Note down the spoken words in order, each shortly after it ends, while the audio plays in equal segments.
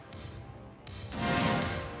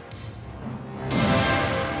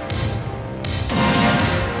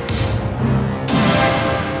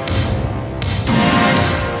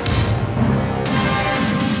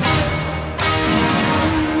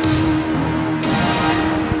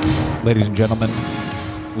Ladies and gentlemen,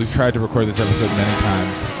 we've tried to record this episode many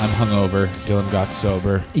times. I'm hungover. Dylan got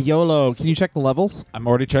sober. YOLO. Can you check the levels? I'm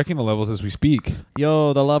already checking the levels as we speak.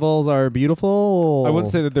 Yo, the levels are beautiful. I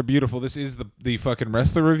wouldn't say that they're beautiful. This is the fucking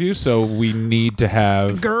wrestler review, so we need to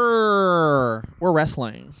have... Grrr. We're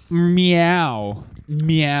wrestling. Meow.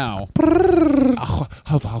 Meow.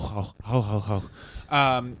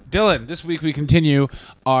 Dylan, this week we continue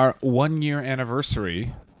our 1 year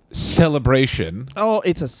anniversary celebration. Oh,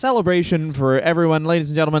 it's a celebration for everyone, ladies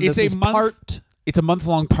and gentlemen. It's a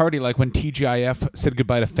month-long party, like when TGIF said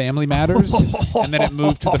goodbye to Family Matters, and then it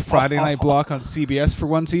moved to the Friday night block on CBS for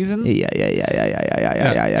one season. Yeah.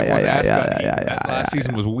 Last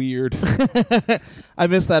season was weird. I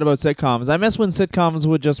miss that about sitcoms. I miss when sitcoms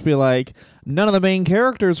would just be like, none of the main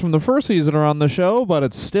characters from the first season are on the show, but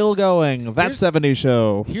it's still going. That 70s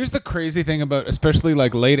show. Here's the crazy thing about, especially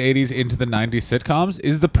like late 80s into the 90s sitcoms,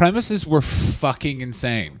 is the premises were fucking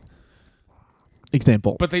insane.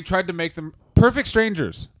 Example. But they tried to make them perfect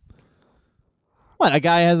strangers. What, a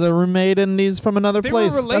guy has a roommate and he's from another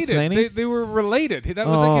place? Were related. That's zany. They were related. That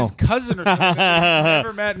was like his cousin or something. They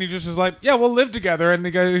never met, and he just was like, yeah, we'll live together. And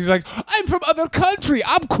the guy, he's like, I'm from other country.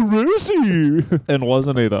 I'm crazy. And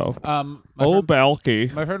wasn't he, though? Balky.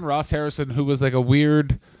 My friend Ross Harrison, who was like a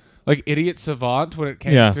weird, like idiot savant when it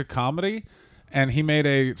came to comedy, and he made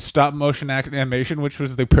a stop-motion animation, which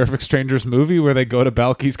was the Perfect Strangers movie, where they go to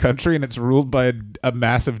Balky's country, and it's ruled by a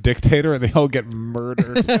massive dictator, and they all get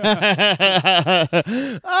murdered. The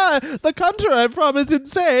country I'm from is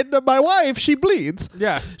insane. My wife, she bleeds.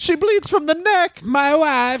 Yeah. She bleeds from the neck. My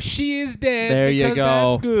wife, she is dead. There you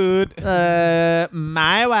go. That's good.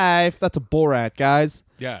 My wife. That's a Borat, guys.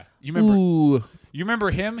 Yeah. You remember? Ooh. You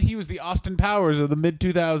remember him? He was the Austin Powers of the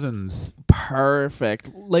mid-2000s.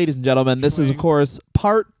 Perfect. Ladies and gentlemen, this is, of course,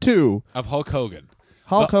 part 2 of Hulk Hogan.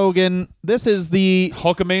 Hulk Hogan. This is the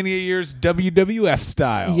Hulkamania years WWF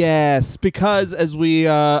style. Yes, because as we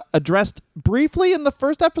addressed briefly in the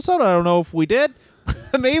first episode, I don't know if we did.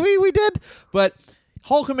 Maybe we did. But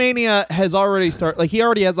Hulkamania has already started. Like, he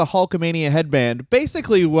already has a Hulkamania headband.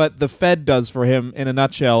 Basically, what the Fed does for him, in a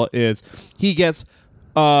nutshell, is he gets...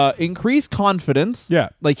 increased confidence. Yeah.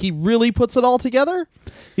 Like, he really puts it all together.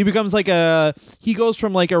 He becomes like he goes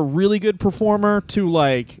from like a really good performer to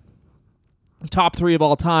like top 3 of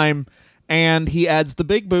all time, and he adds the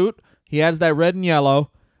big boot. He adds that red and yellow,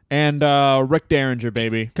 and Rick Derringer,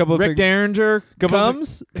 baby. Rick Derringer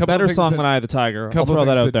comes. Better song than Eye of the Tiger. I'll throw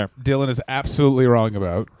that out there. Dylan is absolutely wrong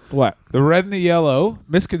about. What? The red and the yellow,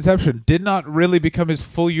 misconception, did not really become his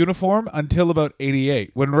full uniform until about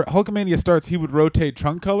 88. When Hulkamania starts, he would rotate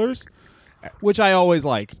trunk colors, which I always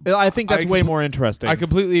liked. I think that's way more interesting. I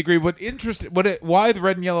completely agree. Why the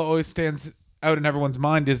red and yellow always stands out in everyone's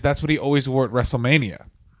mind is that's what he always wore at WrestleMania.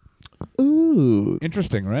 Ooh.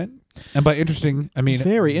 Interesting, right? And by interesting, I mean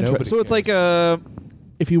very interesting. So it's like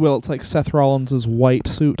if you will, it's like Seth Rollins' white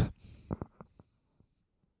suit.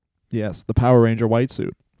 Yes, the Power Ranger white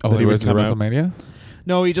suit. Oh, he wears it at WrestleMania?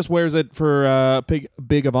 No, he just wears it for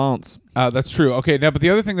big events. That's true. Okay, now, but the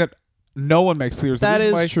other thing that no one makes clear is that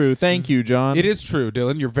is true. Thank you, John. It is true,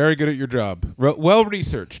 Dylan. You're very good at your job. Well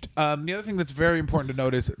researched. The other thing that's very important to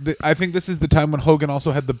note is I think this is the time when Hogan also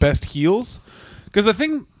had the best heels.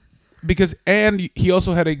 And he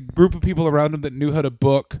also had a group of people around him that knew how to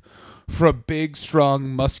book for a big, strong,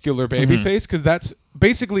 muscular babyface. Because that's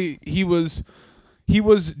basically he was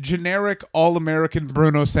generic all-American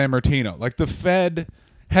Bruno Sammartino. Like, the Fed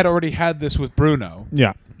had already had this with Bruno.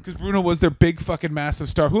 Yeah. Because Bruno was their big fucking massive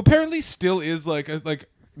star, who apparently still is like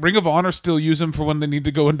Ring of Honor still use him for when they need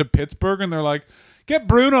to go into Pittsburgh, and they're like, get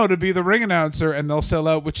Bruno to be the ring announcer, and they'll sell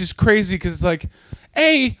out, which is crazy because it's like,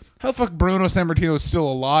 A, how the fuck Bruno Sammartino is still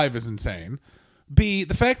alive is insane. B,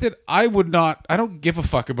 the fact that I don't give a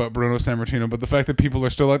fuck about Bruno Sammartino, but the fact that people are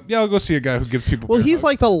still like, yeah, I'll go see a guy who gives people. Well, he's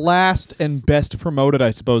like the last and best promoted,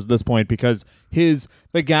 I suppose, at this point, because his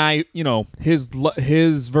company,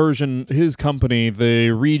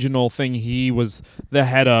 the regional thing he was the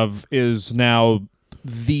head of, is now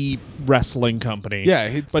the wrestling company.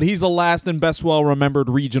 Yeah, but he's the last and best well-remembered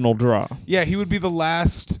regional draw. Yeah, he would be the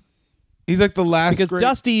last. He's like the last because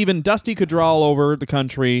Dusty could draw all over the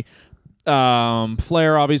country.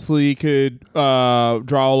 Flair obviously could draw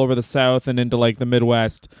all over the South and into like the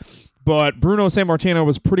Midwest, but Bruno Sammartino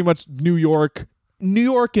was pretty much New York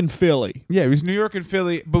and Philly. Yeah, he was New York and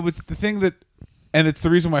Philly, but it's the thing that, and it's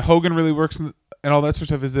the reason why Hogan really works and all that sort of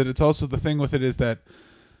stuff, is that it's also the thing with it is that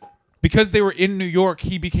because they were in New York,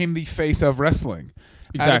 he became the face of wrestling.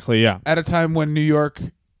 Exactly, At a time when New York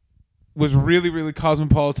was really, really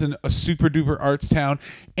cosmopolitan, a super duper arts town.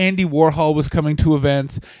 Andy Warhol was coming to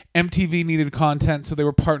events. MTV needed content, so they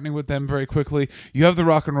were partnering with them very quickly. You have the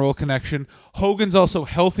rock and roll connection. Hogan's also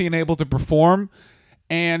healthy and able to perform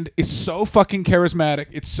and is so fucking charismatic.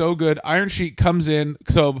 It's so good. Iron Sheik comes in,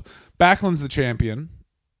 so Backlund's the champion.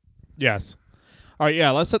 Yes. All right,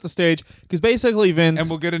 yeah, let's set the stage. Because basically, Vince... And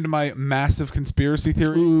we'll get into my massive conspiracy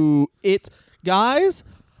theory. Ooh, guys,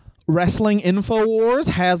 Wrestling InfoWars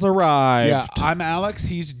has arrived. Yeah, I'm Alex.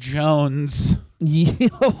 He's Jones.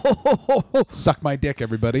 Suck my dick,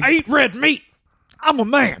 everybody. I eat red meat. I'm a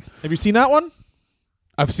man. Have you seen that one?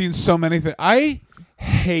 I've seen so many things. I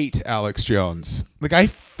hate Alex Jones. Like, I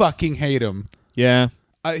fucking hate him. Yeah.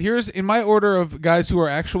 Here's, in my order of guys who are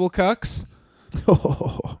actual cucks,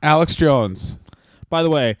 Alex Jones. By the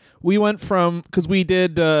way, we went from, because we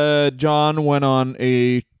did, John went on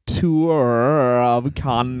a tour of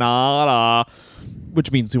Canada, which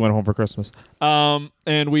means he went home for Christmas.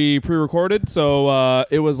 And we pre-recorded, so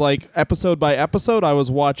it was like episode by episode. I was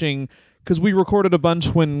watching, because we recorded a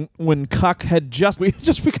bunch when Cuck had we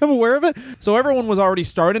just become aware of it. So everyone was already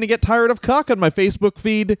starting to get tired of Cuck on my Facebook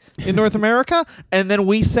feed in North America. And then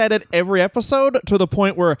we said it every episode to the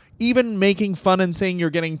point where even making fun and saying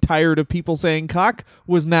you're getting tired of people saying Cuck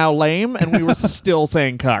was now lame, and we were still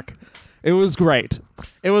saying Cuck. It was great.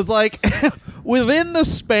 It was like within the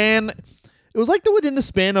span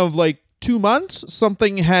of like 2 months,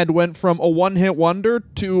 something had went from a one-hit wonder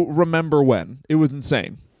to remember when. It was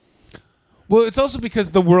insane. Well, it's also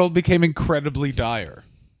because the world became incredibly dire.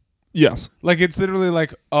 Yes. Like, it's literally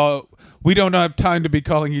like, we don't have time to be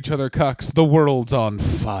calling each other cucks. The world's on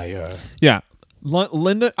fire. Yeah.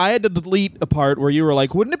 Linda, I had to delete a part where you were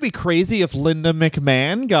like, wouldn't it be crazy if Linda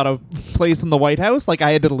McMahon got a place in the White House? Like,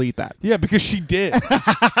 I had to delete that. Yeah, because she did.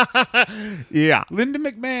 Yeah. Linda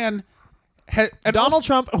McMahon... Donald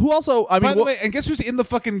Trump, who also, I mean... By the way, and guess who's in the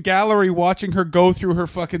fucking gallery watching her go through her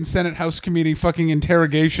fucking Senate House Committee fucking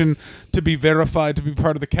interrogation to be verified to be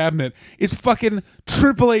part of the cabinet? It's fucking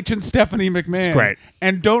Triple H and Stephanie McMahon. It's great.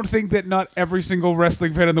 And don't think that not every single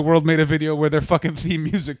wrestling fan in the world made a video where their fucking theme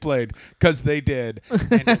music played, because they did.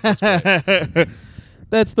 And it was great.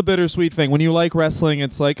 That's the bittersweet thing. When you like wrestling,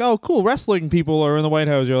 it's like, oh, cool, wrestling people are in the White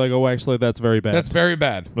House. You're like, oh, actually, that's very bad. That's very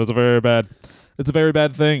bad. That's very bad. It's a very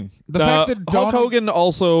bad thing. The fact that Hulk Hogan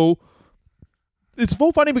also... It's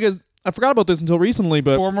so funny because I forgot about this until recently,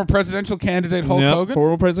 but... Former presidential candidate Hulk Hogan?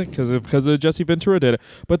 Former president, because of Jesse Ventura did it.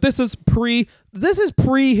 But this is pre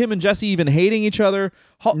him and Jesse even hating each other.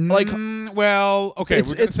 Well, okay.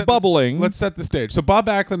 It's bubbling. Let's set the stage. So Bob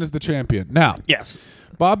Backlund is the champion. Now, yes.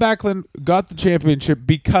 Bob Backlund got the championship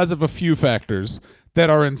because of a few factors that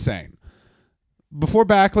are insane. Before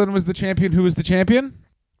Backlund was the champion, who was the champion?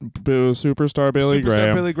 Superstar Billy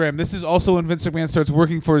Graham. Billy Graham. This is also when Vince McMahon starts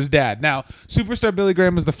working for his dad. Now, Superstar Billy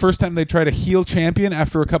Graham was the first time they tried a heel champion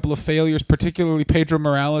after a couple of failures, particularly Pedro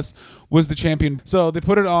Morales was the champion. So they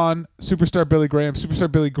put it on Superstar Billy Graham.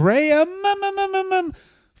 Superstar Billy Graham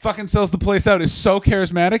fucking sells the place out. Is so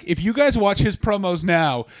charismatic. If you guys watch his promos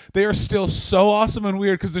now, they are still so awesome and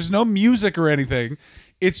weird because there's no music or anything.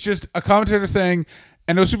 It's just a commentator saying...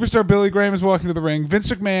 And no, Superstar Billy Graham is walking to the ring. Vince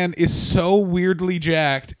McMahon is so weirdly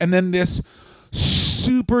jacked. And then this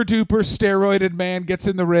super duper steroided man gets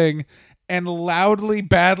in the ring and loudly,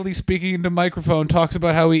 badly speaking into microphone talks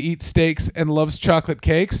about how he eats steaks and loves chocolate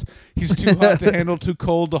cakes. He's too hot to handle, too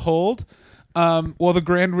cold to hold. While the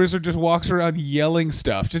Grand Wizard just walks around yelling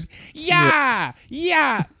stuff. Just, yeah.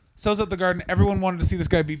 Sells out the Garden. Everyone wanted to see this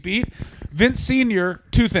guy be beat. Vince Sr.,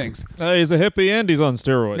 two things. He's a hippie and he's on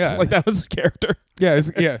steroids. Yeah. Like, that was his character. Yeah,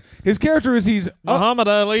 his character is he's... Muhammad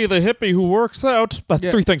Ali, the hippie who works out. That's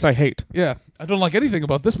three things I hate. Yeah, I don't like anything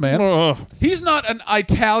about this man. He's not an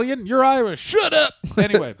Italian. You're Irish. Shut up.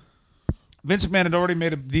 Anyway, Vince McMahon had already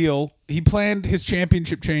made a deal. He planned his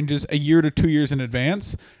championship changes a year to 2 years in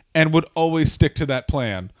advance and would always stick to that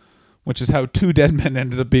plan, which is how two dead men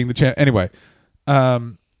ended up being the champ. Anyway,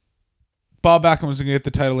 Bob Backlund was going to get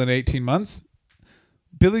the title in 18 months.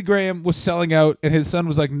 Billy Graham was selling out, and his son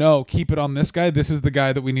was like, no, keep it on this guy. This is the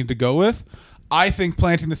guy that we need to go with. I think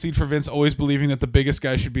planting the seed for Vince, always believing that the biggest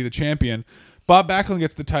guy should be the champion. Bob Backlund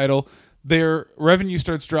gets the title. Their revenue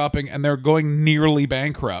starts dropping, and they're going nearly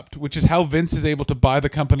bankrupt, which is how Vince is able to buy the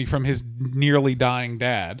company from his nearly dying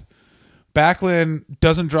dad. Backlund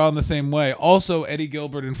doesn't draw in the same way. Also, Eddie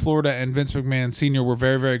Gilbert in Florida and Vince McMahon Sr. were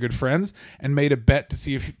very, very good friends and made a bet to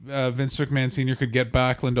see if Vince McMahon Sr. could get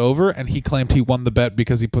Backlund over, and he claimed he won the bet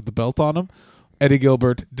because he put the belt on him. Eddie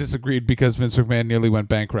Gilbert disagreed because Vince McMahon nearly went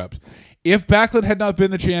bankrupt. If Backlund had not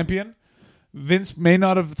been the champion, Vince may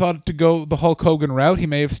not have thought to go the Hulk Hogan route. He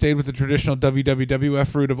may have stayed with the traditional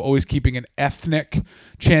WWF route of always keeping an ethnic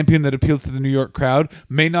champion that appealed to the New York crowd.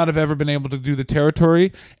 May not have ever been able to do the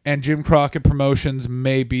territory. And Jim Crockett Promotions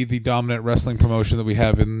may be the dominant wrestling promotion that we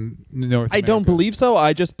have in North America. I don't believe so.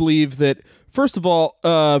 I just believe that, first of all,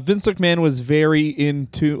 Vince McMahon was very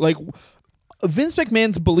into, like, Vince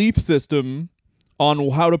McMahon's belief system on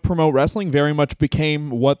how to promote wrestling very much became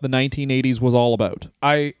what the 1980s was all about.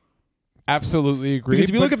 I absolutely agree.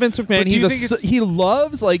 Because if you look at Vince McMahon, he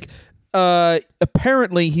loves, like,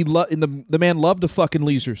 apparently the man loved a fucking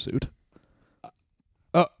leisure suit.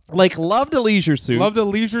 Loved a leisure suit. Loved a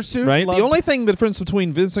leisure suit? Right? The only thing, the difference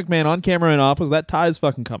between Vince McMahon on camera and off was that tie's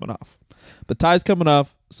fucking coming off. The tie's coming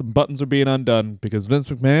off, some buttons are being undone because Vince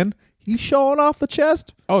McMahon, he's showing off the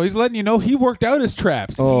chest. Oh, he's letting you know he worked out his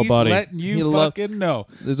traps. Oh, he's buddy. letting you fucking know.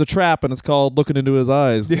 There's a trap, and it's called looking into his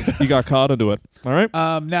eyes. He got caught into it. All right?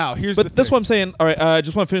 Now, here's but the thing. this one I'm saying, all right, I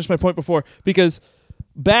just want to finish my point before, because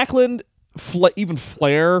Backlund, even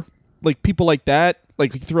Flair, like people like that,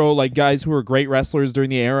 like you throw like guys who were great wrestlers during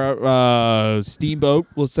the era, Steamboat,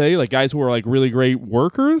 let's say, like guys who were like really great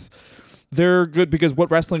workers. They're good because what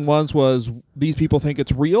wrestling was these people think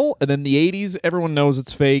it's real, and then the 80s, everyone knows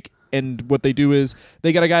it's fake, and what they do is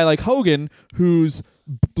they got a guy like Hogan who's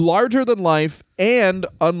larger than life, and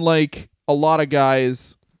unlike a lot of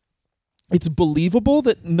guys, it's believable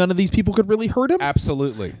that none of these people could really hurt him.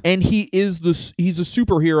 Absolutely. And he's a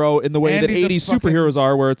superhero in the way that 80s superheroes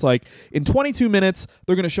are, where it's like in 22 minutes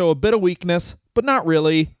they're going to show a bit of weakness, but not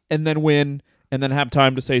really, and then win, and then have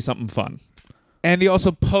time to say something fun. And he also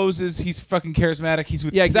poses. He's fucking charismatic. He's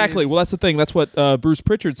with exactly. kids. Well, that's the thing. That's what Bruce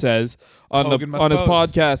Pritchard says on his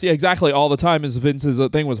podcast. Yeah, exactly. All the time is Vince's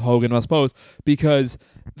thing was Hogan must pose, because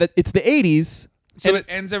it's the 80s. So it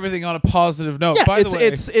ends everything on a positive note. Yeah, By the way,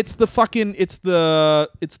 it's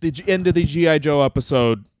the end of the G.I. Joe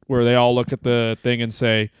episode where they all look at the thing and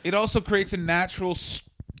say. It also creates a natural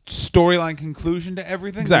storyline conclusion to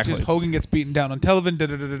everything. Exactly. Which is Hogan gets beaten down on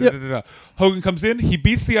television. Hogan comes in. He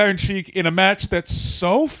beats the Iron Sheik in a match that's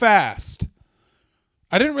so fast.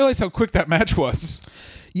 I didn't realize how quick that match was.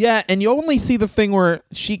 Yeah, and you only see the thing where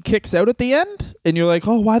Sheik kicks out at the end, and you're like,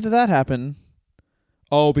 oh, why did that happen?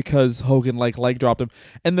 Oh, because Hogan leg dropped him.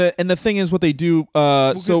 And the thing is what they do.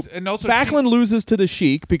 Backlund loses to the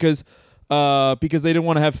Sheik because they didn't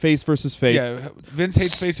want to have face versus face. Yeah, Vince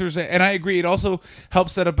hates face versus face. And I agree. It also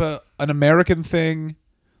helps set up an American thing,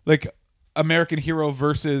 like American hero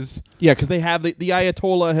versus... Yeah, because they have... The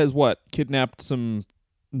Ayatollah has kidnapped some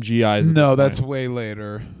GIs. No, that's way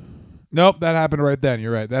later. Nope, that happened right then.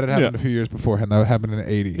 You're right. That had happened a few years beforehand. That happened in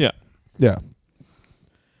 80. Yeah. Yeah.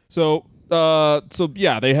 So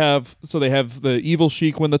they have the evil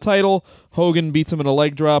Sheik win the title. Hogan beats him in a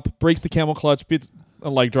leg drop, breaks the camel clutch, beats a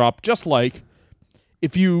leg drop, just like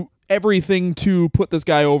everything to put this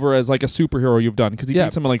guy over as like a superhero you've done, because he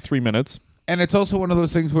beats him in like 3 minutes. And it's also one of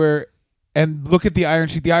those things where, and look at the Iron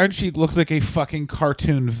Sheik. The Iron Sheik looks like a fucking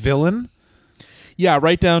cartoon villain. Yeah,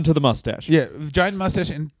 right down to the mustache. Yeah, giant mustache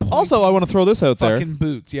and also, I want to throw this out there. Fucking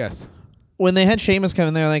boots, yes. When they had Sheamus come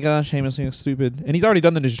in there, like, oh, Sheamus looks stupid. And he's already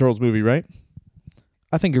done the Ninja Turtles movie, right?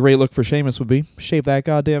 I think a great look for Sheamus would be shave that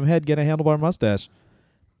goddamn head, get a handlebar mustache.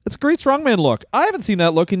 It's a great strongman look. I haven't seen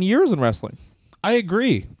that look in years in wrestling. I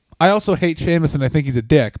agree. I also hate Sheamus, and I think he's a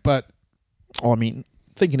dick, but... Oh, I mean,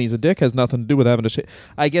 thinking he's a dick has nothing to do with having to shave.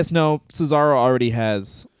 I guess, no, Cesaro already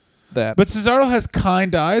has that. But Cesaro has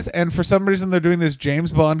kind eyes, and for some reason they're doing this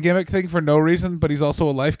James Bond gimmick thing for no reason, but he's also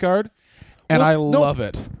a lifeguard, and I love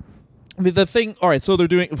it. The thing, all right, so they're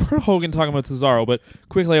doing, Hogan talking about Cesaro, but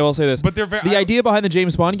quickly I will say this. But the idea behind the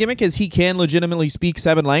James Bond gimmick is he can legitimately speak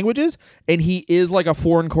 7 languages, and he is like a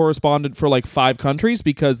foreign correspondent for like 5 countries,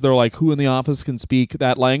 because they're like, who in the office can speak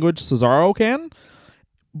that language? Cesaro can,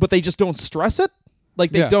 but they just don't stress it.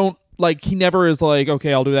 Like, they don't, like, he never is like,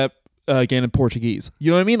 okay, I'll do that again in Portuguese.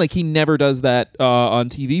 You know what I mean? Like, he never does that on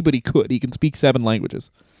TV, but he could. He can speak 7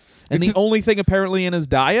 languages. And the only thing apparently in his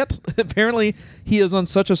diet, apparently he is on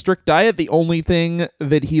such a strict diet, the only thing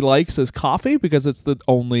that he likes is coffee, because it's the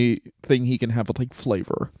only thing he can have with like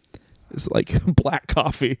flavor. It's like black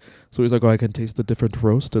coffee. So he's like, oh, I can taste the different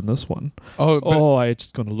roast in this one. I'm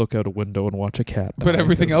just going to look out a window and watch a cat. But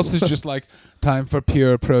everything else is just like, time for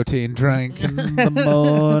pure protein drink in the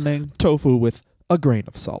morning. Tofu with a grain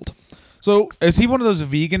of salt. So is he one of those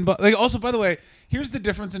vegan? Also, by the way, here's the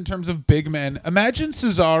difference in terms of big men. Imagine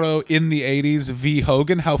Cesaro in the 80s v.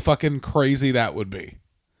 Hogan. How fucking crazy that would be.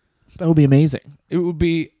 That would be amazing. It would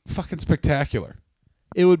be fucking spectacular.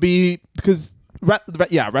 It would be, because,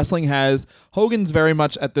 wrestling has, Hogan's very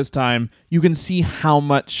much at this time, you can see how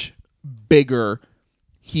much bigger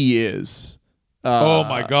he is Oh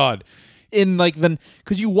my god. In like then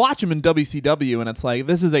because you watch him in WCW and it's like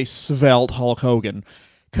this is a svelte Hulk Hogan.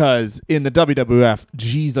 Because in the WWF,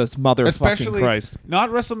 Jesus motherfucking Especially Christ,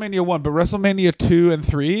 not WrestleMania 1, but WrestleMania 2 and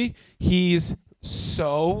 3, he's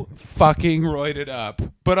so fucking roided up,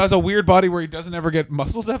 but has a weird body where he doesn't ever get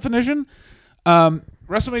muscle definition.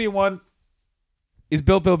 WrestleMania 1 is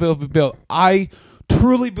built. I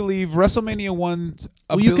truly believe WrestleMania 1's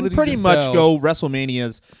ability you can pretty to much sell- go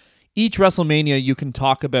WrestleManias. Each WrestleMania you can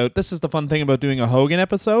talk about. This is the fun thing about doing a Hogan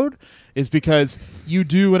episode is because you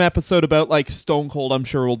do an episode about like Stone Cold, I'm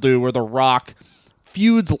sure we'll do, where The Rock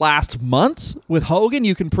feuds last months. With Hogan,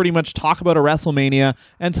 you can pretty much talk about a WrestleMania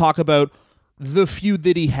and talk about the feud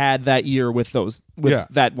that he had that year with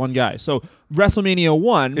that one guy. So WrestleMania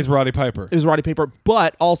 1 is Roddy Piper. is Roddy Piper,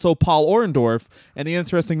 but also Paul Orndorff. And the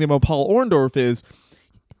interesting thing about Paul Orndorff is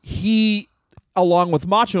he, along with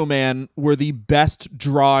Macho Man, were the best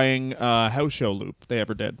drawing house show loop they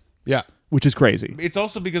ever did, Yeah. which is crazy. It's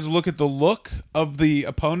also because look at the look of the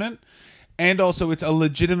opponent, and also it's a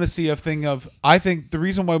legitimacy of thing of, I think the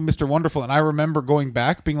reason why Mr. Wonderful, and I remember going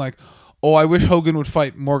back being like, oh, I wish Hogan would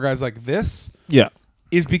fight more guys like this, Yeah.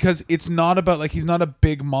 is because it's not about like, he's not a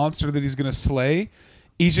big monster that he's going to slay.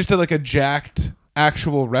 He's just like a jacked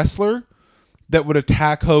actual wrestler that would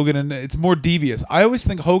attack Hogan, and it's more devious. I always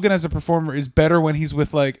think Hogan as a performer is better when he's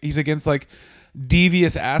with like, he's against like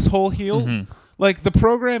devious asshole heel. Mm-hmm. Like the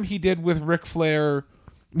program he did with Ric Flair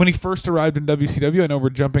when he first arrived in WCW, I know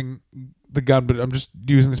we're jumping the gun, but I'm just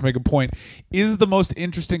using this to make a point, is the most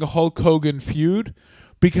interesting Hulk Hogan feud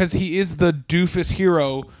because he is the doofus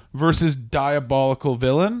hero versus diabolical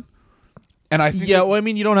villain. And I think Yeah, well, I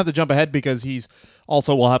mean, you don't have to jump ahead because he's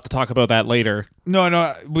also, we'll have to talk about that later.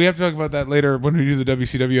 No, we have to talk about that later when we do the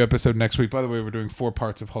WCW episode next week. By the way, we're doing 4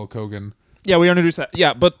 parts of Hulk Hogan. Yeah, we introduced that.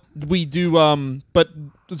 Yeah, but we do, but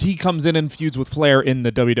he comes in and feuds with Flair in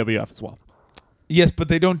the WWF as well. Yes, but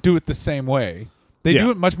they don't do it the same way. They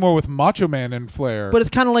do it much more with Macho Man and Flair. But it's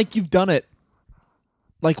kind of like you've done it.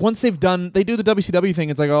 Like once they do the WCW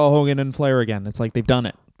thing, it's like, oh, Hogan and Flair again. It's like they've done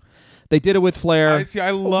it. They did it with Flair.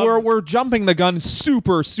 I love. We're jumping the gun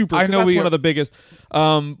super. I know that's one of the biggest.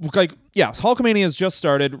 Hulkamania has just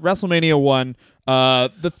started. WrestleMania 1.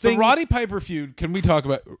 The Roddy Piper feud, can we talk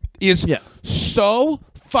about, is so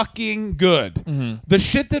fucking good. Mm-hmm. The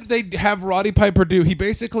shit that they have Roddy Piper do, he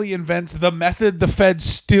basically invents the method the feds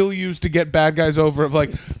still use to get bad guys over, of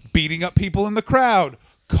like beating up people in the crowd,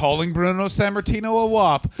 calling Bruno Sammartino a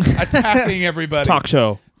wop, attacking everybody. talk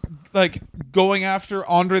show. Like going after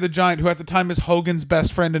Andre the Giant, who at the time is Hogan's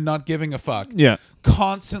best friend and not giving a fuck. Yeah.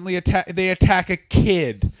 Constantly they attack a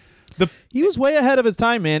kid. He was way ahead of his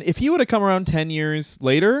time, man. If he would have come around 10 years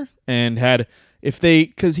later and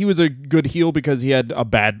because he was a good heel because he had a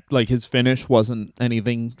bad, like his finish wasn't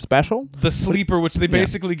anything special. The sleeper, which they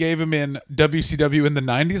basically gave him in WCW in the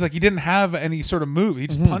 90s, like he didn't have any sort of move. He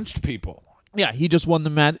just punched people. Yeah, he just won the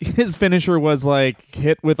match. His finisher was like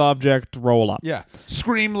hit with object, roll up. Yeah.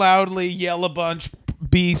 Scream loudly, yell a bunch,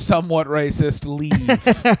 be somewhat racist, leave.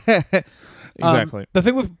 Exactly. The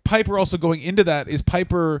thing with Piper also going into that is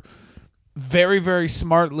Piper very, very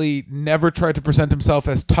smartly never tried to present himself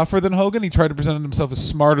as tougher than Hogan. He tried to present himself as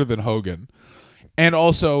smarter than Hogan. And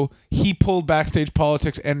also, he pulled backstage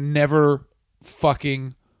politics and never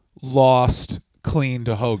fucking lost clean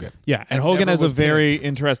to Hogan. Yeah, and Hogan has a very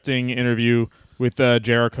interesting interview with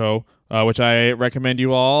Jericho, which I recommend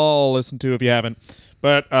you all listen to if you haven't.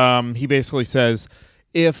 But he basically says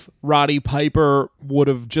if Roddy Piper would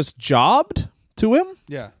have just jobbed to him,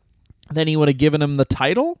 then he would have given him the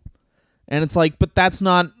title. And it's like, but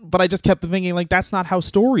I just kept thinking, like, that's not how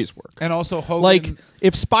stories work. And also Hogan... Like,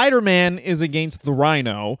 if Spider-Man is against the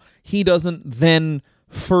Rhino, he doesn't then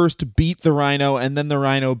first beat the Rhino and then the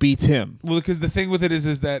Rhino beats him. Well, because the thing with it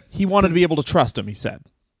is that... He wanted to be able to trust him, he said.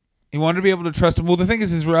 He wanted to be able to trust him. Well, the thing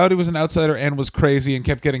is Roddy was an outsider and was crazy and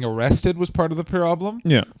kept getting arrested was part of the problem.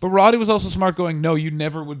 Yeah. But Roddy was also smart going, no, you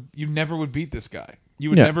never would beat this guy.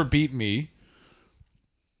 You would never beat me.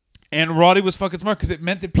 And Roddy was fucking smart because it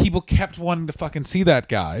meant that people kept wanting to fucking see that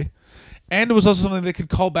guy. And it was also something they could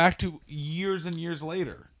call back to years and years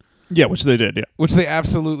later. Yeah, which they did, yeah. Which they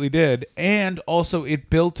absolutely did. And also it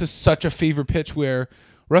built to such a fever pitch where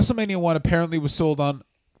WrestleMania 1 apparently was sold on...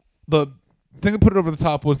 The thing that put it over the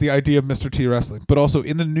top was the idea of Mr. T Wrestling. But also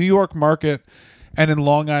in the New York market and in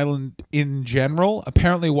Long Island in general,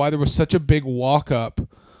 apparently why there was such a big walk-up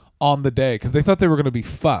on the day, because they thought they were going to be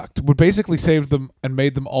fucked. What basically saved them and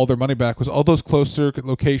made them all their money back was all those closed circuit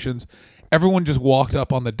locations. Everyone just walked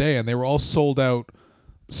up on the day, and they were all sold out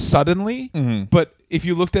suddenly. Mm-hmm. But if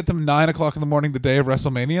you looked at them 9 o'clock in the morning, the day of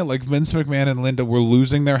WrestleMania, like Vince McMahon and Linda were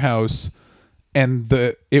losing their house and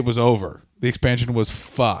it was over. The expansion was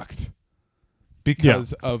fucked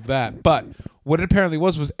because of that. But what it apparently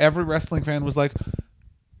was every wrestling fan was like,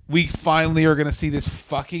 we finally are going to see this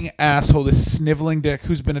fucking asshole, this sniveling dick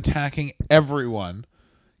who's been attacking everyone,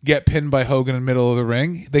 get pinned by Hogan in the middle of the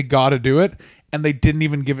ring. They got to do it, and they didn't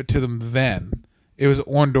even give it to them then. It was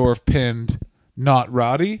Orndorff pinned, not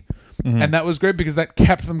Roddy. And that was great because that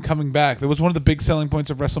kept them coming back. That was one of the big selling points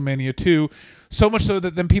of WrestleMania 2. So much so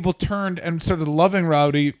that then people turned and started loving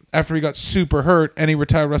Roddy after he got super hurt and he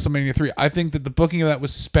retired WrestleMania 3. I think that the booking of that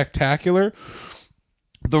was spectacular.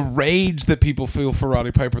 The rage that people feel for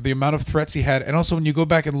Roddy Piper, the amount of threats he had, and also when you go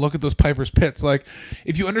back and look at those Piper's Pits, like,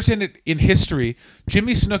 if you understand it in history,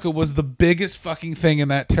 Jimmy Snuka was the biggest fucking thing in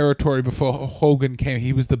that territory before Hogan came.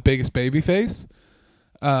 He was the biggest babyface.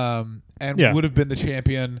 And would have been the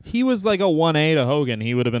champion. He was like a 1A to Hogan.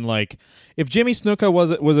 He would have been like, if Jimmy Snuka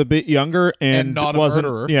was a bit younger and not a wasn't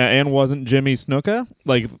murderer. and wasn't Jimmy Snuka,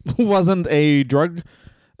 like wasn't a drugman,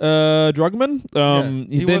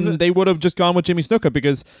 then they would have just gone with Jimmy Snuka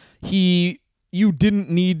because you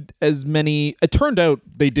didn't need as many. It turned out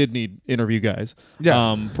they did need interview guys.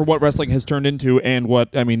 For what wrestling has turned into and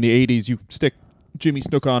what, I mean, the 80s, you stick Jimmy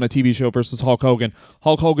Snuka on a TV show versus Hulk Hogan.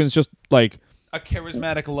 Hulk Hogan's just like a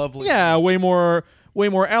charismatic, lovely. Yeah, way more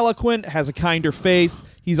eloquent, has a kinder face.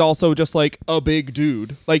 He's also just like a big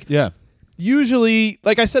dude. Like, usually,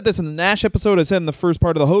 like I said this in the Nash episode, I said in the first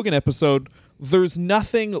part of the Hogan episode, there's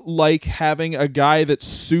nothing like having a guy that's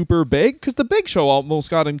super big, because the Big Show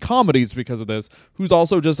almost got in comedies because of this, who's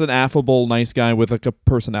also just an affable, nice guy with like a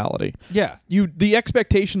personality. Yeah. The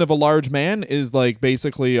expectation of a large man is like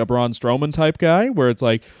basically a Braun Strowman type guy, where it's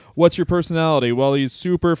like, what's your personality? Well, he's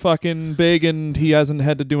super fucking big and he hasn't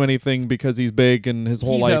had to do anything because he's big and his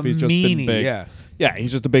whole life he's just been big. Yeah,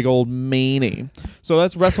 he's just a big old meanie. So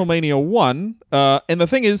that's WrestleMania 1. And the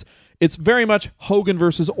thing is, it's very much Hogan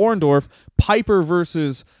versus Orndorff, Piper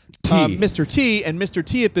versus Mr. T, and Mr.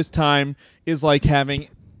 T at this time is like having.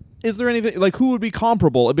 Is there anything like who would be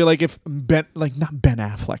comparable? It'd be like if not Ben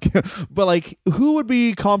Affleck, but like who would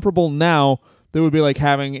be comparable now that would be like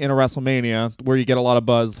having in a WrestleMania where you get a lot of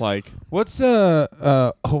buzz? Like what's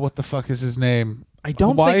what the fuck is his name? I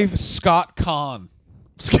don't think Scott Kahn.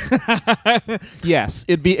 Yes,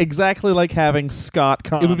 it'd be exactly like having Scott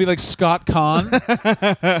Kahn. It would be like Scott Kahn.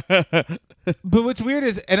 But what's weird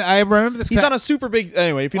is, and I remember this. He's on a super big.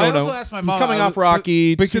 Anyway, if you don't know, asked my he's mom, coming off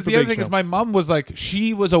Rocky. Because the other thing show. is, my mom was like,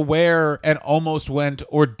 she was aware and almost went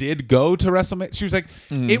or did go to WrestleMania. She was like,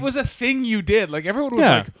 it was a thing you did. Like everyone was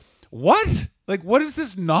like, what? Like what is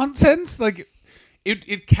this nonsense? Like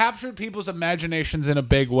it captured people's imaginations in a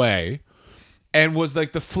big way. And was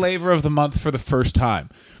like the flavor of the month for the first time.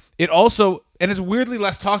 It also, and it's weirdly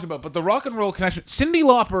less talked about, but the Rock and Roll Connection, Cyndi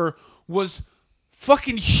Lauper was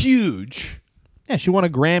fucking huge. Yeah, she won a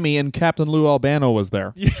Grammy and Captain Lou Albano was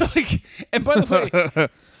there. Yeah, like, and by the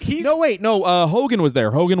way, Hogan was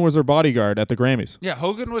there. Hogan was her bodyguard at the Grammys. Yeah,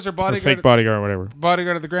 Hogan was her bodyguard. Or fake bodyguard, whatever.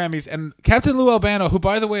 Bodyguard at the Grammys. And Captain Lou Albano, who,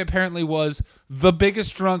 by the way, apparently was the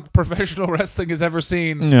biggest drunk professional wrestling has ever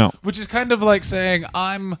seen. Yeah. Which is kind of like saying,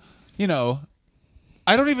 I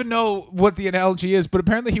don't even know what the analogy is, but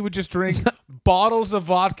apparently he would just drink bottles of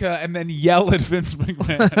vodka and then yell at Vince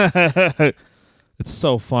McMahon. It's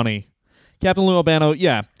so funny. Captain Lou Albano,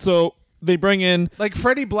 yeah. So they bring in... Like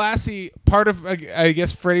Freddie Blassie, part of, I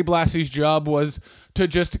guess, Freddie Blassie's job was to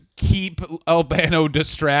just keep Albano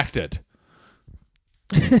distracted.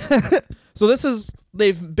 So this is...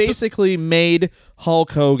 They've basically made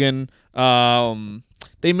Hulk Hogan...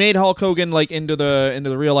 They made Hulk Hogan like into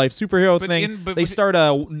the real life superhero thing. They start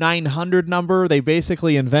a 900 number. They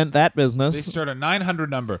basically invent that business. They start a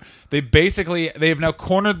 900 number. They have now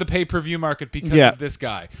cornered the pay-per-view market because of this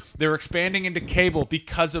guy. They're expanding into cable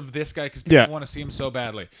because of this guy because people want to see him so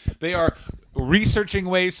badly. They are researching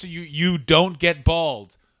ways so you don't get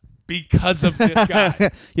bald because of this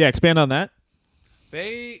guy. Yeah, expand on that.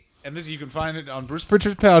 You can find it on Bruce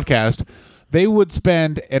Pritchard's podcast. They would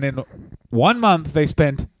spend, and in 1 month they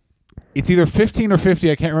spent, it's either 15 or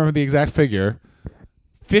 50, I can't remember the exact figure,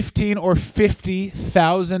 15 or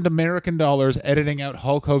 50,000 American dollars editing out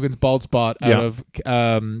Hulk Hogan's bald spot out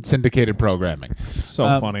of syndicated programming. So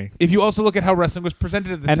funny. If you also look at how wrestling was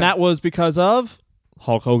presented at the that was because of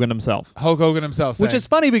Hulk Hogan himself. Which is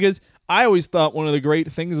funny because I always thought one of the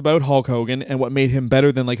great things about Hulk Hogan and what made him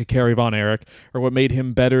better than like a Kerry Von Erich or what made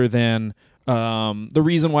him better than the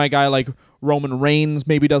reason why a guy like Roman Reigns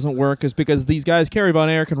maybe doesn't work is because these guys, Kerry Von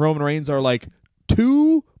Erich and Roman Reigns, are like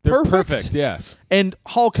too perfect. Yeah. And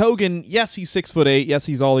Hulk Hogan, yes, he's 6'8", yes,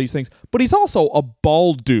 he's all these things, but he's also a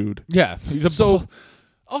bald dude. Yeah. He's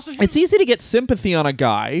Also, it's easy to get sympathy on a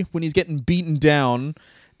guy when he's getting beaten down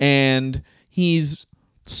and he's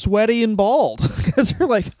sweaty and bald because you're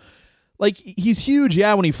like he's huge.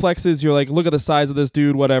 Yeah, when he flexes, you're like, look at the size of this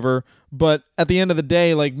dude, whatever. But at the end of the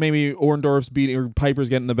day, like maybe Orndorff's beating or Piper's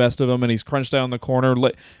getting the best of him, and he's crunched down in the corner,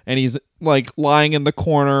 and he's like lying in the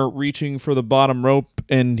corner, reaching for the bottom rope,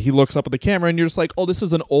 and he looks up at the camera, and you're just like, oh, this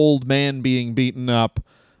is an old man being beaten up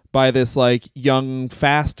by this like young,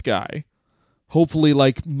 fast guy. Hopefully,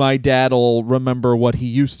 like, my dad will remember what he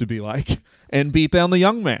used to be like and beat down the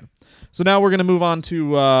young man. So now we're going to move on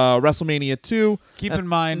to WrestleMania 2. Keep in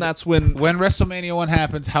mind, that's when WrestleMania 1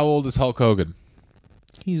 happens, how old is Hulk Hogan?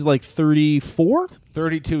 He's like 34?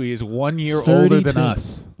 32. He is 1 year older than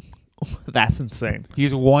us. That's insane.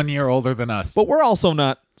 He's 1 year older than us. But we're also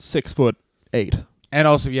not 6'8". And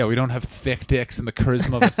also, yeah, we don't have thick dicks and the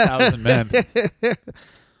charisma of 1,000 men.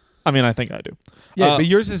 I mean, I think I do. Yeah, but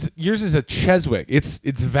yours is a Cheswick. It's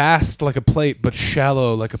vast like a plate, but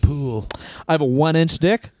shallow like a pool. I have a 1-inch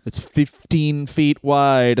dick. It's 15 feet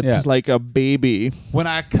wide. It's like a baby. When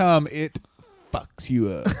I come, it fucks you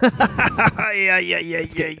up. Yeah.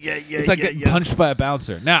 It's like getting punched by a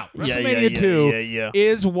bouncer. Now, WrestleMania 2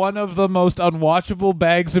 is one of the most unwatchable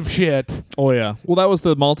bags of shit. Oh, yeah. Well, that was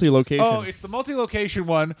the multi-location. Oh, it's the multi-location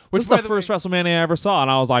one. Which this is the first WrestleMania I ever saw, and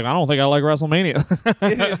I was like, I don't think I like WrestleMania.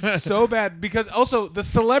 It is so bad because also the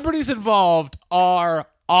celebrities involved are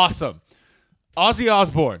awesome. Ozzy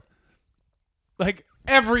Osbourne. Like,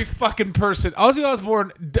 every fucking person. Ozzy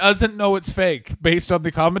Osbourne doesn't know it's fake based on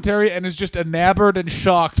the commentary and is just enamored and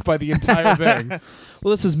shocked by the entire thing. Well,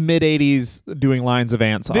 this is mid-'80s doing lines of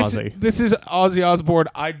ants, Ozzy. This is Ozzy Osbourne.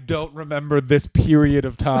 I don't remember this period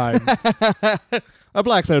of time. I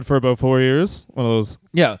blacked out for about 4 years. One of those.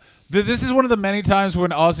 Yeah. This is one of the many times when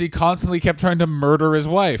Ozzy constantly kept trying to murder his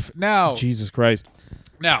wife. Now, Jesus Christ.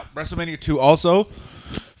 Now, WrestleMania 2 also.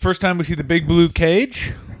 First time we see the big blue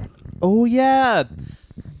cage. Oh, yeah.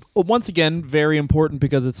 Well, once again, very important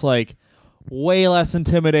because it's like way less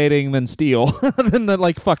intimidating than steel, than the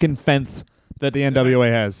like fucking fence that the NWA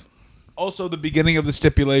has. Also, the beginning of the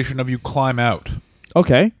stipulation of you climb out.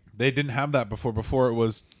 Okay. They didn't have that before. Before it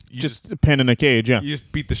was just a pin in a cage, yeah. You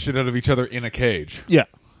just beat the shit out of each other in a cage. Yeah.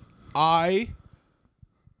 The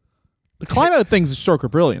climb out thing's a stroke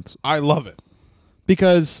of brilliance. I love it.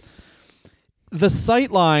 Because the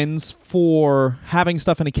sight lines for having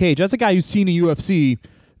stuff in a cage, as a guy who's seen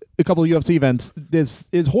a couple of UFC events, this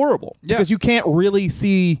is horrible. Yeah. Because you can't really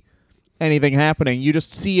see anything happening. You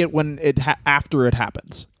just see it when after it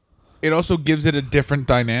happens. It also gives it a different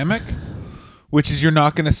dynamic, which is you're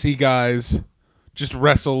not going to see guys just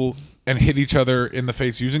wrestle and hit each other in the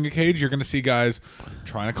face using a cage. You're going to see guys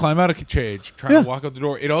trying to climb out a cage, trying to walk out the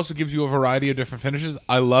door. It also gives you a variety of different finishes.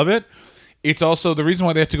 I love it. It's also the reason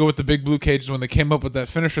why they have to go with the big blue cage is when they came up with that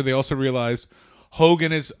finisher, they also realized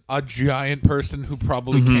Hogan is a giant person who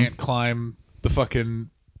probably can't climb the fucking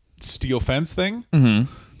steel fence thing.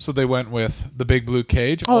 Mm-hmm. So they went with the big blue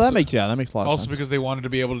cage. Oh, that makes a lot of sense. Also because they wanted to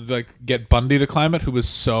be able to like get Bundy to climb it, who was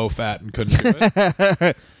so fat and couldn't do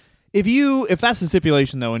it. If that's the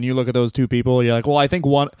stipulation though, and you look at those two people, you're like, well, I think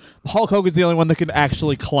Hulk Hogan's the only one that can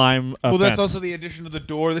actually climb a fence. That's also the addition of the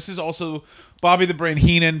door. This is also Bobby the Brain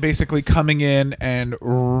Heenan basically coming in and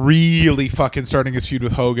really fucking starting his feud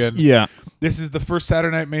with Hogan. Yeah. This is the first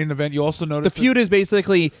Saturday Night main event. You also notice the feud is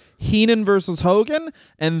basically Heenan versus Hogan,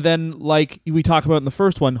 and then like we talked about in the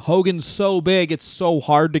first one, Hogan's so big, it's so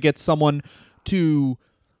hard to get someone to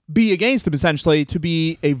be against him, essentially, to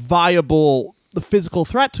be a viable physical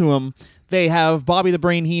threat to him. They have Bobby the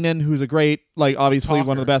Brain Heenan, who's a great, like obviously talker.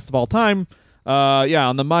 one of the best of all time.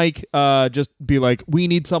 On the mic, just be like, we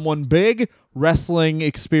need someone big, wrestling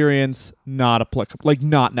experience, not applicable, like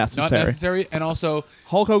not necessary. Not necessary, and also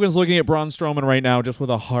Hulk Hogan's looking at Braun Strowman right now just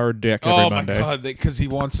with a hard dick every Monday. Oh my god, because he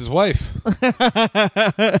wants his wife.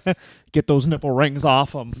 Get those nipple rings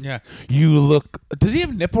off him. Yeah. You look... Does he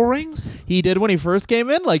have nipple rings? He did when he first came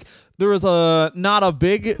in. Like, there was not a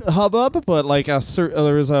big hubbub, but like there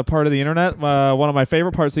was a part of the internet, one of my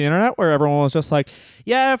favorite parts of the internet, where everyone was just like,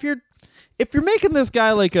 yeah, if you're making this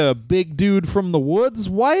guy like a big dude from the woods,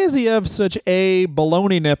 why does he have such A,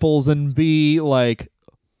 baloney nipples, and B, like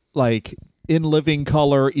in living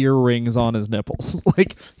color earrings on his nipples?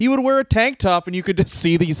 Like, he would wear a tank top and you could just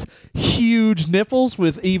see these huge nipples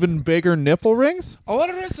with even bigger nipple rings. A lot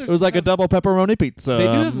of wrestlers... It was like a double pepperoni pizza. They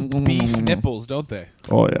do have beef nipples, don't they?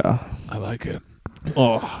 Oh, yeah. I like it.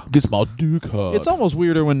 Oh, Gets my dick hard. it's almost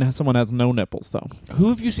weirder when someone has no nipples, though. Who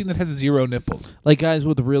have you seen that has 0 nipples? Like guys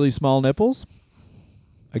with really small nipples?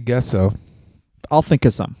 I guess so. I'll think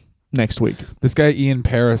of some. next week. This guy Ian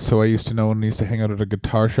Paris, who I used to know when he used to hang out at a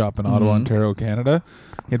guitar shop in Ottawa, Ontario, Canada,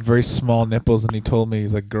 he had very small nipples, and he told me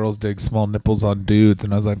he's like, girls dig small nipples on dudes,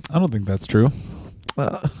 and I was like, I don't think that's true.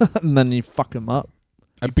 And then you fuck him up.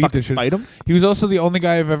 I beat the shit. Fight him. He was also the only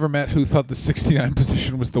guy I've ever met who thought the 69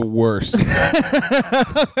 position was the worst.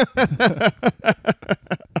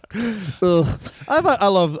 I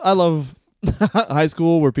love high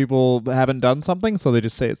school where people haven't done something, so they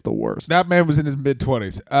just say it's the worst. That man was in his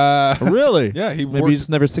mid-20s. Really? Yeah, maybe he's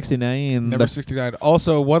never 69. Never 69.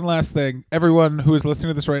 Also, one last thing. Everyone who is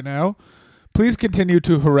listening to this right now, please continue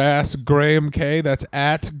to harass Graham K. That's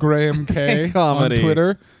at Graham K on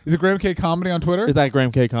Twitter. Is it Graham K Comedy on Twitter? Is that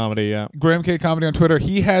Graham K Comedy? Yeah. Graham K Comedy on Twitter.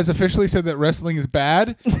 He has officially said that wrestling is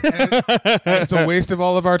bad and it's a waste of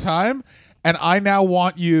all of our time. And I now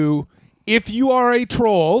want you, if you are a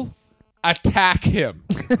troll, attack him.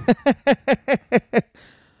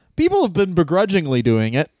 People have been begrudgingly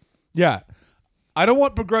doing it. Yeah. I don't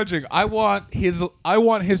want begrudging. I want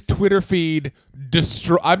his Twitter feed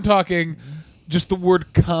destroy. I'm talking just the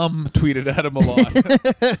word "cum" tweeted at him a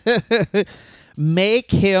lot.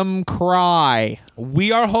 Make him cry.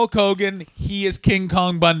 We are Hulk Hogan. He is King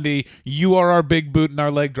Kong Bundy. You are our big boot and our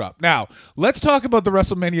leg drop. Now, let's talk about the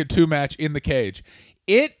WrestleMania 2 match in the cage.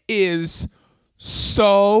 It is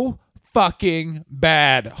so fucking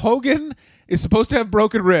bad. Hogan is supposed to have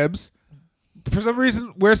broken ribs. For some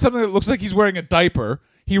reason, wears something that looks like he's wearing a diaper.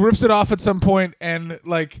 He rips it off at some point, and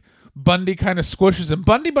like Bundy kind of squishes him.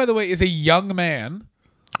 Bundy, by the way, is a young man.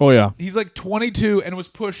 Oh yeah, he's like 22 and was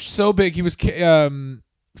pushed so big. He was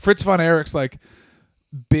Fritz von Erich's like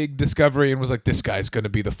big discovery, and was like, this guy's gonna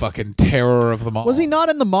be the fucking terror of them all. Was he not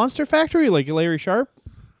in the Monster Factory like Larry Sharp?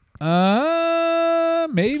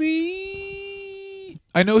 Maybe.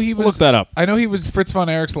 I know he was. Look that up. I know he was Fritz von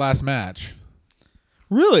Erich's last match.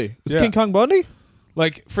 Really? Was King Kong Bundy?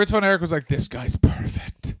 Like, Fritz von Erich was like, this guy's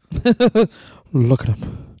perfect. Look at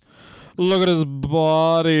him. Look at his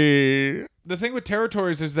body. The thing with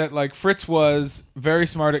territories is that, like, Fritz was very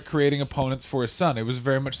smart at creating opponents for his son. It was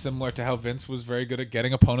very much similar to how Vince was very good at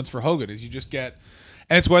getting opponents for Hogan. Is you just get...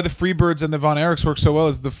 And it's why the Freebirds and the Von Erichs work so well,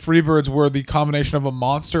 is the Freebirds were the combination of a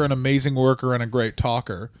monster, an amazing worker, and a great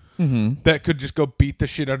talker that could just go beat the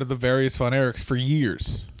shit out of the various Von Erichs for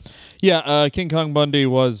years. Yeah, King Kong Bundy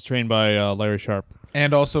was trained by Larry Sharp.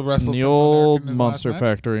 And also wrestled in the Fritz von Erich old in his Monster last match.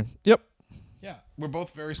 Factory. Yep. Yeah, we're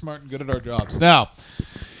both very smart and good at our jobs. Now,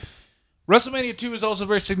 WrestleMania 2 is also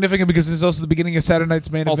very significant because it's also the beginning of Saturday night's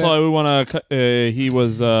main event. Also, I want to. He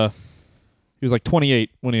was like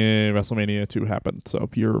 28 when WrestleMania 2 happened. So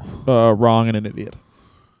you're wrong and an idiot.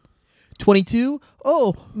 22?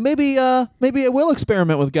 Oh, maybe I will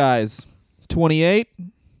experiment with guys. 28?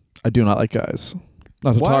 I do not like guys.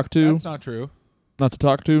 Not to talk to. That's not true. Not to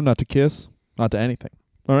talk to, not to kiss, not to anything.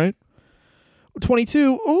 All right?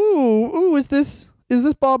 22. Ooh, is this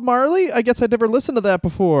Bob Marley? I guess I'd never listened to that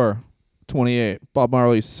before. 28. Bob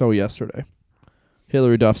Marley's So Yesterday.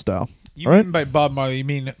 Hillary Duff style. You mean by Bob Marley, you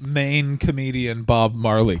mean main comedian Bob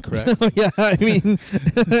Marley, correct? Yeah, I mean,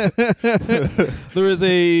 there is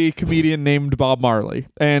a comedian named Bob Marley,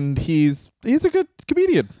 and he's a good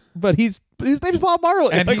comedian, but his name's Bob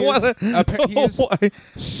Marley. And like, he is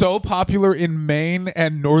so popular in Maine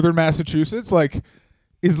and northern Massachusetts, like,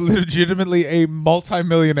 is legitimately a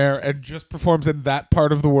multimillionaire and just performs in that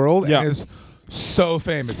part of the world and is so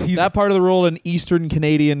famous. He's that part of the world in Eastern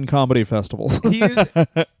Canadian comedy festivals. he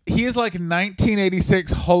is like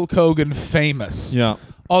 1986 Hulk Hogan famous. Yeah.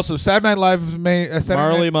 Also, Saturday Night Live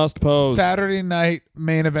must pose. Saturday night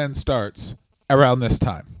main event starts around this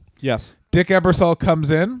time. Yes. Dick Ebersol comes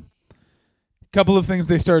in. Couple of things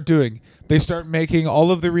they start doing. They start making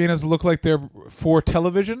all of the arenas look like they're for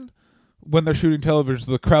television when they're shooting television.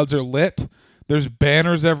 So the crowds are lit. There's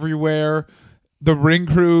banners everywhere. The ring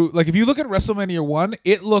crew, like if you look at WrestleMania 1,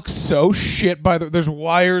 it looks so shit there's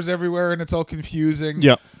wires everywhere and it's all confusing.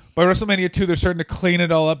 Yeah. By WrestleMania 2, they're starting to clean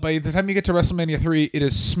it all up. By the time you get to WrestleMania 3, it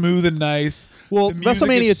is smooth and nice. Well, the music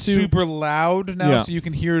WrestleMania is 2 super loud now, so you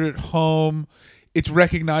can hear it at home. It's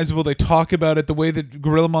recognizable. They talk about it. The way that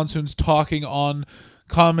Gorilla Monsoon's talking on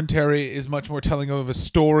commentary is much more telling of a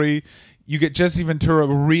story. You get Jesse Ventura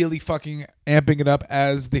really fucking amping it up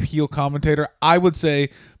as the heel commentator. I would say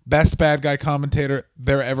best bad guy commentator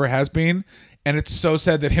there ever has been. And it's so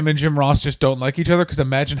sad that him and Jim Ross just don't like each other, because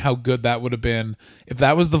imagine how good that would have been if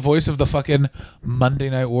that was the voice of the fucking Monday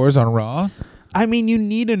Night Wars on Raw. I mean, you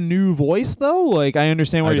need a new voice, though. Like, I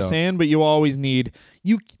understand what you're saying, but you always need...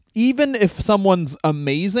 Even if someone's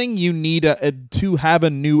amazing, you need to have a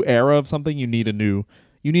new era of something. You need a new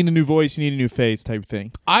voice. You need a new face type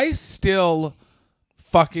thing. I still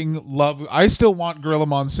fucking love. I still want Gorilla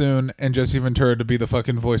Monsoon and Jesse Ventura to be the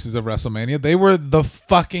fucking voices of WrestleMania. They were the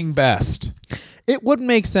fucking best. It wouldn't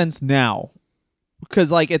make sense now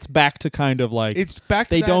because like it's back to kind of like It's back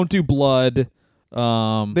to they that. don't do blood. They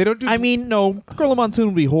don't do. I mean, no, Gorilla Monsoon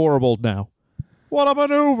would be horrible now. What a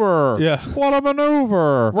maneuver! Yeah. What a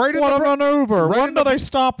maneuver! Right in what the a maneuver! right When in do the- they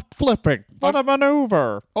stop flipping? What a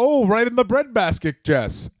maneuver! Oh, right in the breadbasket,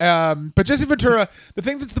 Jess. But Jesse Ventura, the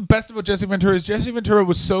thing that's the best about Jesse Ventura is Jesse Ventura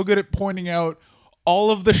was so good at pointing out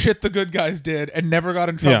all of the shit the good guys did and never got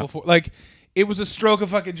in trouble Yeah. for. Like, it was a stroke of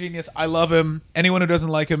fucking genius. I love him. Anyone who doesn't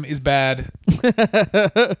like him is bad.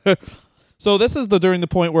 So this is during the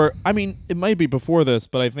point where, I mean, it might be before this,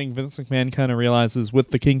 but I think Vince McMahon kind of realizes with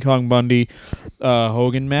the King Kong Bundy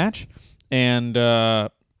Hogan match and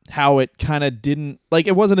how it kind of didn't, like,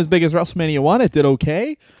 it wasn't as big as WrestleMania 1. It did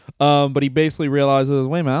okay, but he basically realizes,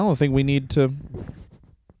 wait a minute, I don't think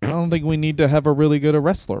we need to have a really good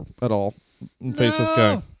wrestler at all and face this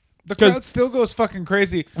guy. The 'Cause- crowd still goes fucking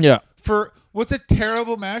crazy Yeah. for what's a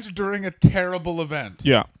terrible match during a terrible event.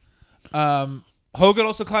 Yeah. Hogan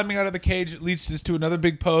also climbing out of the cage leads us to another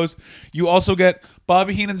big pose. You also get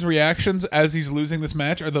Bobby Heenan's reactions as he's losing this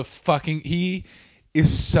match are the fucking. He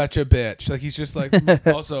is such a bitch. Like he's just like.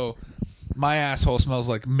 Also, my asshole smells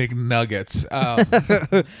like McNuggets.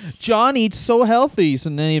 John eats so healthy. So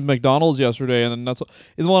then he had McDonald's yesterday, and then that's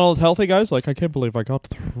is one of those healthy guys. Like, I can't believe I got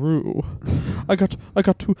through. I got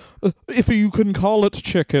to. If you can call it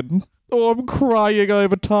chicken. Oh, I'm crying. I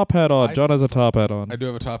have a top hat on. John has a top hat on. I do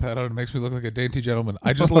have a top hat on. It makes me look like a dainty gentleman.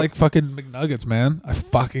 I just like fucking McNuggets, man. I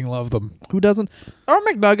fucking love them. Who doesn't? Are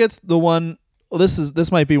McNuggets the one? Well,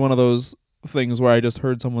 this might be one of those things where I just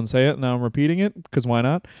heard someone say it. And now I'm repeating it because why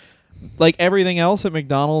not? Like everything else at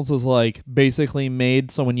McDonald's is like basically made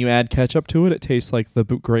so when you add ketchup to it, it tastes like the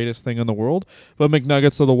greatest thing in the world. But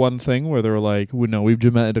McNuggets are the one thing where they're like, well, no, we've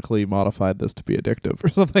genetically modified this to be addictive or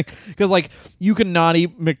something. Because like you can not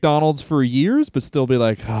eat McDonald's for years, but still be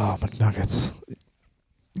like, oh, McNuggets.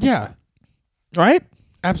 Yeah, Right?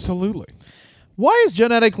 absolutely. Why is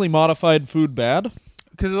genetically modified food bad?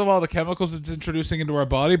 Because of all the chemicals it's introducing into our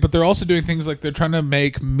body, but they're also doing things like they're trying to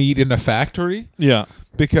make meat in a factory. Yeah.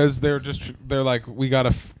 Because they're like, we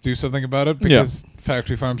gotta do something about it because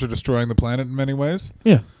factory farms are destroying the planet in many ways.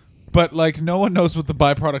 Yeah. But like, no one knows what the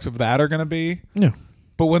byproducts of that are gonna be. Yeah.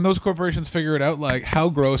 But when those corporations figure it out, like how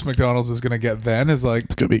gross McDonald's is gonna get then is like,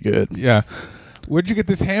 It's going to be good. yeah, where'd you get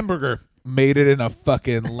this hamburger? Made it in a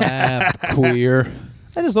fucking lab, queer.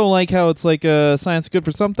 I just don't like how it's like science is good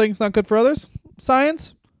for some things, not good for others.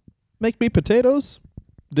 Science, make me potatoes.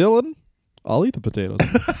 Dylan, I'll eat the potatoes.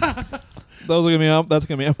 Those are gonna be up. That's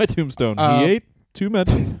gonna be on my tombstone. He ate too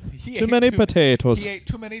many, too many potatoes. He ate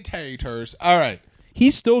too many taters. All right.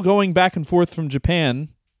 He's still going back and forth from Japan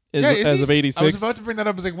as of I '86. was about to bring that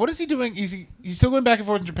up. I was like, what is he doing? He's still going back and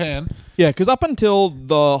forth in Japan. Yeah, because up until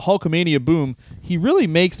the Hulkamania boom, he really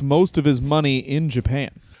makes most of his money in Japan.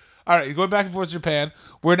 All right, going back and forth to Japan.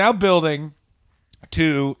 We're now building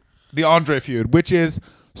to the Andre feud, which is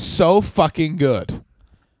so fucking good.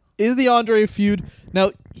 Is the Andre feud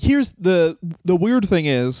now? Here's the weird thing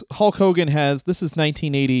is Hulk Hogan has this is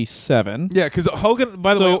 1987. Yeah, because Hogan.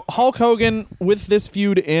 By the way, Hulk Hogan with this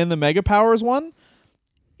feud and the Mega Powers one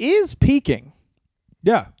is peaking.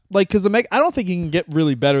 yeah, Like because I don't think he can get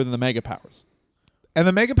really better than the Mega Powers. and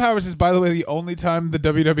the Mega Powers is, by the way, the only time the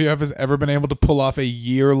WWF has ever been able to pull off a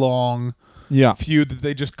year-long feud that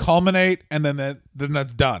they just culminate and then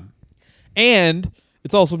that's done. And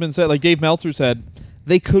it's also been said, like Dave Meltzer said,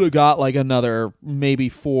 they could have got like another maybe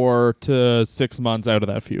 4 to 6 months out of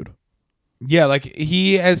that feud. Yeah, like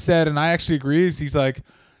he has said, and I actually agree. He's like,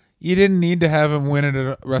 you didn't need to have him win it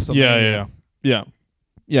at WrestleMania.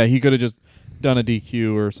 Yeah, he could have just done a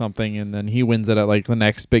DQ or something, and then he wins it at like the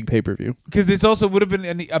next big pay-per-view. Because this also would have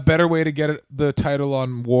been a better way to get the title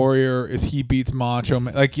on Warrior is he beats Macho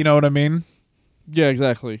Man. Like, you know what I mean? Yeah,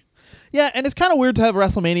 exactly. Yeah, and it's kind of weird to have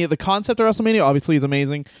WrestleMania. The concept of WrestleMania obviously is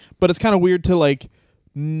amazing, but it's kind of weird to like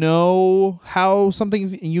know how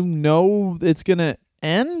something's it's gonna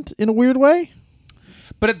end in a weird way.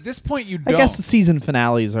 But at this point, you don't. I guess the season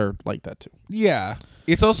finales are like that too. Yeah.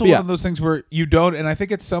 It's also one of those things where you don't, and I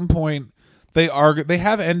think at some point they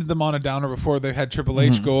have ended them on a downer before. They've had Triple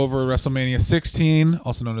H go over WrestleMania 16,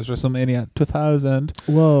 also known as WrestleMania 2000.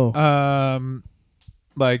 Whoa.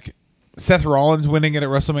 Like Seth Rollins winning it at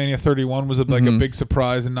WrestleMania 31 was like a big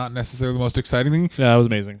surprise and not necessarily the most exciting thing. Yeah, that was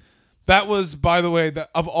amazing. That was, by the way,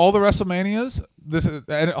 of all the WrestleManias,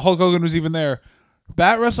 and Hulk Hogan was even there.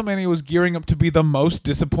 That WrestleMania was gearing up to be the most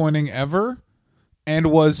disappointing ever, and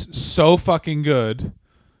was so fucking good.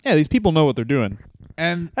 Yeah, these people know what they're doing.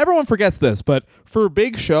 And everyone forgets this, but for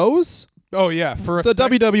big shows, oh yeah, for a the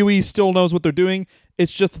WWE still knows what they're doing.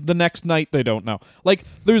 It's just the next night they don't know. Like,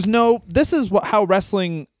 there's no. This is how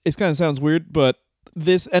wrestling. It kind of sounds weird, but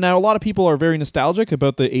this, and now a lot of people are very nostalgic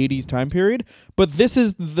about the '80s time period. But this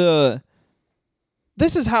is how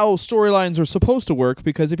storylines are supposed to work,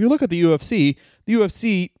 because if you look at the UFC,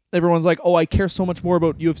 everyone's like, "Oh, I care so much more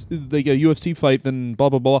about UFC fight than blah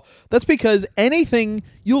blah blah." That's because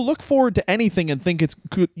you'll look forward to anything and think it's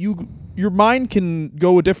good. Your mind can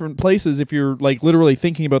go different places if you're like literally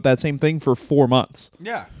thinking about that same thing for 4 months.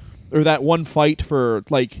 Yeah. Or that one fight for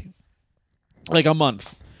like a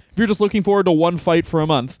month. If you're just looking forward to one fight for a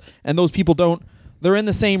month, and those people they're in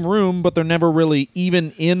the same room, but they're never really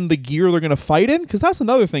even in the gear they're going to fight in. Because that's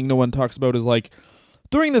another thing no one talks about is like,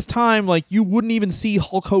 during this time, like, you wouldn't even see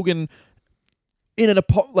Hulk Hogan and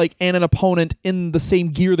an opponent in the same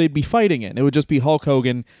gear they'd be fighting in. It would just be Hulk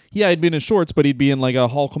Hogan. Yeah, he'd be in his shorts, but he'd be in like a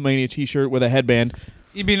Hulkamania t-shirt with a headband.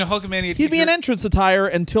 He'd be in a Hulkamania t-shirt. He'd be in entrance attire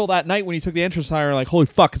until that night when he took the entrance attire, like, holy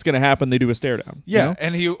fuck, it's going to happen. They do a stare down. Yeah,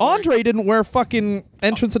 you know? And Andre didn't wear fucking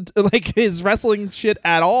entrance, like, his wrestling shit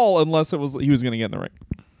at all unless he was going to get in the ring.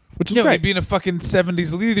 Which is great. He'd be in a fucking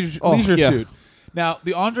 70s leisure suit. Now,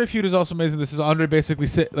 the Andre feud is also amazing. This is Andre basically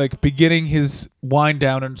beginning his wind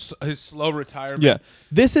down and his slow retirement. Yeah.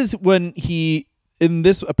 This is when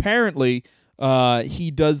apparently,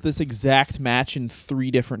 he does this exact match in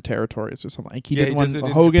 3 different territories or something. Like he did one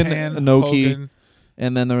Hogan, Japan, Inoki, Hogan.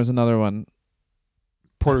 And then there was another one.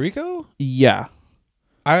 Puerto Rico? Yeah.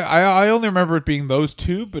 I only remember it being those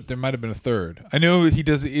 2, but there might have been a third. I know he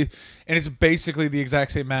does it, and it's basically the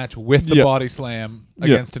exact same match with the body slam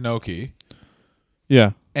against Inoki.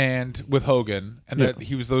 Yeah. And with Hogan, and that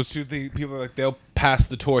he was those 2 people like they'll pass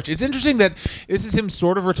the torch. It's interesting that this is him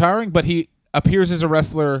sort of retiring, but he appears as a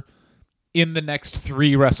wrestler in the next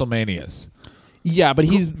 3 WrestleManias. Yeah, but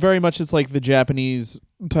he's very much it's like the Japanese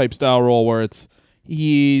type style role where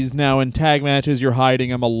he's now in tag matches. You're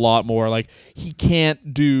hiding him a lot more. Like, he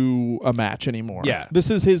can't do a match anymore. Yeah, this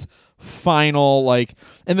is his final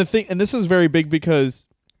and this is very big because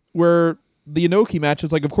where the Inoki match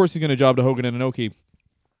is like, of course he's going to job to Hogan and Inoki.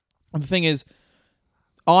 And the thing is,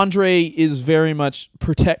 Andre is very much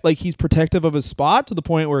he's protective of his spot to the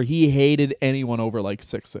point where he hated anyone over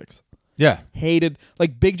 6'6". Yeah. Hated,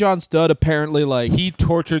 Big John Studd apparently, he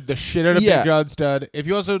tortured the shit out of Big John Studd. If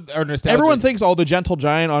you also are nostalgic, everyone thinks, the Gentle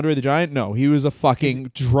Giant, Andre the Giant. No, he was a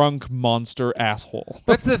fucking drunk monster asshole.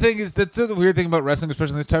 That's the thing that's the weird thing about wrestling,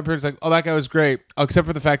 especially in this time period. It's like, oh, that guy was great, except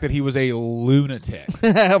for the fact that he was a lunatic.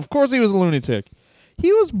 Of course he was a lunatic.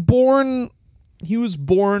 He was born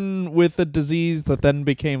with a disease that then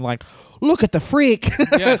became look at the freak.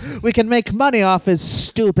 Yeah. We can make money off his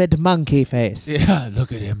stupid monkey face. Yeah,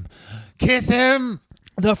 look at him. Kiss him.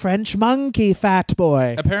 The French monkey, fat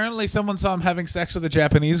boy. Apparently someone saw him having sex with a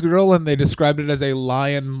Japanese girl and they described it as a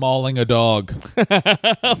lion mauling a dog.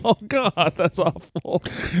 Oh, God, that's awful.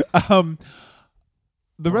 The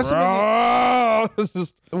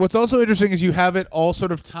WrestleMania... What's also interesting is you have it all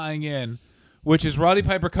sort of tying in, which is Roddy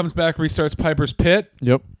Piper comes back, restarts Piper's Pit.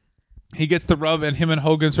 Yep. He gets the rub, and him and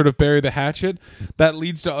Hogan sort of bury the hatchet. That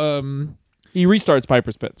leads to... He restarts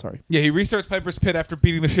Piper's Pit, sorry. Yeah, he restarts Piper's Pit after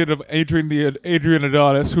beating the shit out of Adrian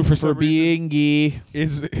Adonis, who for some being gay.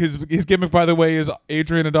 His gimmick, by the way, is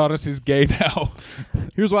Adrian Adonis is gay now.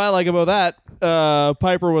 Here's what I like about that.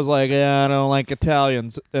 Piper was like, I don't like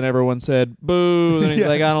Italians. And everyone said, boo. And he's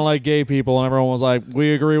like, I don't like gay people. And everyone was like,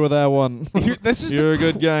 we agree with that one. You're a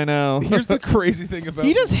good guy now. Here's the crazy thing about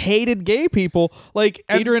he just hated gay people. Like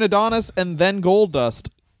Adrian Adonis and then Goldust.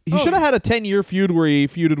 He should have had a 10-year feud where he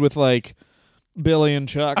feuded with Billy and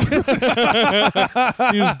Chuck. He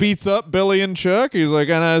just beats up Billy and Chuck. He's like,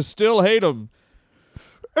 and I still hate him.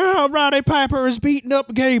 Roddy Piper has beaten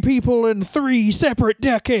up gay people in 3 separate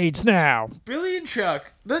decades now. Billy and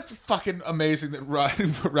Chuck. That's fucking amazing that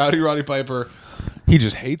Roddy Piper, he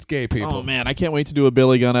just hates gay people. Oh, man. I can't wait to do a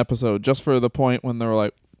Billy Gunn episode just for the point when they're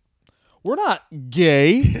like, we're not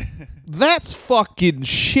gay. That's fucking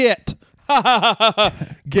shit.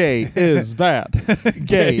 Gay is bad.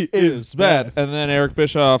 Gay is bad. And then Eric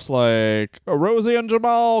Bischoff's like, Rosie and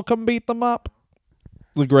Jamal, come beat them up.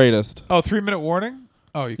 The greatest. Oh, 3-minute warning?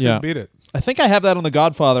 Oh, you couldn't beat it. I think I have that on the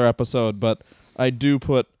Godfather episode, but I do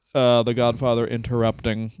put the Godfather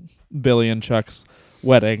interrupting Billy and Chuck's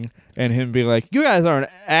wedding and him being like, you guys aren't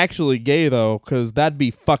actually gay, though, because that'd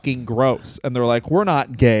be fucking gross. And they're like, we're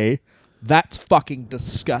not gay. That's fucking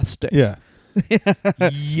disgusting. Yeah.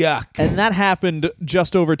 Yuck. And that happened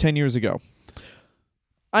just over 10 years ago.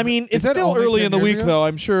 I mean, it's still early in the week, though.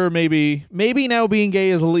 I'm sure maybe now being gay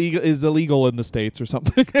is illegal in the States or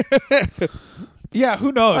something. Yeah,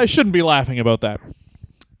 who knows? I shouldn't be laughing about that.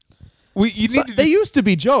 They used to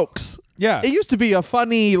be jokes. Yeah. It used to be a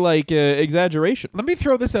funny, exaggeration. Let me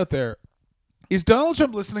throw this out there. Is Donald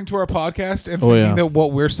Trump listening to our podcast and thinking that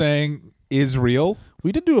what we're saying is real?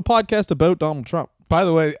 We did do a podcast about Donald Trump. By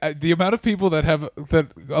the way, the amount of people that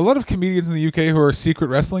a lot of comedians in the UK who are secret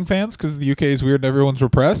wrestling fans, because the UK is weird and everyone's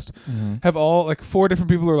repressed, have all, like, 4 different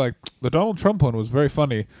people who are like, the Donald Trump one was very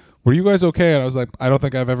funny. Were you guys okay? And I was like, I don't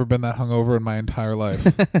think I've ever been that hungover in my entire life.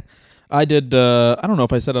 I did, I don't know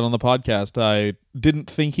if I said it on the podcast, I didn't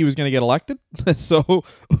think he was going to get elected. So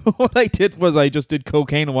what I did was I just did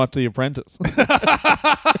cocaine and watched The Apprentice.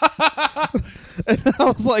 And I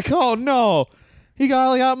was like, oh no, he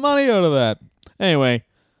got money out of that. Anyway,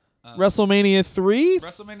 WrestleMania 3?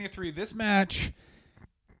 WrestleMania 3, this match,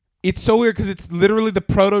 it's so weird because it's literally the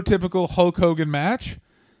prototypical Hulk Hogan match.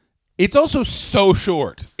 It's also so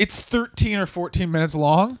short. It's 13 or 14 minutes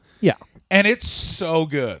long. Yeah. And it's so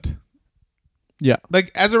good. Yeah. Like,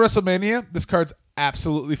 as a WrestleMania, this card's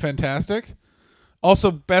absolutely fantastic. Also,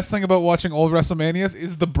 best thing about watching old WrestleManias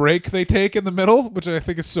is the break they take in the middle, which I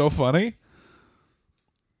think is so funny.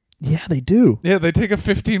 Yeah, they do. Yeah, they take a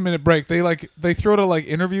 15-minute break. They throw to, like,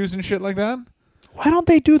 interviews and shit like that. Why don't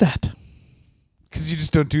they do that? Because you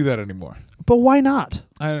just don't do that anymore. But why not?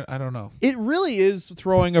 I don't know. It really is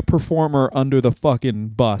throwing a performer under the fucking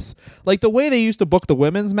bus. Like the way they used to book the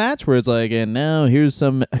women's match, where it's like, and now here's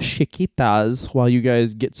some chiquitas while you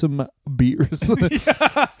guys get some beers.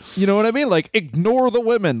 Yeah. You know what I mean? Like, ignore the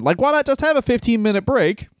women. Like, why not just have a 15-minute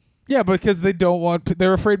break? Yeah, because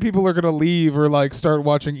they're afraid people are going to leave or, like, start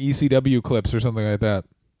watching ECW clips or something like that.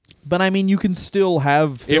 But, I mean, you can still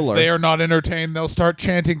have filler. If they are not entertained, they'll start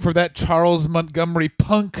chanting for that Charles Montgomery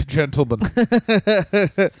punk gentleman.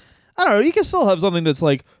 I don't know. You can still have something that's,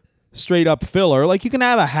 like, straight up filler. Like, you can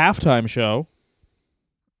have a halftime show.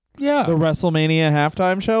 Yeah. The WrestleMania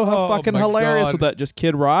halftime show. How fucking hilarious God. with that? Just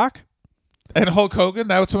Kid Rock. And Hulk Hogan,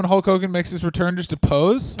 that's when Hulk Hogan makes his return just to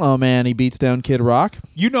pose. Oh, man, he beats down Kid Rock.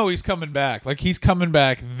 You know he's coming back. Like, he's coming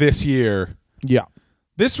back this year. Yeah.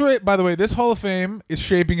 By the way, this Hall of Fame is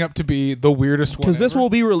shaping up to be the weirdest one. Because this will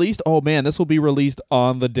be released, this will be released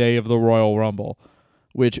on the day of the Royal Rumble,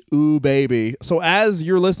 which, ooh, baby. So as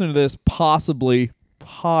you're listening to this, possibly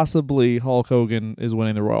Hulk Hogan is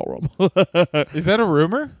winning the Royal Rumble. Is that a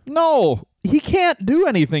rumor? No, he can't do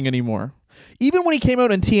anything anymore. Even when he came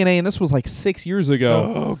out in TNA, and this was like 6 years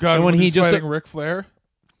ago. Oh, God. And when he just fighting Ric Flair?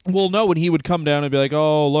 Well, no, when he would come down and be like,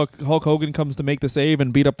 oh, look, Hulk Hogan comes to make the save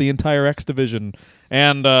and beat up the entire X Division.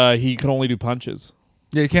 And he could only do punches.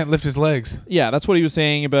 Yeah, he can't lift his legs. Yeah, that's what he was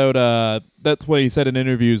saying about, that's what he said in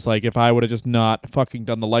interviews, like, if I would have just not fucking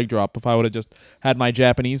done the leg drop, if I would have just had my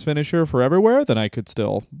Japanese finisher for everywhere, then I could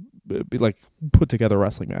still be, like, put together a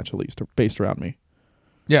wrestling match at least, or based around me.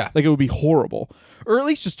 Yeah. Like, it would be horrible. Or at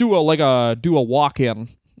least just do a walk-in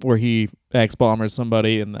where he X-bombers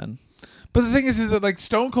somebody and then... But the thing is that, like,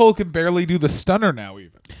 Stone Cold can barely do the stunner now,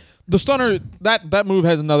 even. The stunner, that move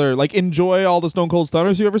has another, like, enjoy all the Stone Cold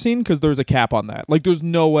stunners you've ever seen, because there's a cap on that. Like, there's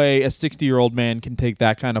no way a 60-year-old man can take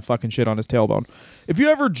that kind of fucking shit on his tailbone. If you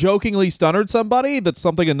ever jokingly stunnered somebody that's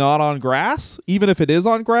something and not on grass, even if it is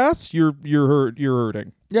on grass, you're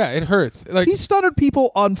hurting. Yeah, it hurts. Like, he stunnered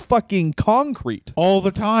people on fucking concrete. All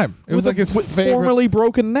the time. It was like his favorite. Formerly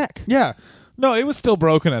broken neck. Yeah. No, it was still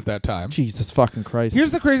broken at that time. Jesus fucking Christ.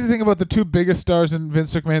 Here's the crazy thing about the 2 biggest stars in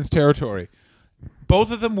Vince McMahon's territory.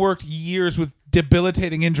 Both of them worked years with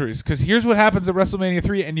debilitating injuries. Because here's what happens at WrestleMania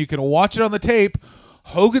 3, and you can watch it on the tape.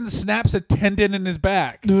 Hogan snaps a tendon in his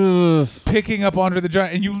back, picking up Andre the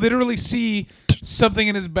Giant, and you literally see something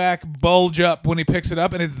in his back bulge up when he picks it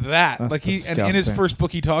up, and it's that. That's like disgusting. And in his first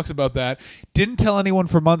book, he talks about that. Didn't tell anyone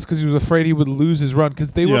for months because he was afraid he would lose his run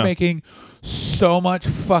because they were making so much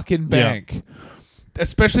fucking bank. Yeah.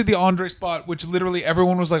 Especially the Andre spot, which literally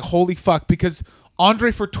everyone was like, holy fuck, because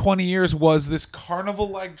Andre for 20 years was this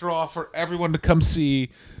carnival-like draw for everyone to come see,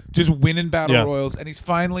 just winning battle royals, and he's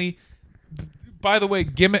finally... By the way,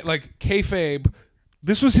 gimmick, like kayfabe,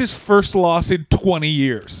 this was his first loss in 20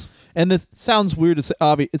 years. And this sounds weird to say.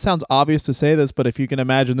 It sounds obvious to say this, but if you can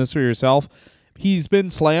imagine this for yourself, he's been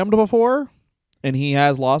slammed before, and he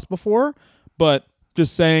has lost before. But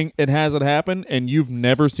just saying it hasn't happened, and you've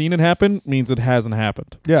never seen it happen, means it hasn't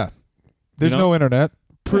happened. Yeah, there's no internet.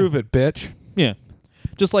 Prove it, bitch. Yeah.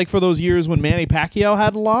 Just like for those years when Manny Pacquiao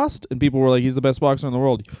hadn't lost and people were like, he's the best boxer in the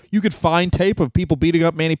world. You could find tape of people beating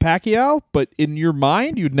up Manny Pacquiao, but in your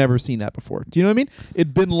mind, you'd never seen that before. Do you know what I mean?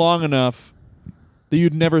 It'd been long enough that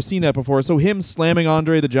you'd never seen that before. So him slamming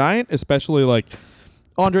Andre the Giant, especially like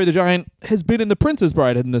Andre the Giant has been in The Princess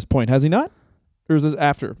Bride at this point, has he not? Or is this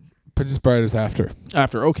after? Princess Bride is after.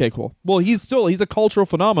 After. Okay, cool. Well, he's a cultural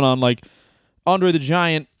phenomenon. Like, Andre the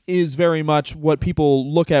Giant is very much what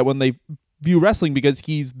people look at when they view wrestling, because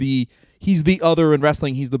he's the other in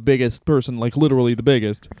wrestling. He's the biggest person, like literally the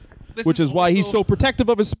biggest, which is why he's so protective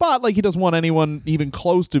of his spot. Like, he doesn't want anyone even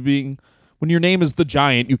close to being. When your name is the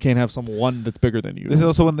Giant, you can't have someone that's bigger than you. This is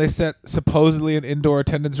also when they set supposedly an indoor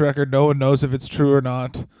attendance record. No one knows if it's true or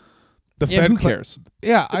not. Who cares?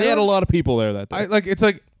 Yeah, they had a lot of people there that day. It's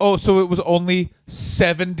like, oh, so it was only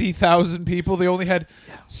 70,000 people. They only had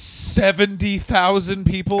 70,000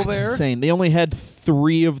 people That's there. Insane. They only had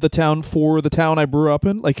 4 of the town I grew up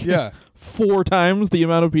in. Like, yeah, 4 times the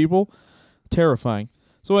amount of people. Terrifying.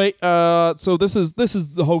 So wait, so this is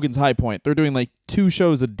the Hogan's high point. They're doing like 2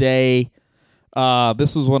 shows a day.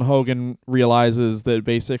 This is when Hogan realizes that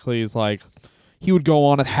basically he's like, he would go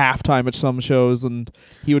on at halftime at some shows, and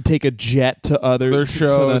he would take a jet to other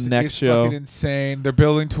shows. To the next it's show. Fucking insane. They're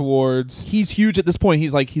building towards. He's huge at this point.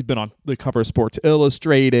 He's been on the cover of Sports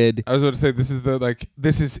Illustrated. I was about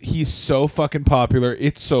to say he's so fucking popular.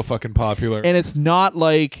 It's so fucking popular, and it's not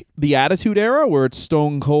like the Attitude Era where it's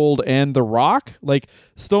Stone Cold and The Rock. Like,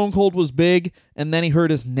 Stone Cold was big, and then he hurt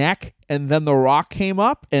his neck, and then The Rock came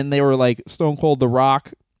up, and they were like Stone Cold, The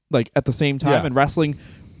Rock, like at the same time, yeah. And wrestling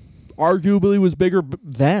arguably was bigger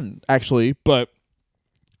then, actually, but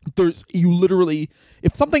you literally,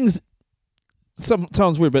 if something's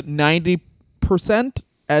sounds weird, but 90%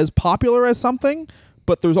 as popular as something,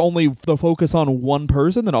 but there's only the focus on one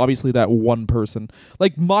person, then obviously that one person,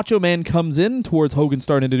 like Macho Man comes in towards Hogan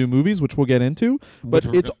starting to do movies, which we'll get into, but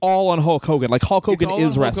it's all on Hulk Hogan. Like, Hulk Hogan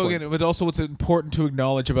is wrestling. Hogan, but also what's important to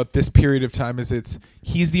acknowledge about this period of time is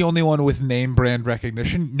he's the only one with name brand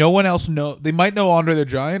recognition. No one else they might know Andre the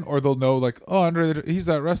Giant, or they'll know like, oh, he's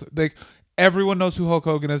that wrestler. Like, everyone knows who Hulk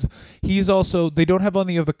Hogan is. He's also, they don't have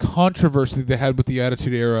any of the controversy they had with the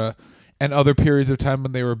Attitude Era and other periods of time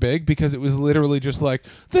when they were big, because it was literally just like,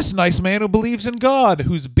 this nice man who believes in God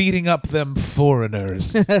who's beating up them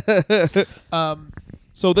foreigners.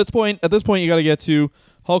 So at this point, you got to get to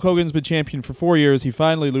Hulk Hogan's been champion for 4 years. He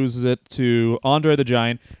finally loses it to Andre the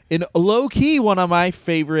Giant in low key one of my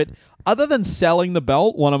favorite. Other than selling the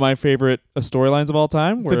belt, one of my favorite storylines of all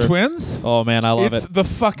time. The twins? Oh, man, I love it. It's the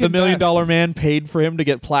fucking The $1 Million Man paid for him to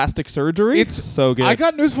get plastic surgery. It's so good. I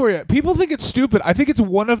got news for you. People think it's stupid. I think it's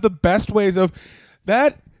one of the best ways of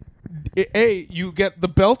that. You get the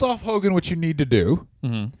belt off Hogan, which you need to do.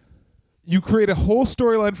 Mm-hmm. You create a whole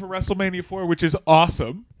storyline for WrestleMania 4, which is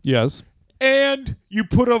awesome. Yes. And you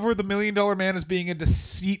put over the $1 Million Man as being a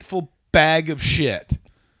deceitful bag of shit.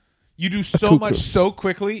 You do so much so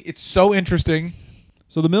quickly. It's so interesting.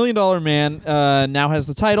 So the $1 Million Man now has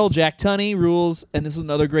the title. Jack Tunney rules, and this is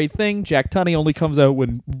another great thing. Jack Tunney only comes out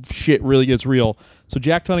when shit really gets real. So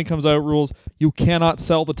Jack Tunney comes out, rules. You cannot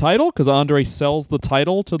sell the title, because Andre sells the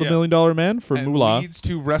title to the $1 Million Man for moolah. Leads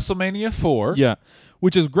to WrestleMania 4. Yeah,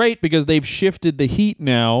 which is great because they've shifted the heat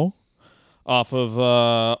now off of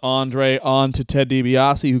Andre onto Ted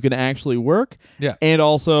DiBiase, who can actually work. Yeah, and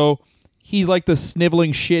also, he's like the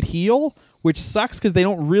sniveling shit heel, which sucks because they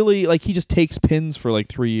don't really, like, he just takes pins for like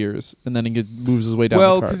 3 years and then he moves his way down the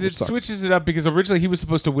card. Well, because it switches it up, because originally he was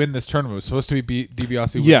supposed to win this tournament. It was supposed to be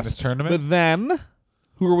DiBiase winning this tournament. But then,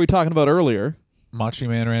 who were we talking about earlier? Macho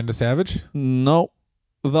Man Randy Savage? Nope.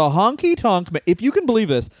 The Honky Tonk Man, if you can believe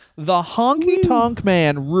this, the Honky Tonk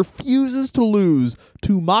Man refuses to lose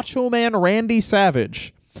to Macho Man Randy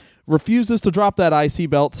Savage. Refuses to drop that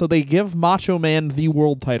IC belt, so they give Macho Man the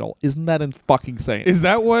world title. Isn't that fucking insane? Is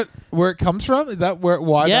that where it comes from? Is that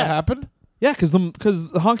why that happened? Yeah, because the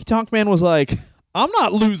Honky Tonk Man was like, I'm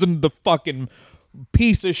not losing the fucking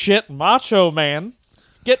piece of shit Macho Man.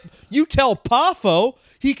 You tell Pafo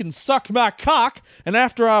he can suck my cock, and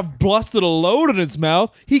after I've busted a load in his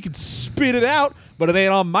mouth, he can spit it out, but it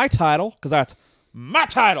ain't on my title, because that's my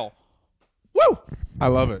title. Woo! I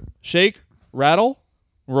love it. Shake, rattle,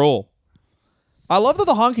 roll. I love that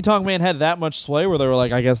the Honky Tonk Man had that much sway where they were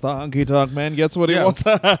like, I guess the Honky Tonk Man gets what he wants.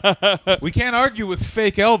 We can't argue with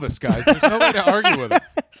fake Elvis, guys. There's no way to argue with it.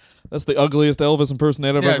 That's the ugliest Elvis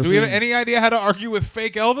impersonator I've ever seen. Do we have any idea how to argue with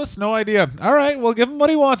fake Elvis? No idea. All right, we'll give him what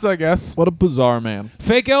he wants, I guess. What a bizarre man.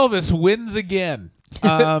 Fake Elvis wins again.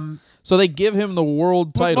 So they give him the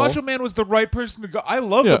world title. Macho Man was the right person to go. I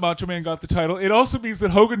love that Macho Man got the title. It also means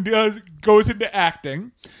that Hogan goes into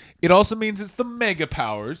acting. It also means it's the mega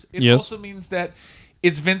powers. It also means that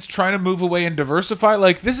it's Vince trying to move away and diversify.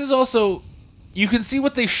 Like, this is also... You can see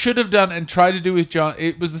what they should have done and tried to do with John.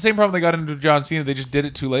 It was the same problem they got into John Cena. They just did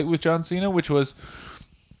it too late with John Cena, which was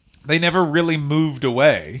they never really moved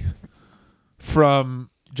away from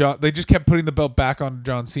They just kept putting the belt back on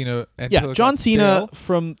John Cena. Yeah, John Cena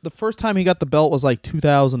from the first time he got the belt was like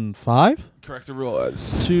 2005. Correct, it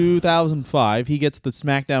was 2005. He gets the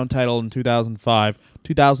SmackDown title in 2005.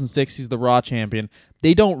 2006, he's the Raw champion.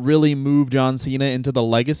 They don't really move John Cena into the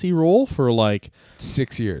legacy role for like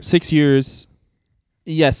 6 years. 6 years.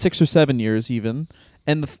 Yeah, 6 or 7 years even.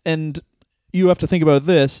 And you have to think about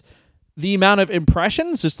this. The amount of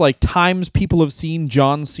impressions, just like times people have seen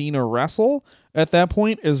John Cena wrestle at that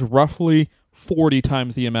point, is roughly 40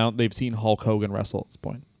 times the amount they've seen Hulk Hogan wrestle at this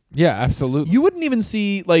point. Yeah, absolutely. You wouldn't even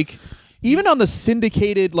see, like, even on the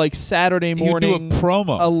syndicated, like, Saturday morning, do a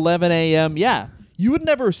promo. 11 a.m., yeah. You would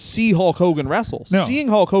never see Hulk Hogan wrestle. No. Seeing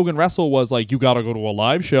Hulk Hogan wrestle was like, you got to go to a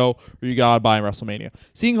live show or you got to buy WrestleMania.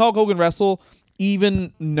 Seeing Hulk Hogan wrestle,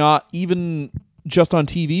 even just on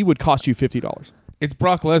TV, would cost you $50. It's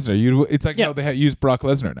Brock Lesnar. It's like how they use Brock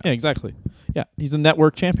Lesnar now. Yeah, exactly. Yeah, he's a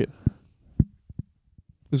network champion. It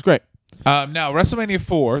was great. Now, WrestleMania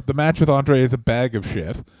 4, the match with Andre is a bag of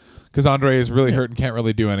shit because Andre is really hurt and can't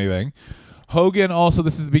really do anything. Hogan also,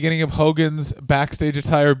 this is the beginning of Hogan's backstage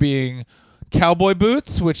attire being cowboy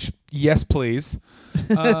boots, which, yes, please.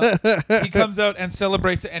 He comes out and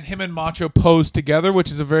celebrates it, and him and Macho pose together,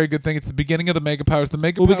 which is a very good thing. It's the beginning of the Mega Powers.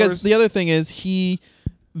 Because the other thing is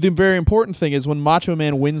the very important thing is when Macho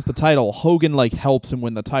Man wins the title, Hogan like helps him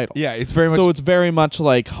win the title. Yeah, it's very much. So it's very much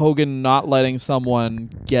like Hogan not letting someone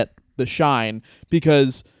get the shine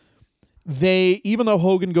because even though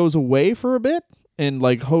Hogan goes away for a bit and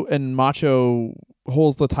like and Macho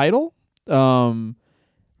holds the title, Hogan,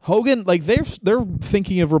 like they're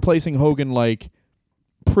thinking of replacing Hogan like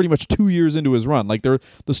pretty much 2 years into his run. Like the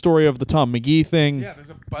story of the Tom McGee thing. Yeah,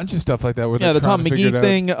 there's a bunch of stuff like that. Where the Tom McGee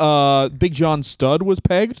thing. Big John Studd was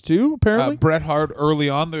pegged too, apparently. Bret Hart early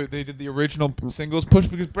on, they did the original singles push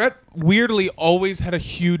because Bret weirdly always had a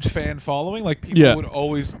huge fan following. Like people would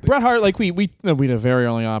always. Bret Hart, like we did a very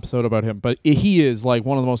early episode about him, but he is like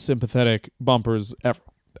one of the most sympathetic bumpers ever.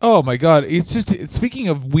 Oh my God! Speaking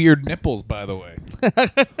of weird nipples, by the way.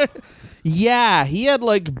 Yeah, he had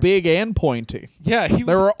like big and pointy. Yeah, they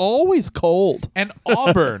were always cold and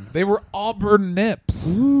auburn. They were auburn nips.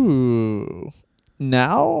 Ooh.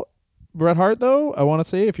 Now, Bret Hart, though, I want to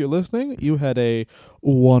say, if you're listening, you had a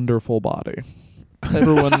wonderful body.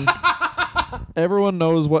 Everyone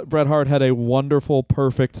knows what Bret Hart had a wonderful,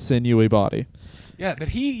 perfect, sinewy body. Yeah, that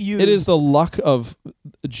he used. It is the luck of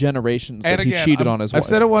generations that he cheated on his wife. I've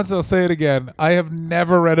said it once, I'll say it again. I have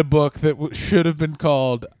never read a book that should have been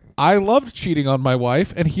called I Loved Cheating on My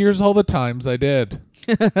Wife, and Here's All the Times I Did.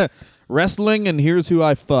 Wrestling, and Here's Who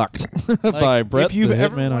I Fucked by Bret. If you've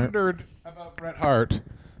ever wondered about Bret Hart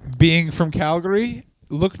being from Calgary,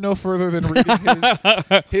 look no further than reading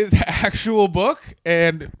his actual book,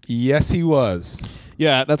 and yes, he was.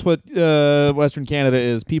 Yeah, that's what Western Canada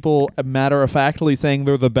is. People matter-of-factly saying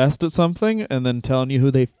they're the best at something and then telling you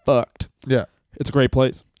who they fucked. Yeah. It's a great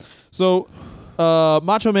place. So,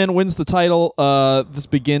 Macho Man wins the title. This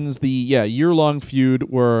begins the year-long feud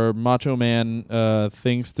where Macho Man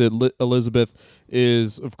thinks that Elizabeth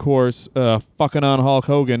is, of course, fucking on Hulk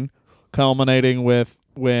Hogan, culminating with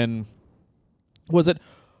when... Was it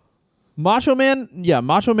Macho Man? Yeah,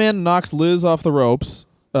 Macho Man knocks Liz off the ropes.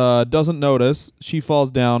 Doesn't notice. She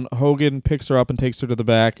falls down. Hogan picks her up and takes her to the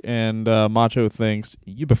back, and Macho thinks,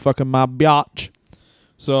 you be fucking my biatch.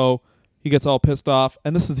 So he gets all pissed off.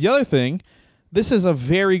 And this is the other thing. This is a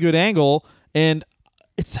very good angle, and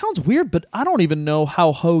it sounds weird, but I don't even know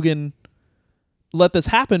how Hogan let this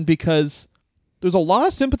happen because there's a lot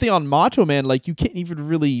of sympathy on Macho Man. Like, you don't even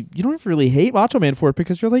really hate Macho Man for it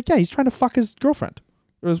because you're like, yeah, he's trying to fuck his girlfriend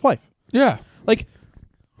or his wife. Yeah. Like,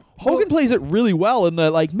 Hogan plays it really well in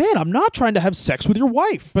the, like, man, I'm not trying to have sex with your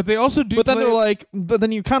wife. But they also do. But then they're like,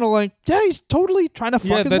 then you kind of like, yeah, he's totally trying to fuck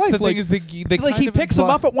his wife. Yeah, that's the like, thing is they like he picks him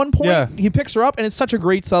up at one point. Yeah. He picks her up, and it's such a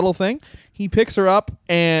great subtle thing. He picks her up,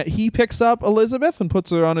 and he picks up Elizabeth and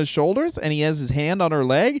puts her on his shoulders, and he has his hand on her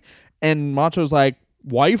leg, and Macho's like,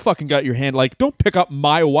 why you fucking got your hand? Like, don't pick up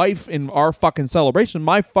my wife in our fucking celebration,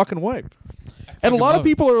 my fucking wife. And a lot of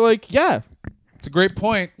people are like, yeah. It's a great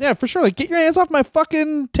point. Yeah, for sure. Like, get your hands off my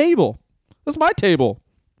fucking table. This is my table.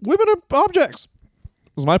 Women are objects.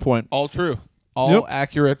 Was my point. All true. All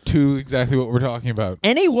accurate to exactly what we're talking about.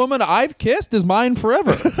 Any woman I've kissed is mine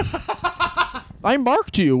forever. I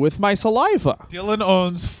marked you with my saliva. Dylan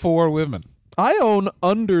owns 4 women. I own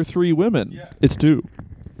under 3 women. Yeah. It's 2.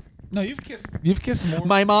 No, you've kissed more.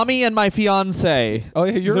 My mommy and my fiance. Oh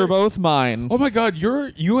yeah, they're both mine. Oh my God,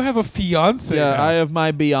 you have a fiance. Yeah, now. I have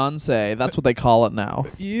my Beyonce. That's what they call it now.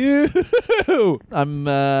 You. I'm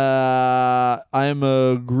a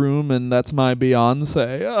groom, and that's my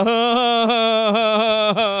Beyonce.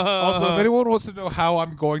 Also, if anyone wants to know how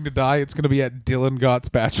I'm going to die, it's going to be at Dylan Gott's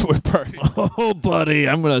bachelor party. Oh, buddy,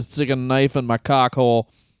 I'm gonna stick a knife in my cock hole.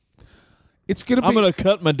 I'm gonna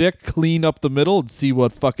cut my dick clean up the middle and see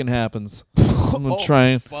what fucking happens. I'm gonna try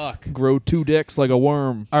and grow 2 dicks like a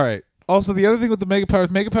worm. All right. Also, the other thing with the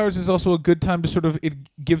Mega Powers is also a good time to sort of, it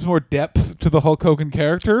gives more depth to the Hulk Hogan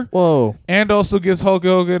character. Whoa. And also gives Hulk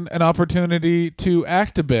Hogan an opportunity to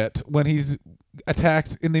act a bit when he's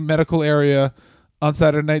attacked in the medical area on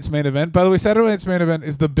Saturday Night's Main Event. By the way, Saturday Night's Main Event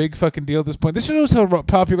is the big fucking deal at this point. This shows how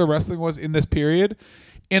popular wrestling was in this period,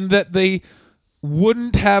 in that they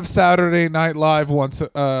wouldn't have Saturday Night Live once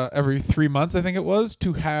every 3 months, I think it was,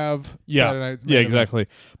 to have Saturday Night's Main Event. Exactly.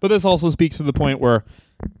 But this also speaks to the point where,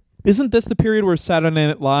 isn't this the period where Saturday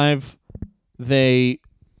Night Live, they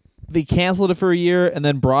canceled it for a year and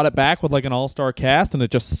then brought it back with like an all-star cast and it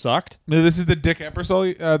just sucked? No, this is the Dick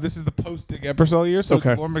Ebersol. This is the post Dick Ebersol year. So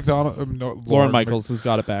okay. It's Lauren McDonald. Lauren Michaels has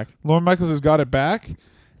got it back. Lauren Michaels has got it back,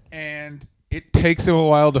 and it takes him a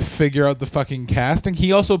while to figure out the fucking casting.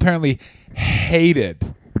 He also apparently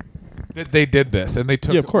hated that they did this, and they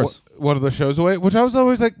took of course. one of the shows away, which I was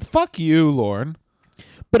always like, fuck you, Lauren.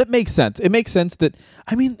 But it makes sense. It makes sense that,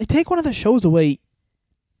 I mean, they take one of the shows away.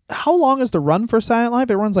 How long is the run for Saturday Night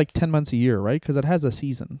Live? It runs like 10 months a year, right? Because it has a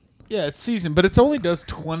season. Yeah, it's season, but it only does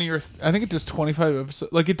 20 or I think it does 25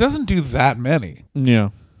 episodes. Like, it doesn't do that many.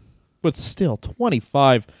 Yeah. But still,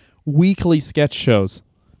 25 weekly sketch shows.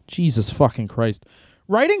 Jesus fucking Christ.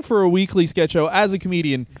 Writing for a weekly sketch show, as a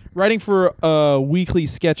comedian, writing for a weekly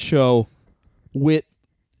sketch show with,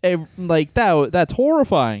 like, that's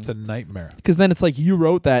horrifying. It's a nightmare. Because then it's like, you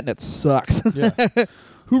wrote that and it sucks. Yeah.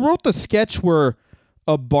 Who wrote the sketch where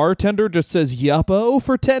a bartender just says yuppo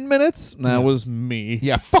for 10 minutes? That was me.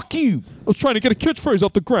 Yeah, fuck you. I was trying to get a catchphrase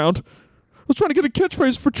off the ground. I was trying to get a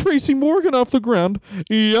catchphrase for Tracy Morgan off the ground.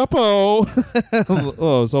 Yuppo.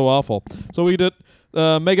 Oh, so awful. So we did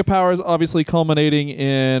Mega Powers obviously culminating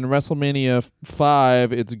in WrestleMania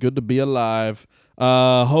 5. It's good to be alive.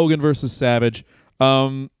 Hogan versus Savage.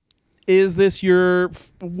 Is this your...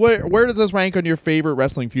 Where does this rank on your favorite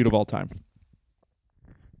wrestling feud of all time?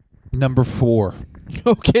 Number 4.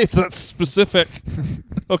 Okay, that's specific.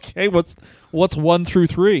 Okay, what's 1 through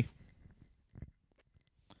 3?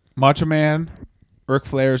 Macho Man, Ric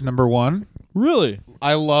Flair's number 1. Really?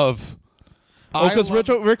 I love. Oh, because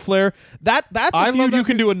Ric Flair, that's a feud you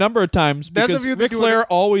can do a number of times. Because Ric Flair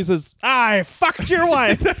always is, I fucked your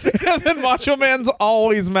wife. And then Macho Man's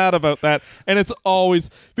always mad about that. And it's always,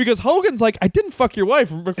 because Hogan's like, I didn't fuck your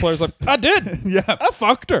wife. And Ric Flair's like, I did. Yeah. I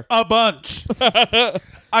fucked her. A bunch.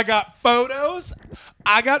 I got photos.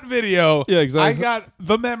 I got video. Yeah, exactly. I got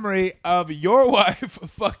the memory of your wife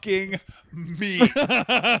fucking me.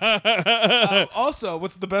 Also,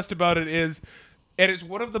 what's the best about it is, and it's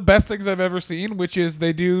one of the best things I've ever seen, which is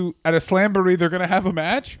they do, at a Slamboree, they're going to have a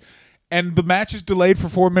match, and the match is delayed for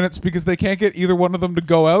 4 minutes because they can't get either one of them to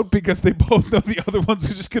go out because they both know the other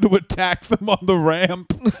ones are just going to attack them on the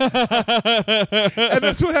ramp. And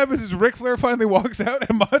that's what happens is Ric Flair finally walks out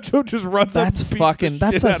and Macho just runs up and beats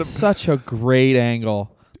the shit out of him. Such a great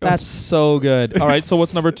angle. That's so good. All right, so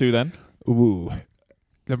what's number 2 then? Ooh.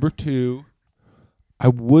 Number 2, I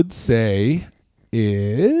would say,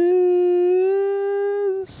 is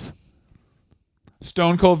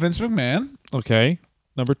Stone Cold Vince McMahon. Okay.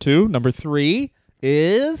 Number 2. Number 3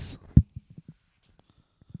 is...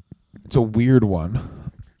 It's a weird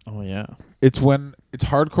one. Oh, yeah. It's when it's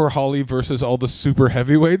Hardcore Holly versus all the super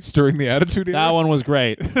heavyweights during the Attitude Era. That one was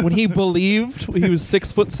great. When he believed he was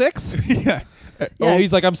 6'6". Yeah. Yeah,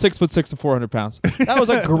 he's like, I'm 6'6" and 400 pounds. That was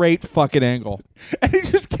a great fucking angle. And he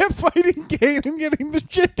just kept fighting Kane and getting the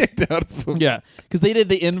shit kicked out of him. Yeah, because they did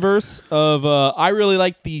the inverse of, I really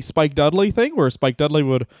liked the Spike Dudley thing, where Spike Dudley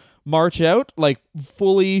would march out, like,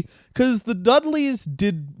 fully, because the Dudleys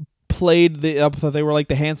played that they were like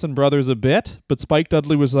the Hanson brothers a bit, but Spike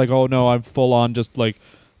Dudley was like, oh no, I'm full on just like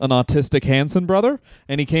an autistic Hanson brother,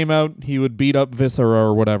 and he came out, he would beat up Viscera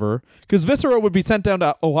or whatever, because Viscera would be sent down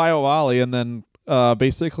to Ohio Valley, and then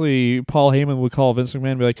basically Paul Heyman would call Vince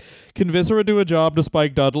McMahon and be like, can Viscera do a job to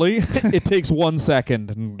Spike Dudley? It takes 1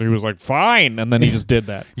 second. And he was like, fine, and then he just did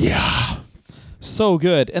that. Yeah. So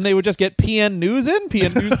good. And they would just get PN News in.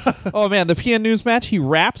 PN News. Oh, man, the PN News match, he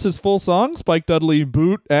raps his full song. Spike Dudley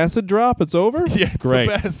boot, acid drop, it's over. Yeah, it's great.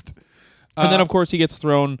 the best. And then, of course, he gets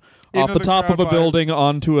thrown off into the the top of a crowd building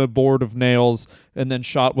onto a board of nails and then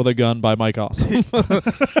shot with a gun by Mike Awesome.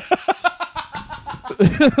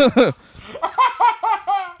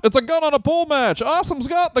 It's a gun on a pole match. Awesome's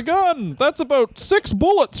got the gun. That's about 6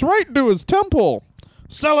 bullets right into his temple.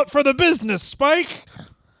 Sell it for the business, Spike.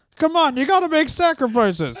 Come on, you gotta make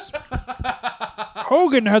sacrifices.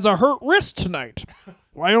 Hogan has a hurt wrist tonight.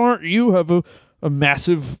 Why don't you have a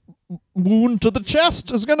massive wound to the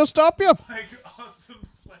chest is gonna stop you? Like Awesome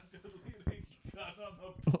planted a gun on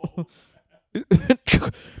a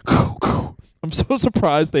pole. I'm so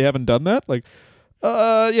surprised they haven't done that. Like,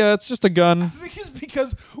 yeah, it's just a gun. I think it's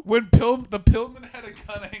because when the Pillman had a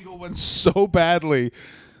gun angle went so badly,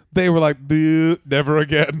 they were like, never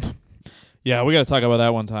again. Yeah, we got to talk about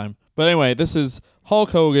that one time. But anyway, this is Hulk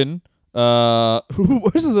Hogan.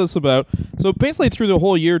 What is this about? So basically, through the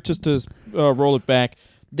whole year, just to roll it back,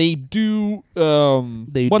 they do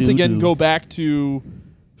once again go back to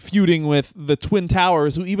feuding with the Twin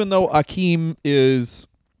Towers, who even though Akeem is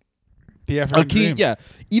the African Dream. Yeah,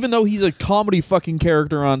 even though he's a comedy fucking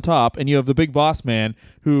character on top, and you have the Big Boss Man,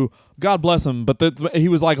 who, God bless him, but he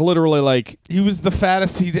was like literally like... He was the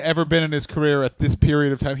fattest he'd ever been in his career at this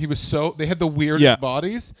period of time. He was so... They had the weirdest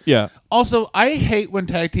bodies. Yeah. Also, I hate when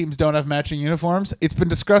tag teams don't have matching uniforms. It's been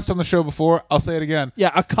discussed on the show before. I'll say it again.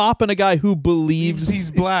 Yeah, a cop and a guy who believes... He's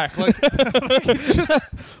black. Like it's just...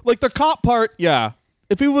 Like the cop part, yeah.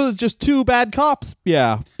 If he was just 2 bad cops,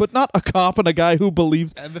 yeah. But not a cop and a guy who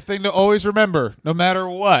believes... And the thing to always remember, no matter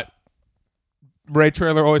what, Ray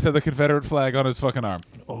Traylor always had the Confederate flag on his fucking arm.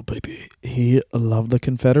 Oh, baby. He loved the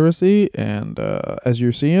Confederacy, and as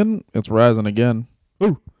you're seeing, it's rising again.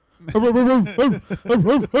 But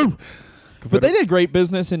they did great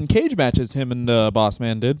business in cage matches, him and Boss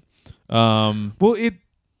Man did. Well,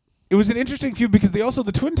 it was an interesting feud because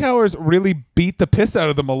the Twin Towers really beat the piss out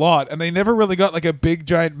of them a lot, and they never really got like a big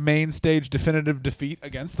giant main stage definitive defeat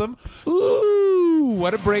against them. Ooh,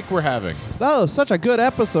 what a break we're having. That was such a good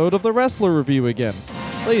episode of the Wrestler Review again.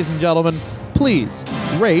 Ladies and gentlemen, please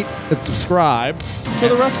rate and subscribe to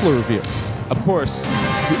the Wrestler Review. Of course,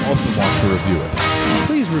 we also want to review it.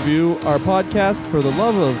 Please review our podcast for the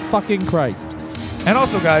love of fucking Christ. And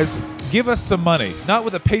also, guys, give us some money. Not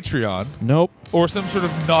with a Patreon. Nope. Or some sort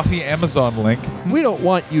of naughty Amazon link. We don't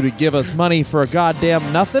want you to give us money for a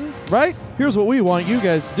goddamn nothing, right? Here's what we want you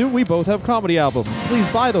guys to do. We both have comedy albums. Please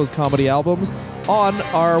buy those comedy albums on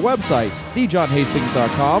our website,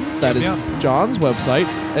 thejohnhastings.com. That is John's website.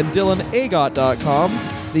 And DylanAgot.com.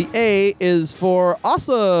 The A is for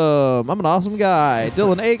awesome. I'm an awesome guy.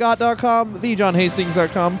 DylanAgot.com,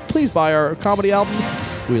 thejohnhastings.com. Please buy our comedy albums.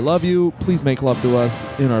 We love you. Please make love to us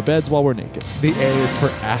in our beds while we're naked. The A is for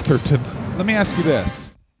Atherton. Let me ask you this.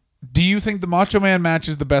 Do you think the Macho Man match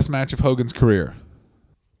is the best match of Hogan's career?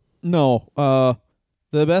 No.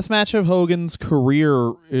 The best match of Hogan's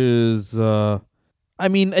career is... I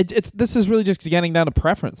mean, this is really just getting down to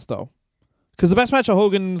preference, though. Because the best match of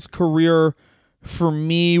Hogan's career, for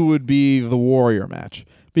me, would be the Warrior match.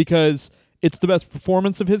 Because... it's the best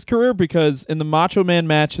performance of his career because in the Macho Man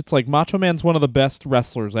match, it's like Macho Man's one of the best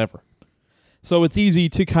wrestlers ever. So it's easy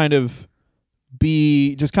to kind of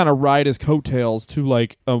ride his coattails to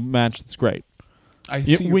like a match that's great. I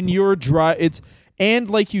see. When you're dry, and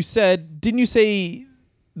like you said, didn't you say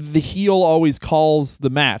the heel always calls the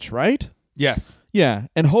match, right? Yes. Yeah.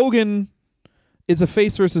 And Hogan is a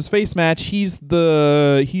face versus face match. He's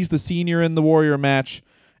the senior in the Warrior match,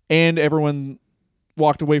 and everyone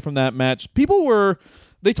walked away from that match.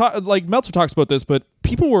 Meltzer talks about this, but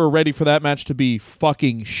people were ready for that match to be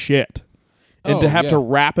fucking shit and to have to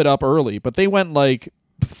wrap it up early. But they went like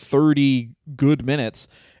 30 good minutes,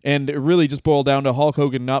 and it really just boiled down to Hulk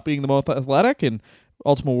Hogan not being the most athletic, and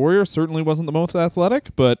Ultimate Warrior certainly wasn't the most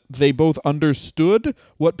athletic, but they both understood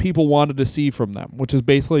what people wanted to see from them, which is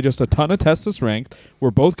basically just a ton of Testis strength. We're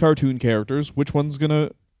both cartoon characters. Which one's gonna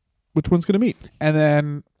meet? And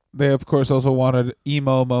then they, of course, also wanted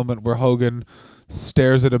emo moment where Hogan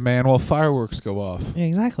stares at a man while fireworks go off. Yeah,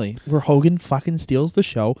 exactly. Where Hogan fucking steals the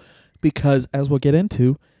show because, as we'll get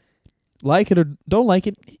into, like it or don't like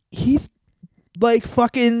it, he's like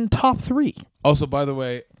fucking top 3. Also, by the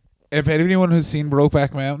way, if anyone who's seen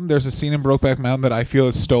Brokeback Mountain, there's a scene in Brokeback Mountain that I feel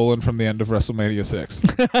is stolen from the end of WrestleMania 6.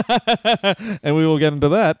 And we will get into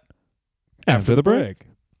that after the break.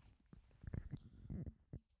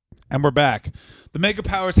 And we're back. The Mega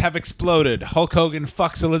Powers have exploded. Hulk Hogan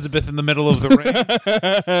fucks Elizabeth in the middle of the ring at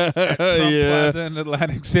Trump Plaza in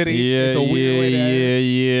Atlantic City. It's a weird way to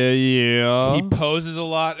end. He poses a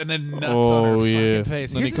lot and then nuts on her fucking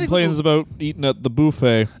face. And he complains about eating at the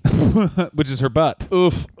buffet. Which is her butt.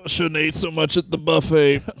 Oof, shouldn't have ate so much at the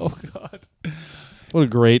buffet. Oh, God. What a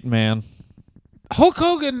great man. Hulk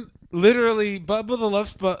Hogan, literally, Bubba the Love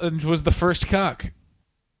Sponge was the first cuck.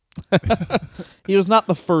 He was not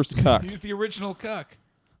the first cuck, He's the original cuck.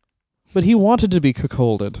 but he wanted to be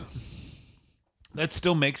cuckolded. That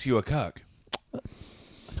still makes you a cuck.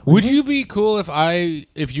 Would you be cool if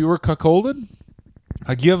you were cuckolded?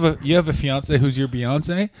 Like you have a fiance who's your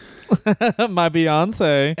Beyonce, My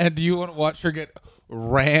Beyonce. and do you want to watch her get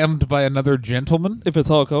rammed by another gentleman? If it's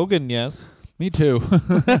Hulk Hogan, yes. Me too.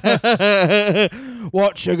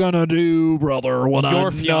 What you gonna do, brother, when Your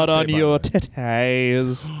I'm fiancé, not on by your the way.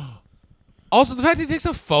 titties? Also, the fact he takes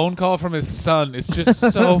a phone call from his son is just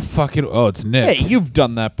so fucking. Oh, it's Nick. Hey, you've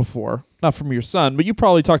done that before. Not from your son, but you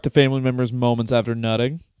probably talked to family members moments after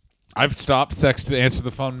nutting. I've stopped sex to answer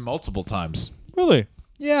the phone multiple times. Really?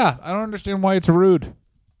 Yeah, I don't understand why it's rude.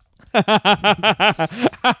 Enough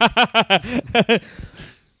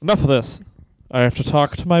of this. I have to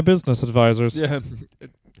talk to my business advisors. Yeah.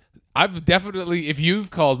 I've definitely, if you've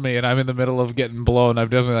called me and I'm in the middle of getting blown, I've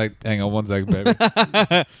definitely like, hang on one second, baby.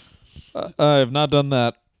 I have not done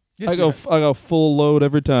that. Yes, I you go have. I go full load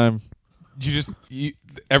every time.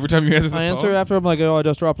 Every time you answer the I phone? answer after I'm like, oh, I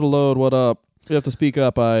just dropped a load. What up? You have to speak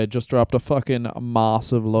up. I just dropped a fucking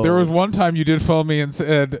massive load. There was one time you did phone me and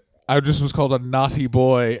said, I just was called a naughty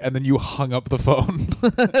boy, and then you hung up the phone.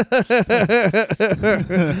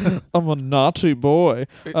 I'm a naughty boy.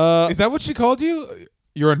 Is that what she called you?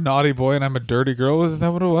 You're a naughty boy and I'm a dirty girl? Is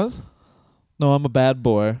that what it was? No, I'm a bad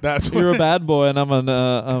boy. That's what You're a bad boy, and I'm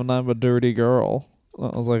a dirty girl.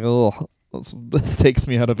 I was like, oh, this takes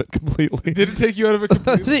me out of it completely. Did it take you out of it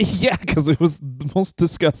completely? Yeah, because it was the most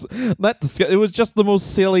disgusting. It was just the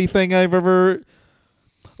most silly thing I've ever.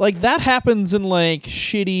 Like that happens in like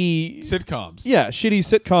shitty Sitcoms. Yeah, shitty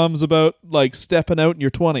sitcoms about like stepping out in your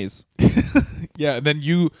 20s. Yeah, and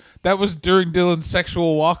then that was during Dylan's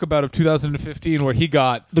sexual walkabout of 2015 where he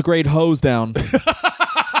got The Great Hose Down.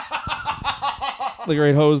 The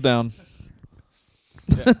Great Hose Down.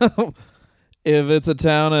 Yeah. If it's a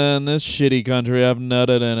town in this shitty country, I've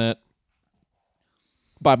nutted in it.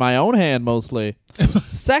 By my own hand, mostly.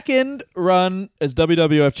 Second run as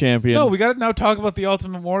WWF champion. No, we got to now talk about the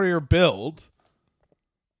Ultimate Warrior build.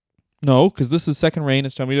 No, because this is second reign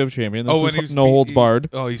as WWF champion. This when he is was no holds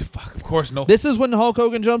barred. Of course, no. This is when Hulk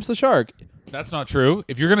Hogan jumps the shark. That's not true.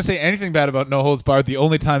 If you're going to say anything bad about No Holds Barred, the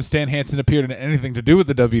only time Stan Hansen appeared in anything to do with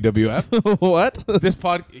the WWF, What?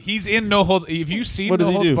 he's in No Holds. Have you seen What does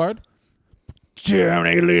No he Holds do? Barred?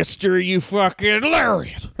 Johnny Lister, you fucking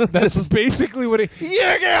lariat. That's basically what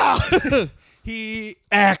Yeah. he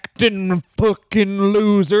Acting fucking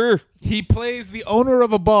loser. he plays the owner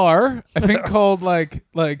of a bar, I think called like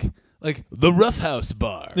the Rough House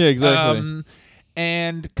Bar. Yeah, exactly.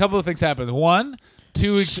 And a couple of things happen. One,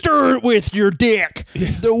 Stir it with your dick.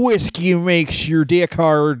 Yeah. The whiskey makes your dick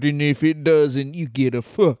hard, and if it doesn't, you get a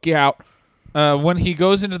fuck out. when he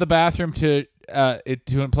goes into the bathroom to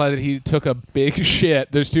imply that he took a big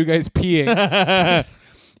shit, there's two guys peeing.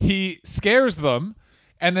 He scares them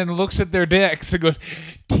and then looks at their dicks and goes,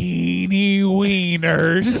 teeny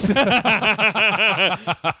wieners.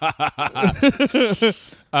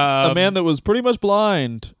 A man that was pretty much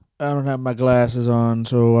blind. I don't have my glasses on,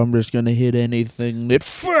 so I'm just going to hit anything that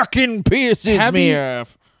fucking pisses me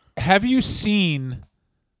off. Have you seen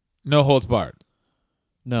No Holds Barred?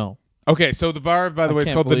 No. Okay, so the bar, by the way, is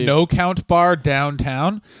can't called the believe- No Count Bar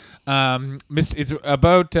downtown. It's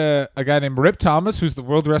about a guy named Rip Thomas, who's the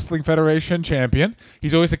World Wrestling Federation champion.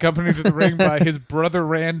 He's always accompanied to the ring by his brother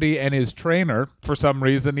Randy and his trainer for some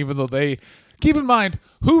reason, even though they... Keep in mind,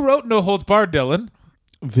 who wrote No Holds Barred, Dylan?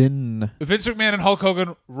 Vince McMahon and Hulk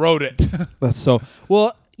Hogan wrote it. That's so...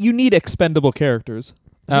 Well, you need expendable characters.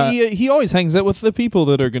 He always hangs out with the people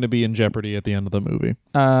that are going to be in jeopardy at the end of the movie.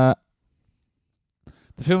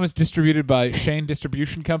 The film is distributed by Shane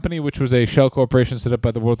Distribution Company, which was a shell corporation set up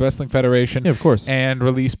by the World Wrestling Federation. Yeah, of course. And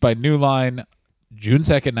released by New Line June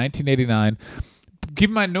 2nd, 1989. Keep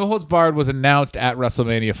in mind, No Holds Barred was announced at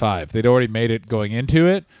WrestleMania 5. They'd already made it going into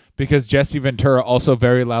it because Jesse Ventura also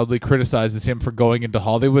very loudly criticizes him for going into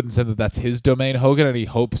Hollywood and said that that's his domain, Hogan, and he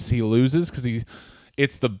hopes he loses because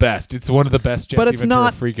it's the best. It's one of the best Jesse But it's Ventura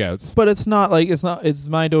not- freakouts. But it's not like it's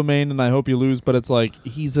my domain and I hope you lose, but it's like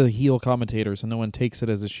he's a heel commentator, so no one takes it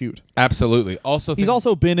as a shoot. Absolutely. Also, He's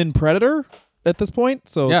also been in Predator at this point,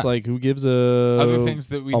 so Yeah. it's like who gives a other things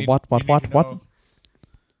that we a need, what you need to know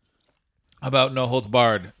about No Holds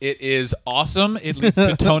Barred. It is awesome. It leads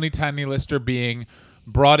to Tony Tiny Lister being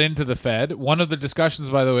brought into the Fed. One of the discussions,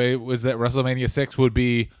 by the way, was that WrestleMania 6 would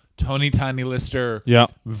be Tony Tiny Lister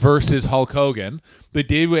versus Hulk Hogan. They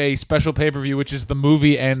did a special pay-per-view, which is the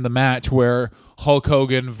movie and the match where Hulk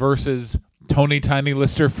Hogan versus Tony Tiny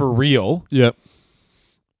Lister for real. Yep.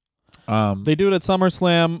 They They do it at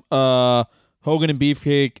SummerSlam. Hogan and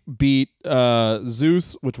Beefcake beat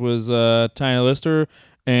Zeus, which was Tiny Lister,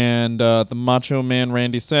 and the Macho Man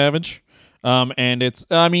Randy Savage. And it's,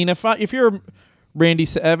 I mean, if you're Randy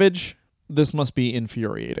Savage, this must be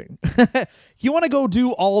infuriating. You want to go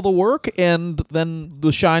do all the work, and then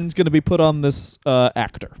the shine's going to be put on this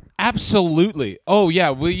actor. Absolutely. Oh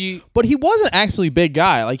yeah. But he wasn't actually a big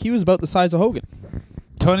guy. Like, he was about the size of Hogan.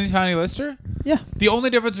 Tony Tiny Lister? Yeah. The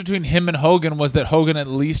only difference between him and Hogan was that Hogan at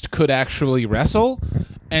least could actually wrestle,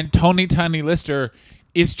 and Tony Tiny Lister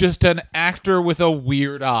is just an actor with a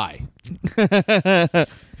weird eye. He's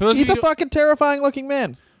a fucking terrifying looking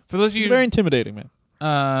man. For those of you, He's a very intimidating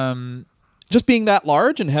man. Just being that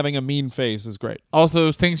large and having a mean face is great.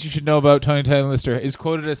 also things you should know about Tony Tiny Lister is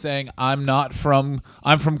quoted as saying, I'm from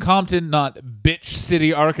Compton, not Bitch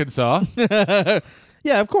City, Arkansas."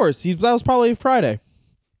 Yeah, of course. That was probably Friday.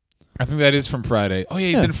 I think that is from Friday. Oh yeah,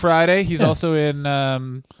 he's in Friday. He's also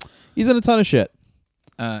in He's in a ton of shit.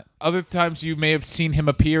 other times you may have seen him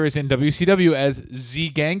appear is in WCW as Z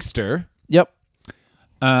Gangster. Yep.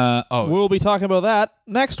 We'll be talking about that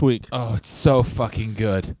next week. Oh, it's so fucking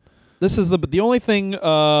good. This is the only thing.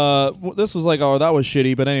 This was like, oh, that was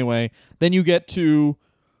shitty. But anyway, then you get to.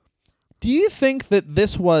 Do you think that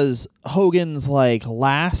this was Hogan's like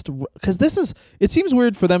last? Because this is. It seems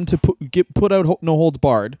weird for them to put out No Holds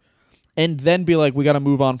Barred, and then be like, we got to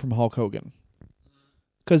move on from Hulk Hogan.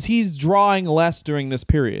 Because he's drawing less during this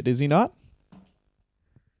period, is he not?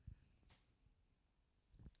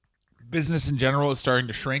 Business in general is starting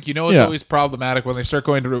to shrink. You know, it's Yeah. always problematic when they start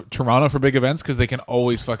going to Toronto for big events because they can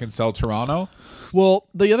always fucking sell Toronto. Well,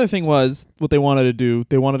 the other thing was what they wanted to do.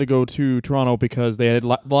 They wanted to go to Toronto because they had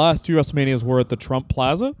the last two WrestleManias were at the Trump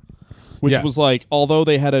Plaza, which was like, although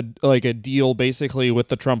they had a deal basically with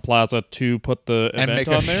the Trump Plaza to put the And event make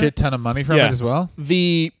a on there, shit ton of money from it as well.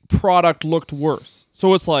 the product looked worse.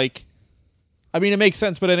 So it's like, I mean, it makes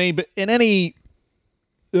sense, but in any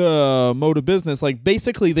mode of business, like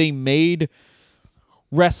basically they made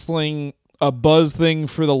wrestling a buzz thing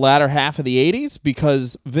for the latter half of the 80s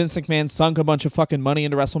because Vince McMahon sunk a bunch of fucking money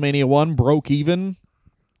into WrestleMania 1, broke even,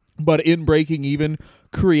 but in breaking even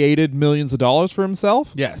created millions of dollars for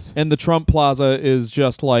himself. Yes. And the Trump Plaza is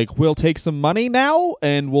just like, we'll take some money now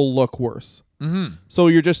and we'll look worse. Mm-hmm. So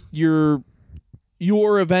you're just your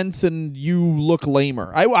events and you look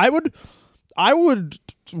lamer. I would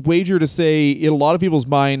wager to say in a lot of people's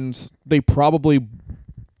minds they probably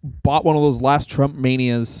bought one of those last Trump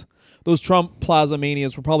manias. Those Trump Plaza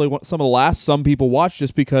manias were probably some of the last some people watched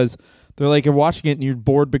just because they're like, you're watching it and you're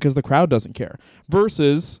bored because the crowd doesn't care.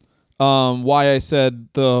 Versus why I said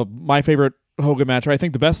my favorite Hogan match, or I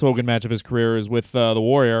think the best Hogan match of his career is with the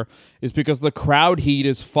Warrior, is because the crowd heat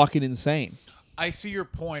is fucking insane. I see your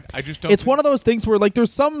point. I just don't. It's one of those things where like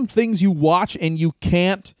there's some things you watch and you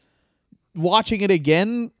can't. Watching it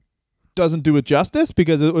again doesn't do it justice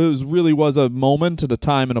because it really was a moment at a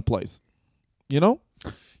time and a place. You know?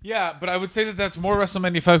 Yeah, but I would say that that's more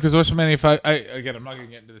WrestleMania 5 because WrestleMania 5, I'm not going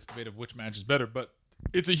to get into this debate of which match is better, but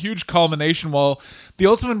it's a huge culmination. While the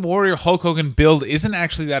Ultimate Warrior Hulk Hogan build isn't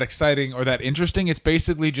actually that exciting or that interesting, it's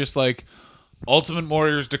basically just like Ultimate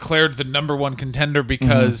Warrior's declared the number one contender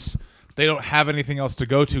because they don't have anything else to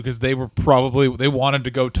go to because they wanted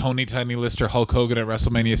to go Tony Tiny Lister Hulk Hogan at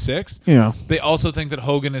WrestleMania 6. Yeah. They also think that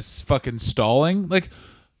Hogan is fucking stalling. Like,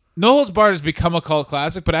 No Holds Barred has become a cult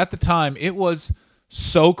classic, but at the time it was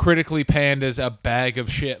so critically panned as a bag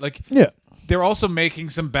of shit. Like, Yeah. they're also making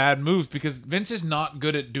some bad moves because Vince is not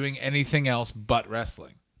good at doing anything else but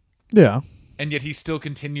wrestling. Yeah. And yet he still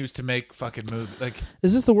continues to make fucking movies. Like,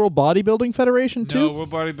 Is this the World Bodybuilding Federation too? no,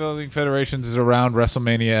 World Bodybuilding Federations is around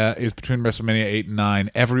WrestleMania, is between WrestleMania 8 and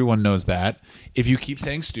 9. Everyone knows that. If you keep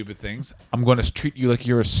saying stupid things, I'm going to treat you like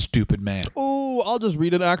you're a stupid man. Oh, I'll just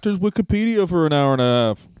read an actor's Wikipedia for an hour and a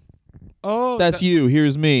half. Oh, That's you.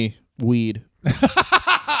 Here's me. Weed.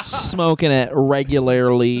 Smoking it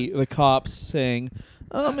regularly. The cops saying,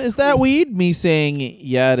 is that weed? Me saying,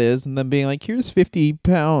 yeah, it is. And then being like, here's 50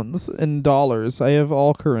 pounds in dollars. I have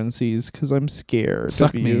all currencies because I'm scared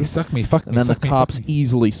Suck of me, you. suck me, fuck me. And then the suck me, cops fuck me.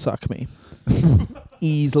 easily suck me.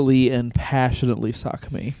 Easily and passionately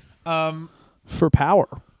suck me. For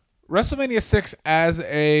power. WrestleMania 6 as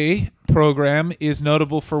a program is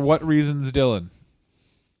notable for what reasons, Dylan?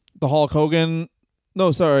 The Hulk Hogan.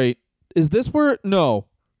 No, sorry. Is this where? No.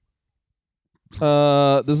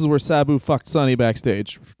 This is where Sabu fucked Sonny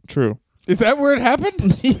backstage. True. Is that where it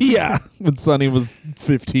happened? Yeah. When Sonny was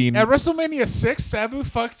 15. At WrestleMania 6, Sabu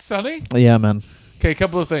fucked Sonny? Yeah, man. Okay, a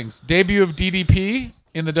couple of things. Debut of DDP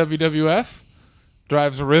in the WWF.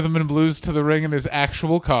 drives a rhythm and blues to the ring in his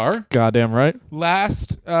actual car. Goddamn right.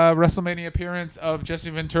 Last WrestleMania appearance of Jesse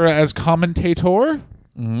Ventura as commentator.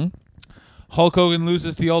 Mm-hmm. Hulk Hogan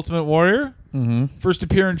loses to the Ultimate Warrior. Mm-hmm. First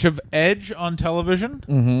appearance of Edge on television.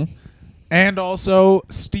 Mm-hmm. And also,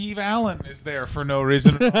 Steve Allen is there for no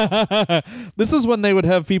reason at all. This is when they would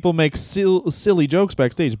have people make silly jokes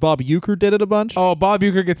backstage. Bob Uecker did it a bunch. Oh, Bob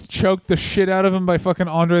Uecker gets choked the shit out of him by fucking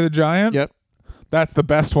Andre the Giant. Yep. That's the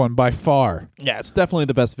best one by far. Yeah, it's definitely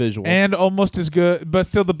the best visual. And almost as good, but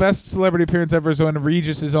still the best celebrity appearance ever is when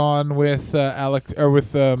Regis is on with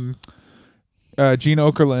Gene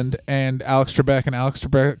Okerlund and Alex Trebek, and Alex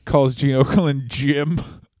Trebek calls Gene Okerlund Jim.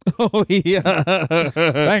 Oh, yeah.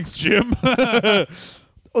 Thanks, Jim.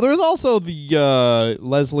 Well, there's also the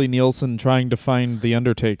Leslie Nielsen trying to find The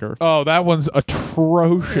Undertaker. Oh, that one's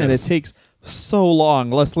atrocious. And it takes so long.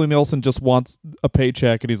 Leslie Nielsen just wants a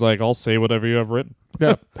paycheck, and he's like, I'll say whatever you have written.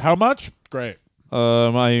 Yeah. How much? Great.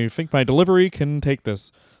 I think my delivery can take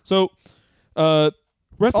this. So,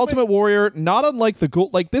 Ultimate Warrior, not unlike the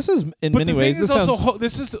gold. Like, this is, in many ways, this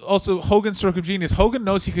is also Hogan's stroke of genius. Hogan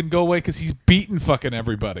knows he can go away because he's beaten fucking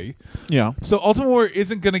everybody. Yeah. So Ultimate Warrior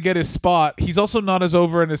isn't going to get his spot. He's also not as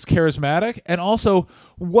over and as charismatic. And also,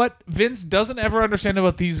 what Vince doesn't ever understand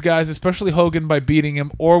about these guys, especially Hogan by beating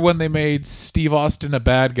him, or when they made Steve Austin a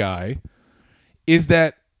bad guy, is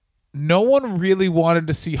that no one really wanted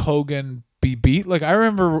to see Hogan be beat. Like, I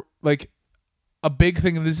remember, like, a big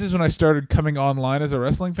thing, and this is when I started coming online as a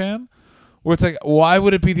wrestling fan, where it's like, why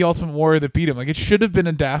would it be the Ultimate Warrior that beat him? Like, it should have been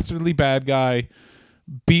a dastardly bad guy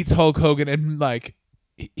beats Hulk Hogan, and like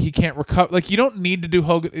he can't recover. Like, you don't need to do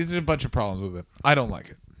Hogan. There's a bunch of problems with it. I don't like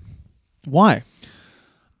it. Why?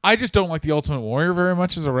 I just don't like the Ultimate Warrior very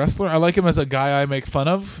much as a wrestler. I like him as a guy I make fun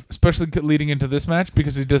of, especially leading into this match,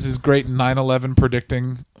 because he does his great 9/11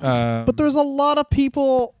 predicting. But there's a lot of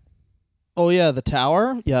people. Oh yeah, the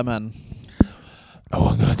tower. Yeah, man. Oh,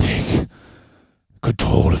 I'm gonna take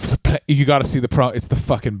control of the You got to see the It's the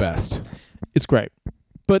fucking best. It's great.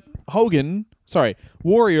 But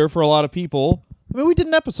Warrior for a lot of people. I mean, we did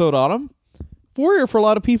an episode on him. Warrior for a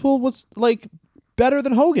lot of people was like better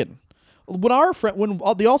than Hogan. When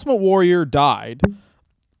the Ultimate Warrior died,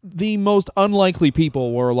 the most unlikely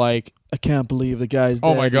people were like, I can't believe the guy's dead.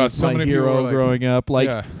 Oh my God, He's so my many people hero were like, growing up. Like.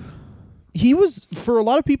 Yeah. He was, for a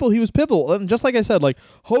lot of people, he was pivotal. And just like I said, like,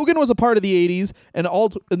 Hogan was a part of the 80s, and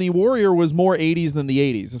the Warrior was more 80s than the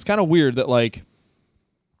 80s. It's kind of weird that, like,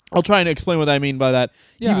 I'll try and explain what I mean by that.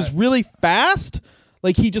 Yeah. He was really fast.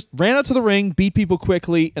 Like, he just ran out to the ring, beat people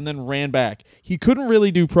quickly, and then ran back. He couldn't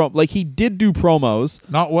really do he did do promos.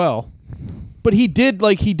 Not well. But he did do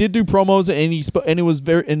promos, and it was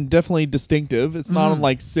definitely distinctive. It's not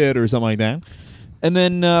unlike Sid or something like that. And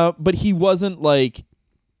then, but he wasn't, like...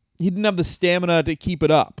 He didn't have the stamina to keep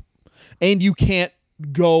it up. And you can't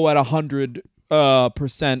go at 100%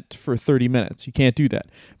 for 30 minutes. You can't do that.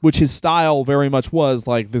 Which his style very much was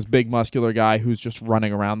like this big muscular guy who's just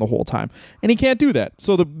running around the whole time. And he can't do that.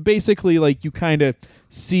 So basically, like, you kind of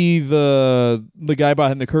see the guy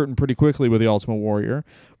behind the curtain pretty quickly with the Ultimate Warrior.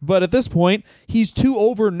 But at this point, he's too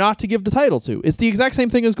over not to give the title to. It's the exact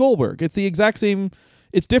same thing as Goldberg. It's the exact same...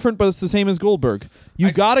 It's different, but it's the same as Goldberg.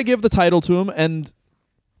 You got to give the title to him, and...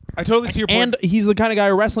 I totally see your point. And he's the kind of guy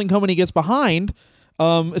a wrestling company gets behind,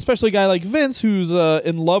 especially a guy like Vince who's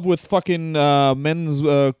in love with fucking men's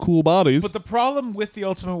cool bodies. But the problem with the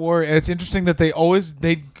Ultimate Warrior, and it's interesting that they always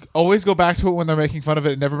go back to it when they're making fun of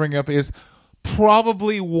it and never bring it up, is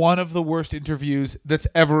probably one of the worst interviews that's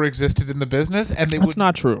ever existed in the business. And that's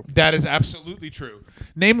not true. That is absolutely true.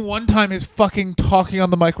 Name one time his fucking talking on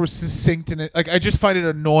the mic was succinct in it. Like, I just find it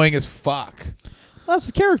annoying as fuck. That's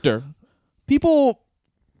his character. People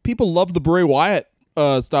love the Bray Wyatt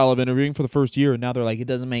style of interviewing for the first year, and now they're like, it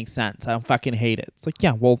doesn't make sense. I fucking hate it. It's like,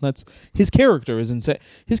 yeah, well, that's his character is insane.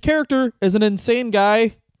 His character is an insane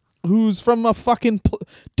guy who's from a fucking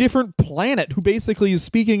different planet who basically is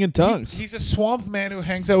speaking in tongues. He's a swamp man who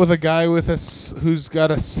hangs out with a guy who's got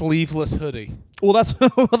a sleeveless hoodie. Well, that's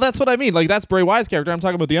what I mean. Like, that's Bray Wyatt's character. I'm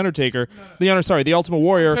talking about the Undertaker. No. The Ultimate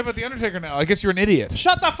Warrior. I'm talking about the Undertaker now. I guess you're an idiot.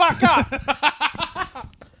 Shut the fuck up.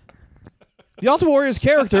 The Ultimate Warrior's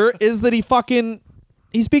character is that he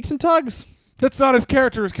speaks in tongues. That's not his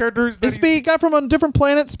character. His character is that this guy from a different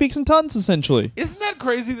planet speaks in tongues, essentially. Isn't that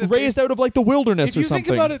crazy? That raised out of like the wilderness or something. If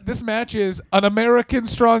you think about it, this match is an American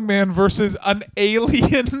strongman versus an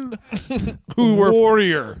alien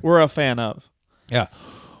warrior. We're a fan of. Yeah.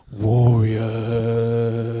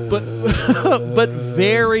 Warrior. But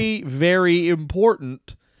very, very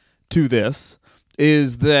important to this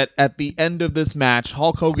is that at the end of this match,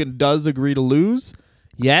 Hulk Hogan does agree to lose.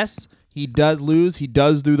 Yes, He does lose. He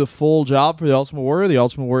does do the full job for the Ultimate Warrior. The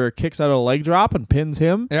Ultimate Warrior kicks out a leg drop and pins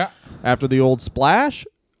him after the old splash.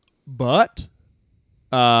 But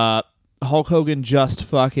Hulk Hogan just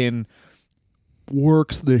fucking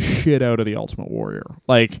works the shit out of the Ultimate Warrior.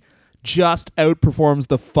 Like, just outperforms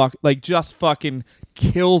just fucking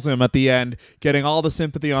kills him at the end, getting all the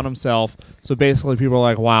sympathy on himself. So basically people are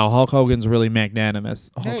like, wow, Hulk Hogan's really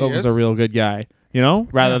magnanimous. Hulk Hogan's a real good guy.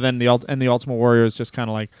 Rather than the Ultimate Warrior is just kind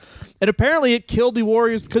of like, and apparently it killed the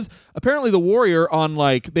Warriors because apparently the Warrior on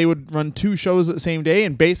they would run 2 shows at the same day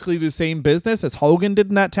and basically do the same business as Hogan did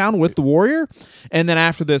in that town with the Warrior, and then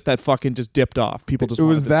after this that fucking just dipped off. People just what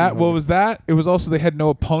was that? It was also they had no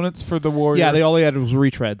opponents for the Warrior. Yeah, they all they had was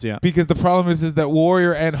retreads. Yeah, because the problem is that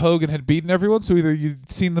Warrior and Hogan had beaten everyone, so either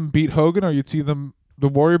you'd seen them beat Hogan or you'd see the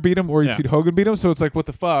Warrior beat him, or you'd see Hogan beat him. So it's like, what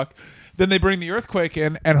the fuck? Then they bring the Earthquake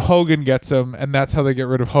in, and Hogan gets him, and that's how they get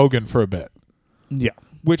rid of Hogan for a bit. Yeah.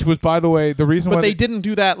 Which was, by the way, the reason why... But they didn't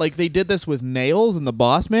do that. Like, they did this with Nails and the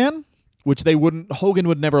Boss Man, which they wouldn't... Hogan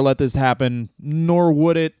would never let this happen, nor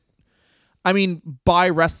would it... I mean, by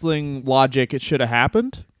wrestling logic, it should have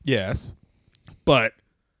happened. Yes. But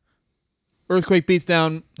Earthquake beats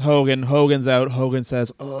down Hogan. Hogan's out. Hogan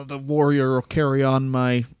says, the Warrior will carry on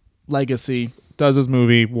my legacy. Does his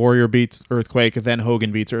movie, Warrior beats Earthquake, and then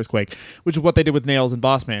Hogan beats Earthquake, which is what they did with Nails and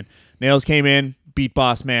Boss Man. Nails came in, beat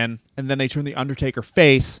Boss Man, and then they turned the Undertaker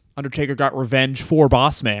face. Undertaker got revenge for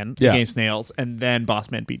Boss Man against Nails, and then Boss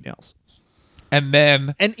Man beat Nails. And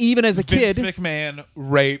then... And even as a Vince kid... McMahon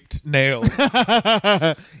raped Nails.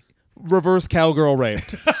 Reverse cowgirl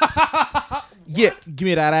raped. Yeah, give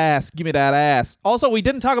me that ass. Give me that ass. Also, we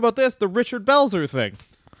didn't talk about this, the Richard Belzer thing.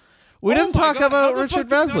 We didn't talk about Richard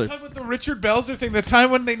Belzer. Talk about the Richard Belzer thing. The time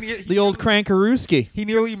when the old Crankarooski. He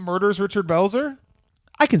nearly murders Richard Belzer.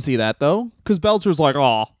 I can see that though, because Belzer's like,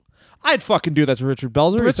 "Oh, I'd fucking do that to Richard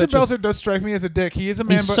Belzer." Richard Belzer does strike me as a dick. He is a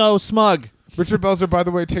man. He's so smug. Richard Belzer, by the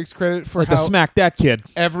way, takes credit for how to smack that kid.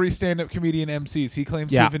 Every stand-up comedian MCs. He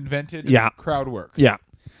claims to have invented crowd work. Yeah.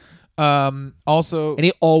 Also, and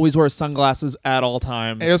he always wears sunglasses at all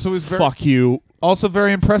times. Fuck you. Also,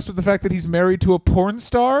 very impressed with the fact that he's married to a porn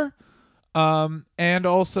star. And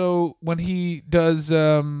also when he does,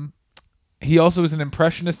 he also is an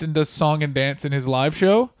impressionist and does song and dance in his live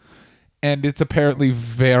show, and it's apparently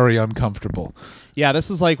very uncomfortable. Yeah, this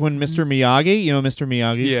is like when Mr. Miyagi, Mr.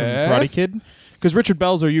 Miyagi from Karate Kid, because Richard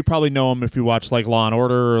Belzer, you probably know him if you watch like Law and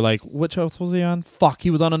Order or like which else was he on? Fuck,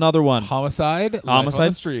 he was on another one. Homicide, Life on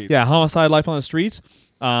the Streets. Yeah, Homicide, Life on the Streets.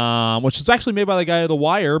 Which is actually made by the guy of The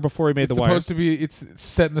Wire before he made The Wire. It's supposed to be. It's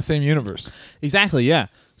set in the same universe. Exactly. Yeah.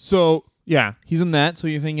 So. Yeah, he's in that. So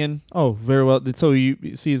you're thinking, oh, very well. So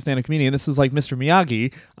you see his stand-up comedian. This is like Mr.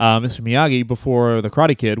 Miyagi. Mr. Miyagi, before the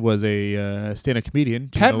Karate Kid, was a stand-up comedian.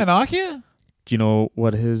 Pat Menachia? Do you know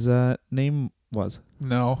what his name was?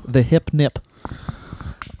 No. The Hip Nip.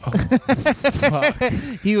 Oh, fuck.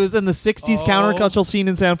 He was in the 60s countercultural scene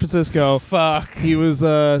in San Francisco. Fuck. He was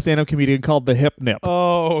a stand-up comedian called The Hip Nip.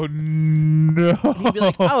 Oh, no. He'd be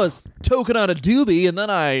like, I was toking on a doobie, and then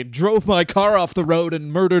I drove my car off the road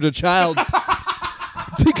and murdered a child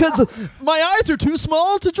because my eyes are too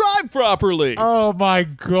small to drive properly. Oh, my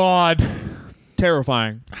God.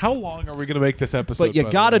 Terrifying. How long are we going to make this episode? But you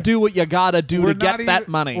got to do what you got to do to get that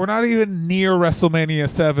money. We're not even near WrestleMania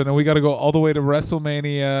 7, and we got to go all the way to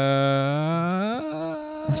WrestleMania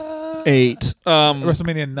 8.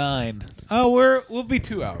 WrestleMania 9. Oh, we'll be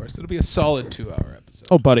 2 hours. It'll be a solid 2-hour episode.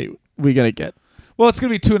 Oh, buddy, we got to get... Well, it's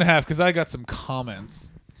going to be 2.5 because I got some comments.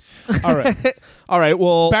 All right. All right,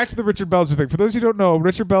 well... Back to the Richard Belzer thing. For those who don't know,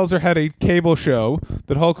 Richard Belzer had a cable show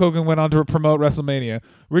that Hulk Hogan went on to promote WrestleMania.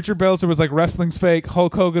 Richard Belzer was like, wrestling's fake.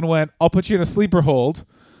 Hulk Hogan went, I'll put you in a sleeper hold.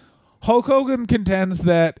 Hulk Hogan contends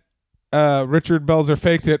that Richard Belzer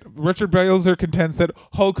faked it. Richard Belzer contends that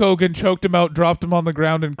Hulk Hogan choked him out, dropped him on the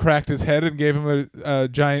ground, and cracked his head and gave him a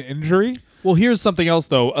giant injury. Well, here's something else,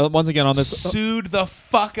 though. Once again on this... Sued the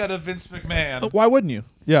fuck out of Vince McMahon. Why wouldn't you?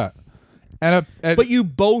 Yeah. But you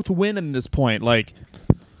both win in this point. Like,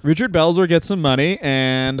 Richard Belzer gets some money,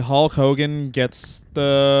 and Hulk Hogan gets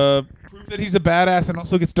the proof that he's a badass, and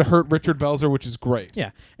also gets to hurt Richard Belzer, which is great. Yeah,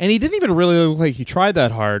 and he didn't even really look like he tried that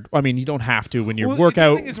hard. I mean, you don't have to when you work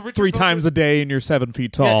out 3 times a day and you're 7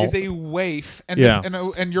 feet tall. Yeah, is a waif, and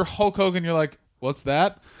and you're Hulk Hogan. You're like, what's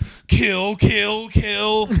that? Kill, kill,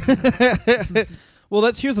 kill. Well,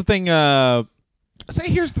 here's the thing. Say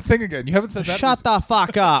here's the thing again. You haven't said that. Shut the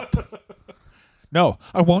fuck up. No,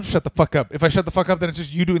 I won't shut the fuck up. If I shut the fuck up, then it's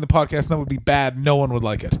just you doing the podcast, and that would be bad. No one would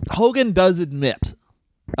like it. Hogan does admit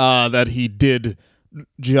that he did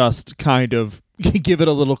just kind of give it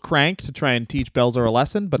a little crank to try and teach Belzer a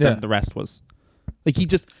lesson, but then the rest was Like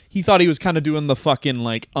he thought he was kind of doing the fucking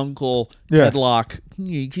like uncle headlock.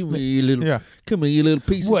 Hey, come here, you little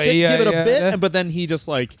piece of shit. Give it a bit, but then he just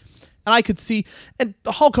like, and I could see, and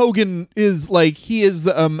Hulk Hogan is like he is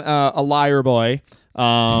a liar boy.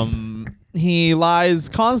 He lies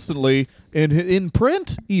constantly in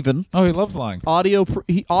print even. Oh, he loves lying. Audio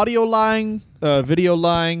lying, video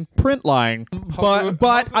lying, print lying.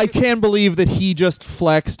 But I can believe that he just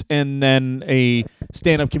flexed, and then a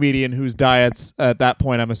stand-up comedian whose diets at that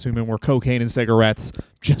point, I'm assuming, were cocaine and cigarettes,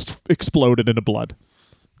 just exploded into blood.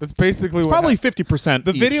 That's basically probably 50%.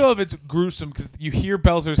 The video of it's gruesome because you hear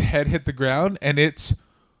Belzer's head hit the ground, and it's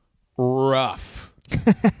rough.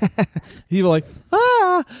 People like,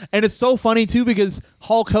 and it's so funny too because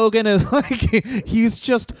Hulk Hogan is like, he's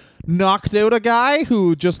just knocked out a guy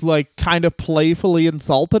who just like kind of playfully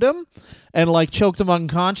insulted him and like choked him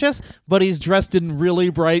unconscious, but he's dressed in really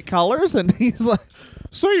bright colors, and he's like,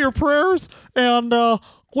 say your prayers and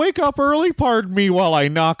wake up early, pardon me, while I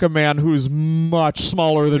knock a man who's much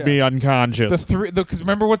smaller than me unconscious. Because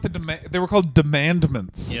remember what they were called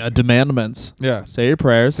demandments. Yeah, demandments. Yeah. Say your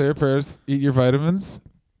prayers. Say your prayers. Eat your vitamins.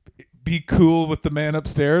 Be cool with the man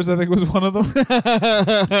upstairs, I think was one of them.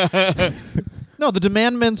 No, the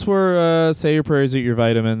demandments were say your prayers, eat your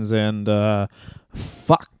vitamins, and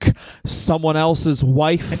fuck someone else's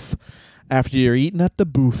wife after you're eating at the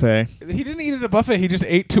buffet. He didn't eat at a buffet. He just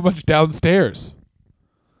ate too much downstairs.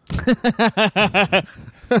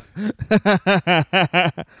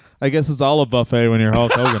 I guess it's all a buffet when you're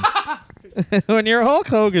Hulk Hogan. When you're Hulk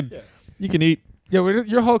Hogan, you can eat. Yeah, when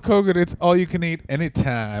you're Hulk Hogan, it's all you can eat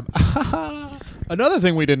anytime. Another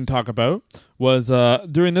thing we didn't talk about was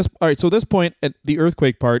during this. All right, so this point at the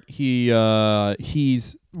earthquake part, he's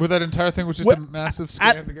where that entire thing was just a massive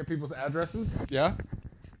scam to get people's addresses. Yeah.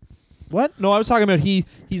 What? No, I was talking about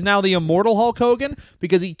he's now the immortal Hulk Hogan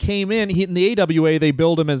because he came in the AWA. They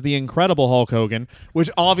billed him as the Incredible Hulk Hogan, which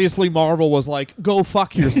obviously Marvel was like, go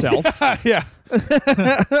fuck yourself. Yeah.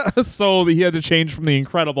 So he had to change from the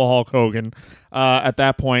Incredible Hulk Hogan at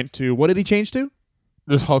that point to, what did he change to?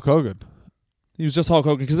 Just Hulk Hogan. He was just Hulk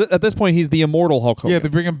Hogan because at this point he's the immortal Hulk Hogan. Yeah, they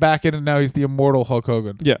bring him back in and now he's the immortal Hulk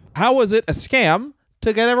Hogan. Yeah. How was it a scam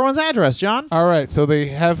to get everyone's address, John? All right, so they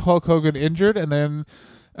have Hulk Hogan injured, and then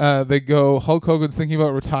they go, Hulk Hogan's thinking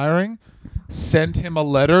about retiring. Send him a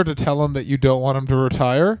letter to tell him that you don't want him to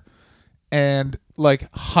retire. And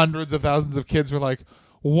like hundreds of thousands of kids were like,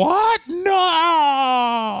 what?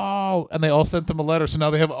 No! And they all sent them a letter. So now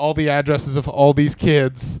they have all the addresses of all these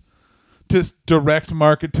kids to direct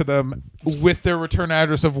market to them with their return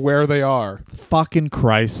address of where they are. Fucking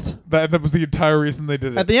Christ. That was the entire reason they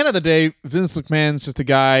did it. At the end of the day, Vince McMahon's just a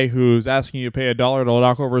guy who's asking you to pay $1 to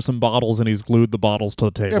knock over some bottles, and he's glued the bottles to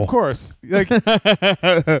the table. Yeah, of course. Like, in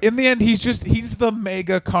the end, he's the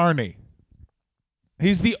mega carny.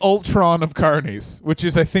 He's the Ultron of carnies, which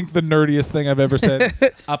is, I think, the nerdiest thing I've ever said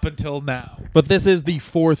up until now. But this is the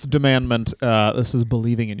fourth demandment. This is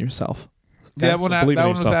believing in yourself. Yeah, that one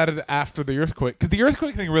was added after the earthquake, because the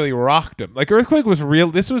earthquake thing really rocked him. Like, earthquake was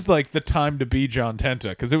real. This was like the time to be John Tenta,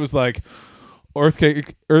 because it was like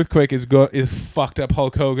earthquake is fucked up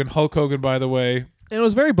Hulk Hogan. Hulk Hogan, by the way, and it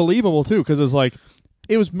was very believable too, because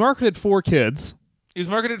it was marketed for kids. It was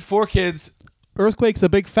marketed for kids. Earthquake's a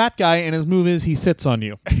big fat guy, and his move is he sits on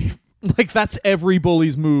you. Like, that's every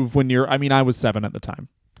bully's move when you're. I mean, I was 7 at the time,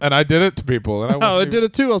 and I did it to people. And I did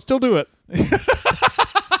it too. I'll still do it.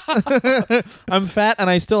 I'm fat and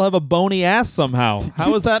I still have a bony ass somehow.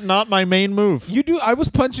 How is that not my main move? You do. I was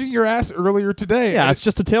punching your ass earlier today. Yeah, it's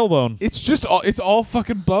just a tailbone. It's all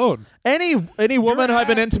fucking bone. Any woman I've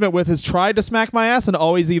been intimate with has tried to smack my ass and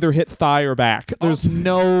always either hit thigh or back. There's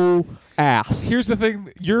no ass. Here's the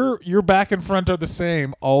thing: your back and front are the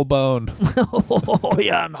same, all bone. Oh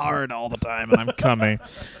yeah, I'm hard all the time and I'm coming.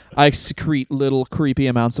 I secrete little creepy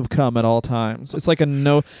amounts of cum at all times. It's like I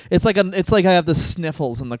have the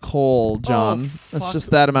sniffles and the cold, John. It's just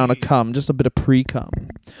that amount of cum, just a bit of pre-cum.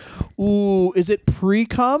 Ooh, is it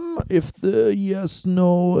pre-cum? Yes,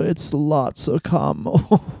 no, it's lots of cum.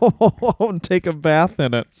 And take a bath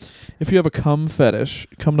in it. If you have a cum fetish,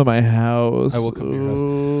 come to my house. I will come to your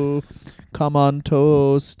house. Come on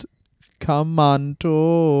toast. Come on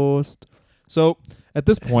toast. So, at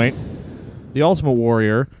this point, the Ultimate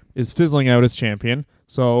Warrior is fizzling out as champion.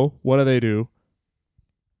 So, what do they do?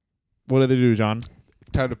 What do they do, John?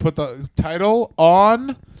 It's time to put the title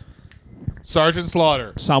on Sergeant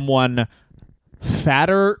Slaughter. Someone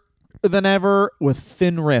fatter than ever with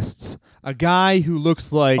thin wrists. A guy who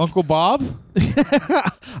looks like Uncle Bob?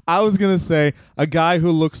 I was going to say a guy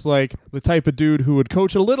who looks like the type of dude who would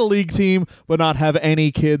coach a little league team but not have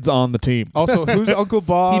any kids on the team. Also, who's Uncle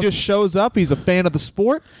Bob? He just shows up. He's a fan of the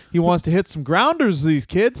sport. He wants to hit some grounders, these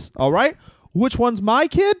kids. All right. Which one's my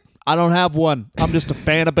kid? I don't have one. I'm just a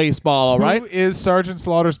fan of baseball. All right. Who is Sergeant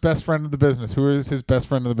Slaughter's best friend in the business? Who is his best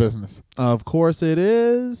friend in the business? Of course it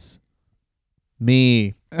is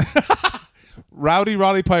me. Rowdy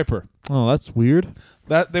Roddy Piper. Oh, that's weird.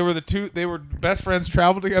 That they were best friends,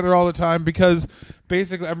 traveled together all the time because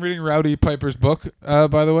basically I'm reading Rowdy Piper's book,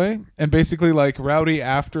 by the way, and basically like Rowdy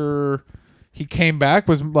after he came back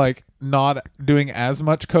was like not doing as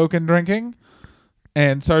much coke and drinking,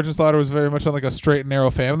 and Sergeant Slaughter was very much on like a straight and narrow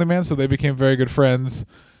family man, so they became very good friends.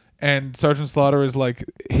 And Sergeant Slaughter is like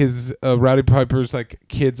his Rowdy Piper's like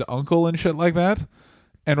kid's uncle and shit like that.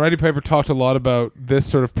 And Roddy Piper talked a lot about this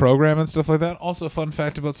sort of program and stuff like that. Also, fun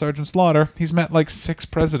fact about Sergeant Slaughter, he's met like 6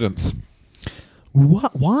 presidents.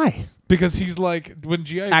 What? Why? Because he's like, when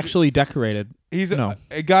G.I. Actually decorated. He's a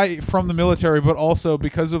guy from the military, but also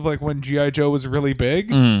because of like when G.I. Joe was really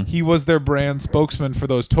big, he was their brand spokesman for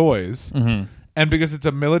those toys. Mm-hmm. And because it's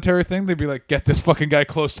a military thing, they'd be like, get this fucking guy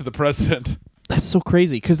close to the president. That's so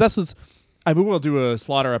crazy. Because I mean, we'll do a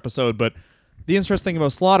Slaughter episode, but the interesting thing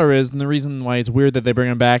about Slaughter is, and the reason why it's weird that they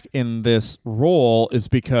bring him back in this role is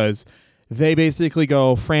because they basically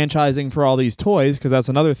go franchising for all these toys, because that's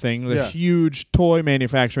another thing, the huge toy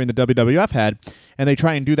manufacturing the WWF had, and they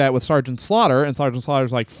try and do that with Sergeant Slaughter, and Sergeant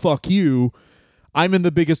Slaughter's like, fuck you, I'm in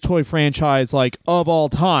the biggest toy franchise like of all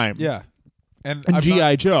time. Yeah. And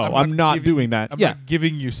G.I. Joe, I'm not doing that. I'm not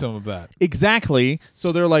giving you some of that. Exactly.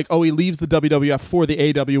 So they're like, oh, he leaves the WWF for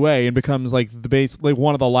the AWA and becomes like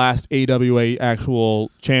one of the last AWA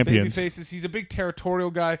actual champions. Babyfaces. He's a big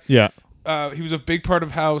territorial guy. Yeah. He was a big part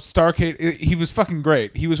of how Starcade. He was fucking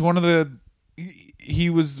great. He was one of the.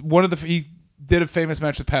 He did a famous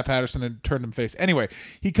match with Pat Patterson and turned him face. Anyway,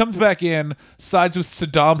 he comes back in, sides with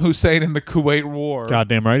Saddam Hussein in the Kuwait War.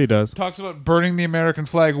 Goddamn right he does. Talks about burning the American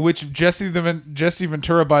flag, which Jesse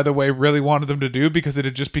Ventura, by the way, really wanted them to do because it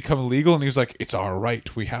had just become illegal, and he was like, "It's our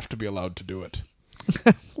right. We have to be allowed to do it."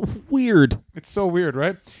 Weird. It's so weird,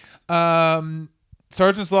 right?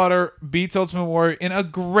 Sergeant Slaughter beats Ultimate Warrior in a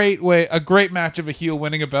great way, a great match of a heel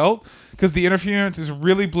winning a belt, because the interference is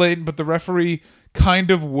really blatant, but the referee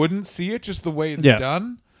kind of wouldn't see it, just the way it's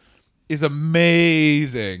done is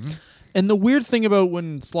amazing. And the weird thing about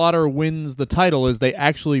when Slaughter wins the title is they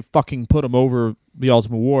actually fucking put him over the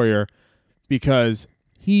Ultimate Warrior, because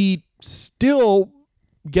he still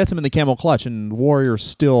gets him in the camel clutch and Warrior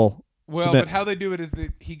still submits. But how they do it is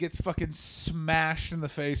that he gets fucking smashed in the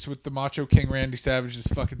face with the Macho King Randy Savage's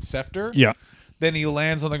fucking scepter. Yeah. Then he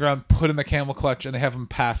lands on the ground, put in the camel clutch, and they have him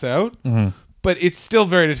pass out. Mm-hmm. But it's still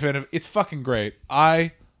very definitive. It's fucking great.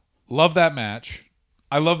 I love that match.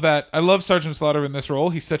 I love that. I love Sergeant Slaughter in this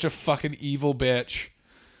role. He's such a fucking evil bitch.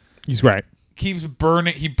 He's great. Keeps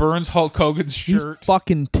burning. He burns Hulk Hogan's shirt. He's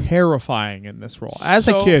fucking terrifying in this role. As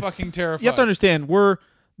a kid, fucking terrifying. You have to understand,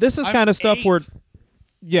 this is kind of stuff where...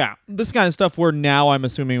 Yeah, this kind of stuff where now I'm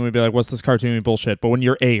assuming we'd be like, what's this cartoony bullshit? But when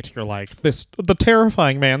you're 8, you're like, the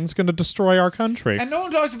terrifying man's going to destroy our country. And no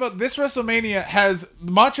one talks about this. WrestleMania has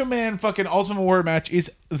Macho Man fucking Ultimate Warrior match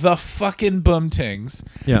is the fucking bumtings.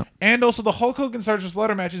 Yeah. And also the Hulk Hogan Sergeant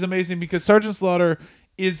Slaughter match is amazing because Sergeant Slaughter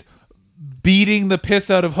is beating the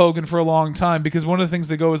piss out of Hogan for a long time, because one of the things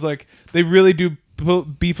they go is like, they really do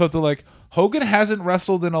beef up to like, Hogan hasn't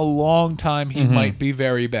wrestled in a long time. He might be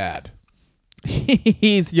very bad.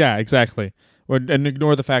 Exactly. And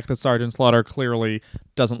ignore the fact that Sergeant Slaughter clearly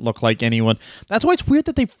doesn't look like anyone. That's why it's weird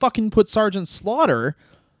that they fucking put Sergeant Slaughter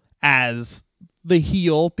as the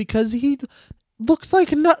heel, because he looks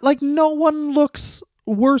like no one looks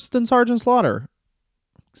worse than Sergeant Slaughter.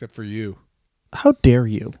 Except for you. How dare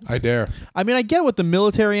you? I dare. I mean, I get with the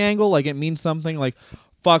military angle, like it means something, like,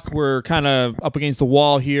 fuck, we're kind of up against the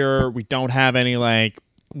wall here. We don't have any, like,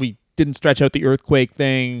 we didn't stretch out the Earthquake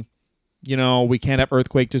thing. You know, we can't have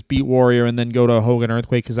Earthquake just beat Warrior and then go to Hogan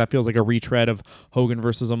Earthquake, because that feels like a retread of Hogan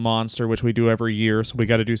versus a monster, which we do every year. So we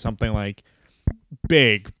got to do something like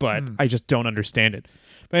big, but I just don't understand it.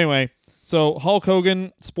 But anyway, so Hulk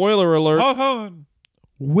Hogan, spoiler alert, Hulk Hogan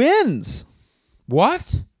wins.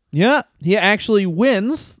 What? Yeah, he actually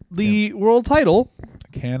wins the world title.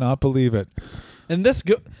 I cannot believe it. And this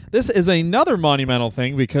is another monumental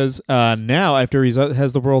thing, because now after he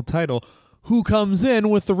has the world title, who comes in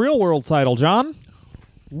with the real world title, John?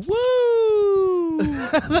 Woo!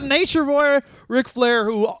 The Nature Boy, Ric Flair,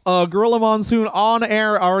 who Gorilla Monsoon on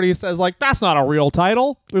air already says, like, that's not a real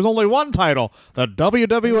title. There's only one title, the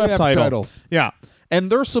WWF title. Yeah. And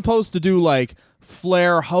they're supposed to do, like,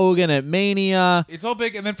 Flair Hogan at Mania. It's all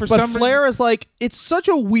big, and then But Flair is like, it's such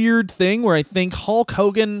a weird thing where I think Hulk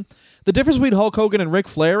Hogan, the difference between Hulk Hogan and Ric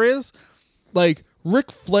Flair is, like,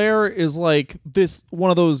 Ric Flair is like this, one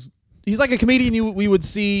of those, he's like a comedian we would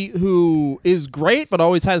see who is great but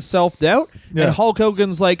always has self-doubt. Yeah. And Hulk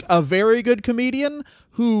Hogan's like a very good comedian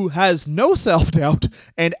who has no self-doubt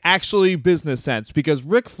and actually business sense, because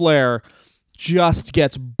Ric Flair just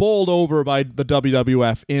gets bowled over by the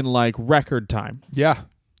WWF in like record time. Yeah.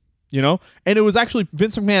 You know? And it was actually,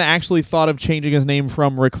 Vince McMahon actually thought of changing his name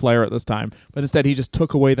from Ric Flair at this time, but instead he just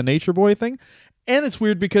took away the Nature Boy thing. And it's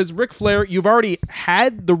weird because Ric Flair, you've already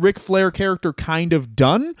had the Ric Flair character kind of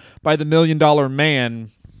done by the $1 Million Man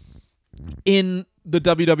in the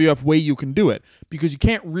WWF way you can do it, because you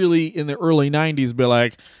can't really in the early 90s be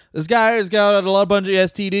like, this guy has got a bunch of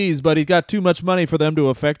STDs, but he's got too much money for them to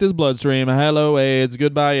affect his bloodstream. Hello, AIDS.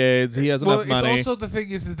 Goodbye, AIDS. He has enough money. It's also the thing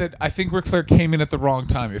is that I think Ric Flair came in at the wrong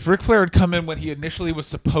time. If Ric Flair had come in when he initially was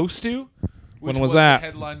supposed to, which when was that? To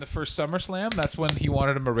headline the first SummerSlam, that's when he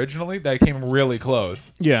wanted him originally. That came really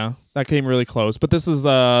close. Yeah, that came really close. But this is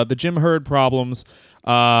the Jim Herd problems.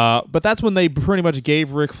 But that's when they pretty much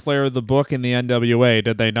gave Ric Flair the book in the NWA,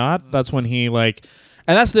 did they not? That's when he like,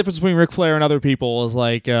 and that's the difference between Ric Flair and other people is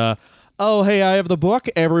like, oh, hey, I have the book.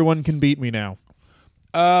 Everyone can beat me now.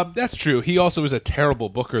 That's true. He also is a terrible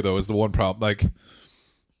booker, though, is the one problem. Like,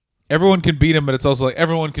 everyone can beat him, but it's also like,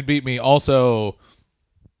 everyone can beat me. Also,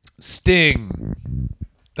 Sting.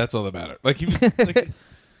 That's all that matters. Like, he was, like,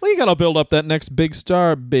 well, you got to build up that next big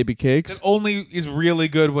star, baby cakes. it only is really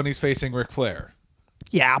good when he's facing Ric Flair.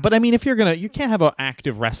 Yeah, but I mean, if you're you can't have an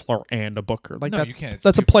active wrestler and a booker. Like, No, that's, you can't. It's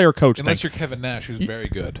that's a stupid. player coach Unless thing. you're Kevin Nash, who's very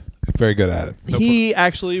good. Very good at it. He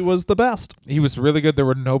actually was the best. He was really good. There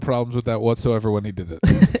were no problems with that whatsoever when he did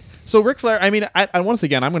it. So Ric Flair, I mean, I once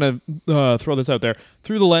again, I'm going to throw this out there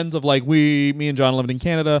through the lens of like me and John lived in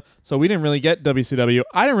Canada, so we didn't really get WCW.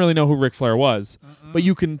 I didn't really know who Ric Flair was, but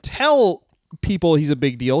you can tell people he's a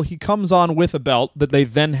big deal. He comes on with a belt that they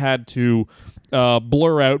then had to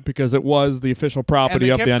blur out because it was the official property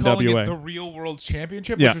of the kept calling NWA. it the Real World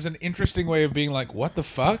Championship, Yeah. which was an interesting way of being like, what the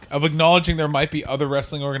fuck? Of acknowledging there might be other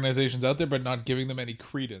wrestling organizations out there, but not giving them any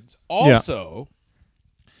credence. Also,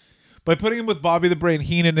 by putting him with Bobby the Brain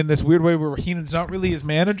Heenan in this weird way where Heenan's not really his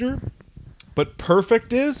manager, but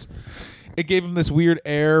Perfect is, it gave him this weird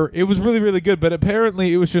air. It was really, really good, but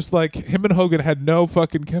apparently it was just like him and Hogan had no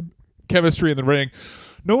fucking chemistry in the ring.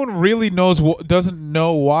 No one really doesn't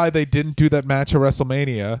know why they didn't do that match at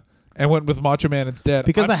WrestleMania and went with Macho Man instead.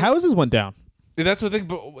 Because the houses went down. That's the thing,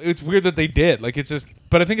 but it's weird that they did. Like, it's just,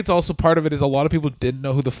 but I think it's also part of it is a lot of people didn't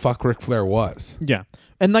know who the fuck Ric Flair was. Yeah.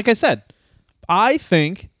 And like I said, I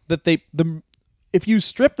think that if you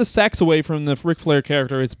strip the sex away from the Ric Flair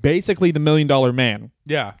character, it's basically the $1 Million Man.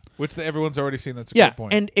 Yeah, which everyone's already seen. That's a Yeah, great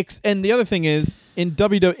point. and the other thing is in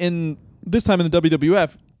this time in the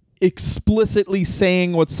WWF, explicitly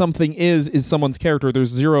saying what something is someone's character. There's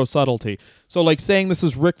zero subtlety. So like saying this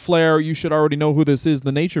is Ric Flair, you should already know who this is,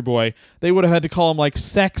 the Nature Boy. They would have had to call him like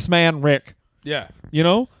Sex Man Rick. Yeah. You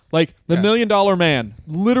know? Like the Yeah. $1 Million Man.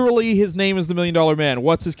 Literally his name is the $1 Million Man.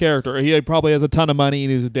 What's his character? He probably has a ton of money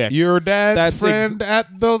and he's a dick. Your dad's That's friend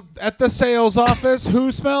at the sales office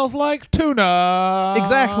who smells like tuna.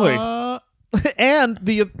 Exactly. And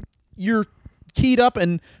you're keyed up,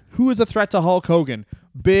 and who is a threat to Hulk Hogan?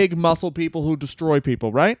 Big muscle people who destroy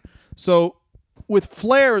people, right? So with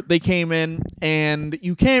Flair, they came in, and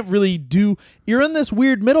you can't really you're in this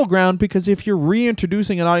weird middle ground, because if you're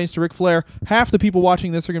reintroducing an audience to Ric Flair, half the people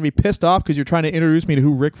watching this are going to be pissed off because you're trying to introduce me to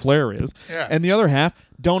who Ric Flair is. Yeah. And the other half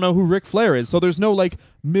don't know who Ric Flair is. So there's no like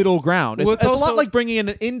middle ground. Well, It's a lot also- like bringing in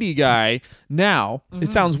an indie guy now. It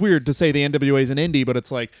sounds weird to say the NWA is an indie, but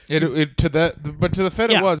it's like But to the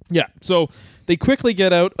Fed it was. yeah. So they quickly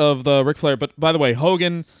get out of the Ric Flair. But by the way,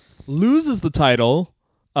 Hogan loses the title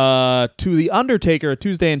to The Undertaker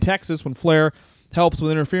Tuesday in Texas when Flair helps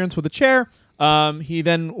with interference with a chair. He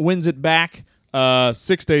then wins it back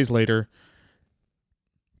 6 days later.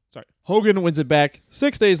 Sorry. Hogan wins it back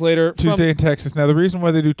 6 days later. Tuesday in Texas. Now, the reason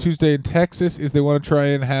why they do Tuesday in Texas is they want to try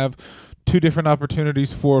and have two different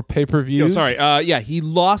opportunities for pay-per-views. He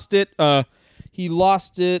lost it. He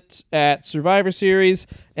lost it at Survivor Series,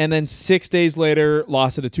 and then 6 days later,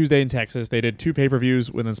 lost it at Tuesday in Texas. They did two pay-per-views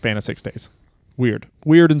within the span of 6 days. Weird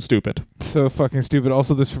and stupid. So fucking stupid.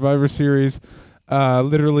 Also, the Survivor Series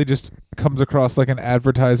literally just comes across like an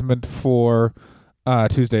advertisement for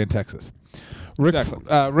Tuesday in Texas.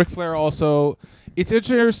 Ric Flair also. It's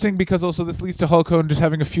interesting because also this leads to Hulk Hogan just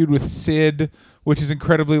having a feud with Sid, which is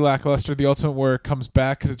incredibly lackluster. The Ultimate Warrior comes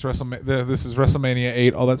back because it's this is WrestleMania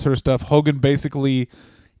 8, all that sort of stuff. Hogan basically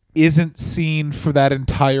isn't seen for that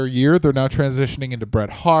entire year. They're now transitioning into Bret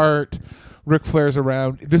Hart. Ric Flair's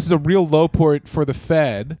around. This is a real low point for the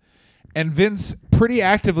Fed. And Vince pretty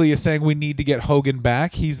actively is saying we need to get Hogan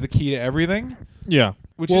back. He's the key to everything. Yeah.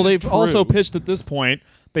 They've also pitched at this point,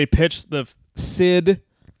 they pitched the Sid.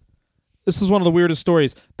 This is one of the weirdest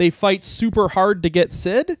stories. They fight super hard to get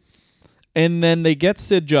Sid, and then they get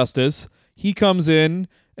Sid Justice. He comes in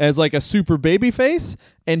as like a super babyface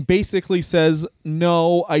and basically says,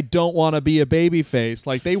 "No, I don't want to be a babyface."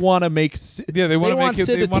 Like they want to make they want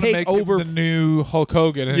Sid to take over the new Hulk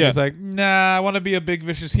Hogan, and he's like, "Nah, I want to be a big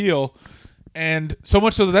vicious heel." And so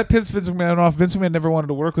much so that pissed Vince McMahon off. Vince McMahon never wanted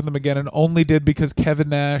to work with him again, and only did because Kevin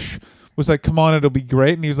Nash was like, "Come on, it'll be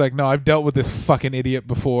great," and he was like, "No, I've dealt with this fucking idiot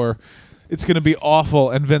before. It's going to be awful,"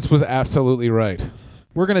 and Vince was absolutely right.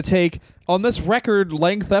 We're going to take, on this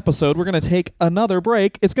record-length episode, we're going to take another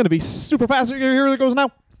break. It's going to be super fast. Here it goes now.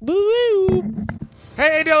 Woo!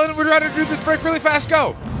 Hey, Dylan, we're trying to do this break really fast.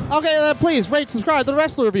 Go! Okay, please rate, subscribe to the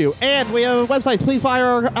Wrestler Review. And we have websites. Please buy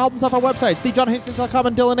our albums off our websites, thejohnhastings.com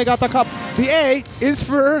and dylanagott.com. The A is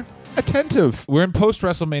for attentive. We're in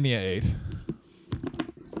post-WrestleMania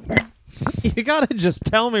 8. You got to just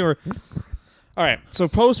tell me we're... All right, so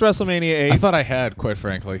post WrestleMania 8. I thought I had, quite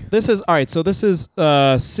frankly. This is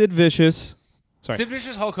Sid Vicious. Sorry. Sid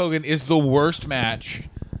Vicious Hulk Hogan is the worst match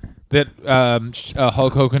that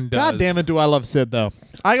Hulk Hogan does. God damn it, do I love Sid though?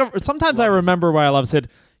 Sometimes I remember why I love Sid.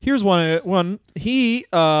 Here's one. He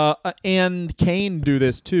and Kane do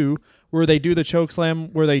this too, where they do the choke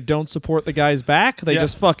slam where they don't support the guy's back. They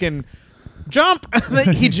just fucking jump.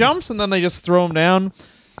 He jumps and then they just throw him down.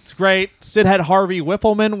 It's great. Sid had Harvey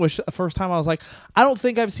Whippleman, which the first time I was like, I don't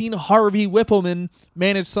think I've seen Harvey Whippleman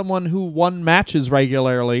manage someone who won matches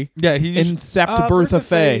regularly. Yeah, except Bertha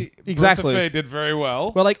Faye. Exactly. Bertha Faye did very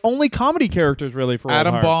well. Well, like only comedy characters really for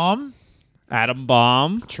Adam Bomb. Adam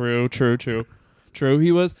Bomb. True.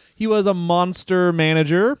 He was a monster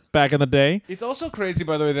manager back in the day. It's also crazy,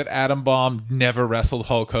 by the way, that Adam Bomb never wrestled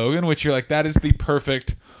Hulk Hogan, which you're like, that is the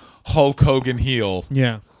perfect Hulk Hogan heel.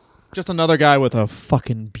 Yeah. Just another guy with a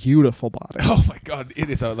fucking beautiful body. Oh my God, it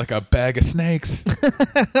is like a bag of snakes.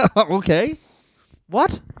 Okay.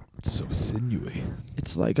 What? It's so sinewy.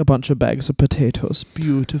 It's like a bunch of bags of potatoes.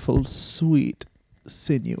 Beautiful, sweet,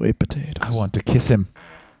 sinewy potatoes. I want to kiss him.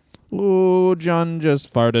 Oh, John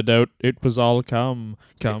just farted out. It was all come.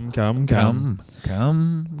 Around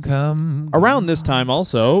this time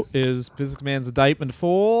also is Vince McMahon's indictment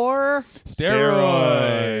for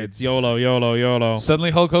steroids. YOLO.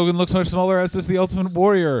 Suddenly Hulk Hogan looks much smaller, as does the Ultimate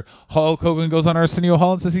Warrior. Hulk Hogan goes on Arsenio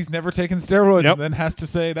Hall and says he's never taken steroids, and then has to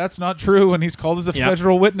say that's not true when he's called as a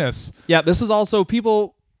federal witness. Yeah, this is also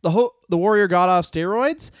people... The Warrior got off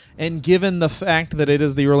steroids, and given the fact that it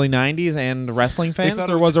is the early 90s and wrestling fans,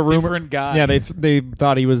 there was a rumor. Guy. Yeah, they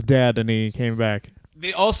thought he was dead, and he came back.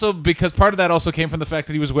 They also, because part of that also came from the fact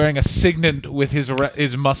that he was wearing a signet with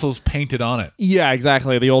his muscles painted on it. Yeah,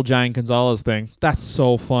 exactly. The old Giant Gonzalez thing. That's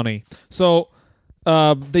so funny. So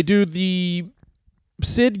they do the...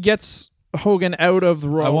 Sid gets Hogan out of the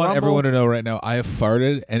Royal Rumble. I want everyone to know right now, I have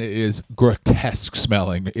farted, and it is grotesque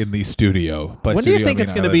smelling in the studio. When do you think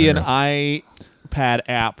it's going to be an iPad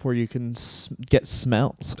app where you can get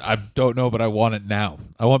smells? I don't know, but I want it now.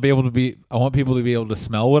 I want people to be able to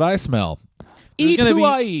smell what I smell. Eat who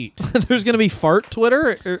I eat. There's going to be fart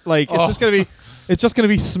Twitter. It's just going to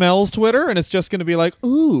be smells Twitter, and it's just going to be like,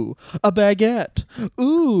 ooh, a baguette.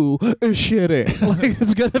 Ooh, a shitty. Like,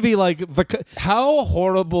 it's going to be like... How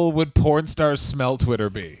horrible would porn stars smell Twitter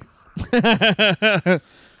be? I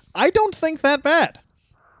don't think that bad.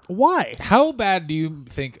 Why? How bad do you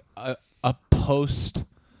think a post...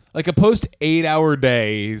 Like a post 8-hour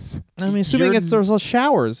days... I mean, assuming there's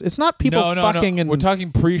showers. It's not people fucking... No. We're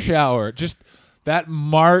talking pre-shower. Just... That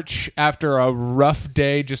march after a rough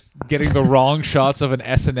day, just getting the wrong shots of an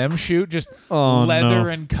S&M shoot, just leather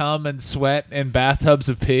and cum and sweat and bathtubs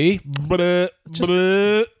of pee.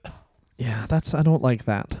 Yeah, I don't like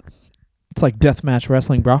that. It's like deathmatch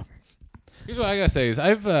wrestling, bro. Here's what I gotta say: is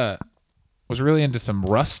I've was really into some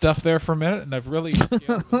rough stuff there for a minute, and I've really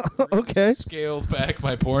scaled back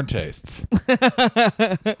my porn tastes.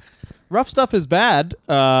 Rough stuff is bad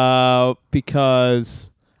because.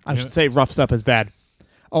 I should say rough stuff is bad.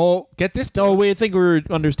 Oh, get this. Oh, I think we're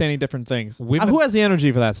understanding different things. Who has the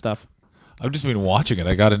energy for that stuff? I've just been watching it.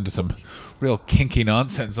 I got into some real kinky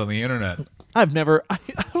nonsense on the internet. I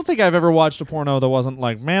don't think I've ever watched a porno that wasn't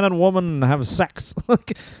like man and woman have sex.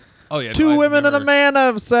 Oh yeah, Two no, I've women and a never- man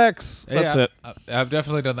have sex. That's Yeah, it. I've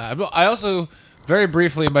definitely done that. I also very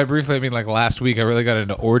briefly, and by briefly I mean like last week, I really got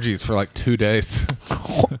into orgies for like 2 days.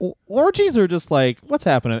 Orgies are just like, what's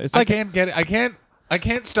happening? It's I like, can't get it. I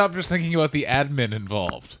can't stop just thinking about the admin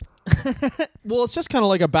involved. well, it's just kind of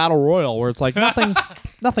like a battle royal where it's like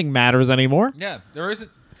nothing matters anymore. Yeah, there isn't.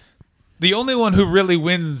 The only one who really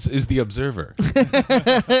wins is the observer.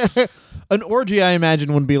 An orgy, I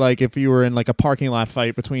imagine, would be like if you were in like a parking lot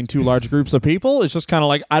fight between two large groups of people. It's just kind of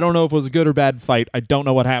like, I don't know if it was a good or bad fight. I don't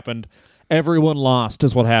know what happened. Everyone lost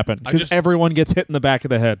is what happened because everyone gets hit in the back of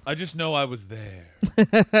the head. I just know I was there.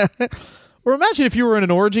 Or imagine if you were in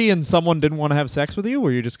an orgy and someone didn't want to have sex with you,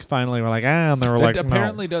 where you just finally were like, and they were like, That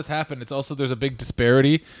apparently does happen. It's also there's a big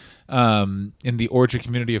disparity in the orgy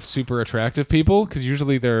community of super attractive people because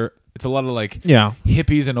usually it's a lot of like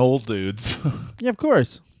hippies and old dudes. Yeah, of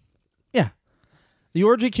course. Yeah. The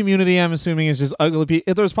orgy community, I'm assuming, is just ugly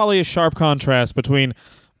people. There's probably a sharp contrast between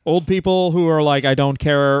old people who are like, I don't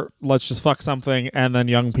care, let's just fuck something, and then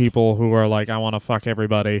young people who are like, I want to fuck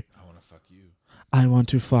everybody. I want to fuck you. I want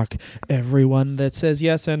to fuck everyone that says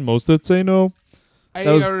yes and most that say no. I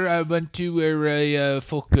want to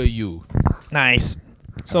fuck you. Nice.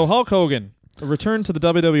 So Hulk Hogan returned to the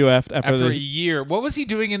WWF After a year. What was he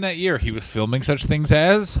doing in that year? He was filming such things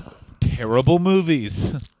as terrible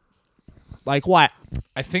movies. Like what?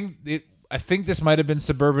 I think this might have been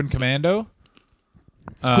Suburban Commando.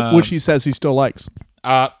 Which he says he still likes.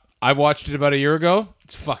 I watched it about a year ago.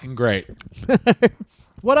 It's fucking great.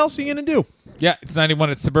 What else are you gonna do? Yeah, it's 91.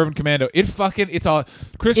 It's Suburban Commando. It's all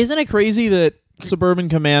Chris. Isn't it crazy that Suburban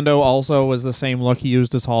Commando also was the same look he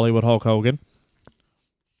used as Hollywood Hulk Hogan?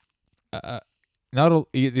 It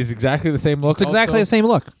is exactly the same look. It's exactly Also, the same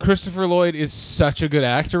look. Christopher Lloyd is such a good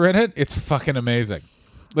actor in it. It's fucking amazing.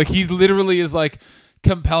 Like he literally is like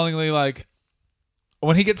compellingly like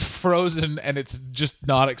when he gets frozen and it's just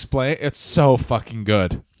not explained. It's so fucking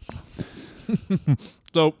good.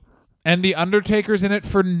 And the Undertaker's in it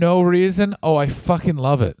for no reason. Oh, I fucking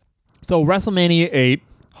love it. So WrestleMania 8,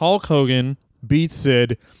 Hulk Hogan beats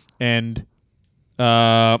Sid, and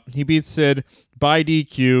he beats Sid by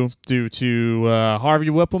DQ due to Harvey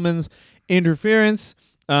Whippleman's interference.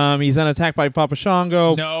 He's then attacked by Papa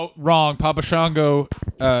Shango. No, wrong. Papa Shango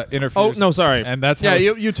interferes. Oh, no, sorry. And that's yeah, how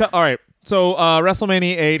you tell. All right. So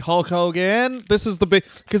WrestleMania 8, Hulk Hogan. This is the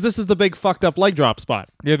big fucked up leg drop spot.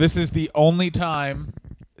 Yeah, this is the only time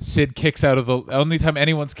Sid kicks out of the only time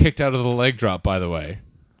anyone's kicked out of the leg drop, by the way.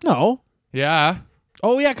 No. Yeah.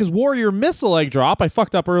 Oh yeah, because Warrior missed a leg drop. I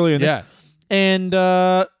fucked up earlier. Yeah. And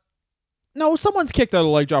no, someone's kicked out of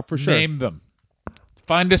the leg drop for sure. Name them.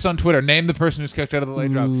 Find us on Twitter. Name the person who's kicked out of the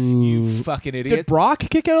leg drop. You fucking idiots. Did Brock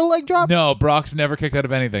kick out of the leg drop? No, Brock's never kicked out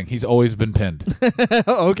of anything. He's always been pinned.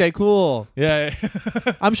 Okay, cool. Yeah.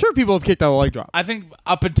 I'm sure people have kicked out of the leg drop. I think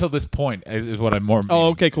up until this point is what I'm more. Oh,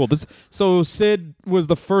 okay, cool. So Sid was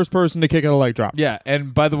the first person to kick out a leg drop. Yeah,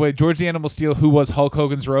 and by the way, George the Animal Steel, who was Hulk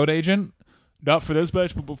Hogan's road agent, not for this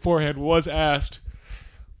match, but beforehand, was asked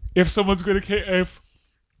if someone's going to kick. If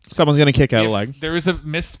someone's going to kick out a leg. There is a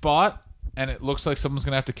missed spot, and it looks like someone's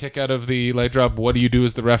going to have to kick out of the leg drop. What do you do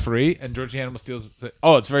as the referee? And George the Animal Steel's,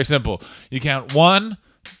 oh, it's very simple. You count 1,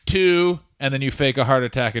 2, and then you fake a heart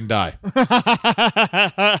attack and die.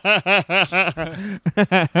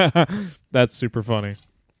 That's super funny.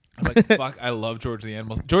 I'm like, fuck, I love George the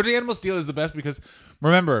Animal. George the Animal Steel is the best because,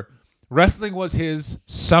 remember, wrestling was his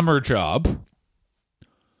summer job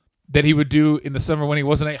that he would do in the summer when he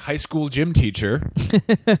wasn't a high school gym teacher.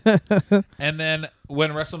 And then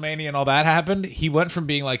when WrestleMania and all that happened, he went from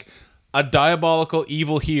being like a diabolical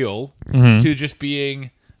evil heel to just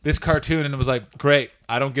being this cartoon, and it was like, great,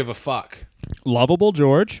 I don't give a fuck. Lovable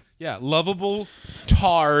George. Yeah, lovable,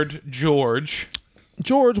 tarred George.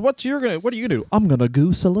 George, what are you gonna do? I'm gonna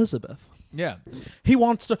goose Elizabeth. Yeah. He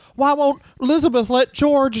wants to. Why won't Elizabeth let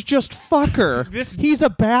George just fuck her? He's a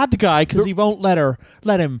bad guy because he won't let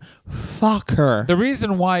him fuck her. The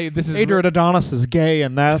reason why this is Adrian Adonis is gay,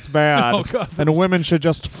 and that's bad. Oh, God. And women should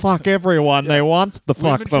just fuck everyone they want to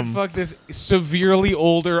fuck women them. should fuck this severely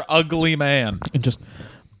older, ugly man. And just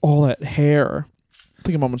all that hair.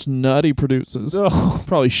 Think of how much nut he produces.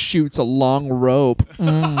 Probably shoots a long rope.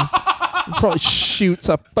 Probably shoots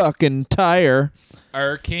a fucking tire.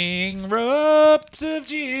 Our king ropes of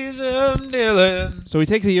Jesus Dylan. So he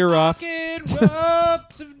takes a year off.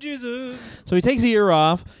 Ropes of Jesus. So he takes a year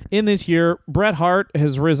off. In this year, Bret Hart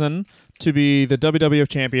has risen to be the WWF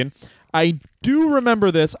champion. I do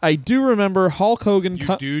remember this. I do remember Hulk Hogan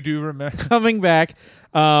remember coming back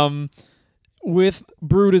with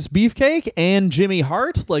Brutus Beefcake and Jimmy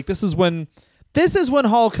Hart. Like this is when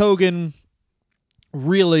Hulk Hogan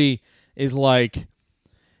really is like,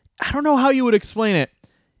 I don't know how you would explain it.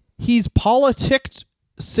 He's politicked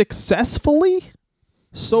successfully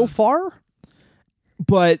so far,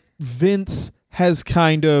 but Vince has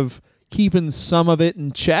kind of keeping some of it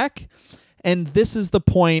in check. And this is the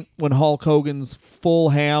point when Hulk Hogan's full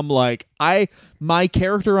ham, like, my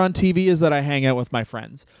character on TV is that I hang out with my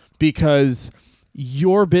friends because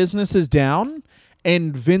your business is down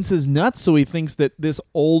and Vince is nuts, so he thinks that this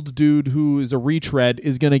old dude who is a retread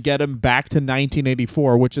is going to get him back to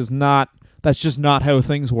 1984, which is not, that's just not how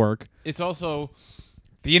things work. It's also,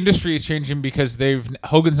 the industry is changing because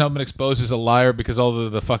Hogan's now been exposed as a liar because all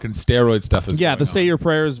the fucking steroid stuff is Yeah, going the on. say your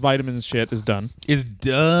prayers, vitamins shit is done. Is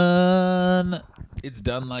done. It's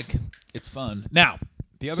done like it's fun. Now,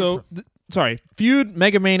 the other feud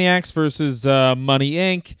Megamaniacs versus Money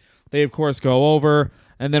Inc. They of course go over,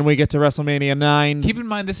 and then we get to WrestleMania 9. Keep in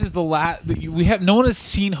mind, this is the last. No one has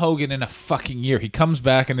seen Hogan in a fucking year. He comes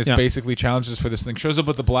back and is basically challenges for this thing. Shows up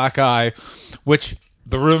with the black eye, which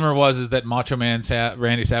the rumor is that Macho Man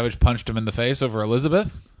Randy Savage punched him in the face over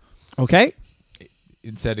Elizabeth. Okay.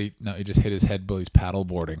 Instead, he just hit his head while he's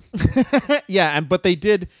paddleboarding. Yeah, but they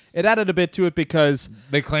did. It added a bit to it because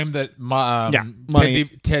they claimed that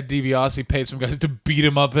Ted DiBiase paid some guys to beat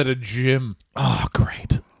him up at a gym. Oh,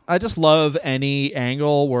 great. I just love any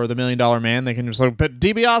angle where the $1 Million Man, they can just like, but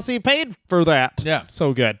DiBiase paid for that. Yeah.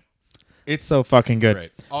 So good. It's so fucking good.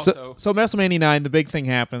 Great. Also, so WrestleMania 9, the big thing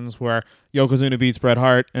happens where Yokozuna beats Bret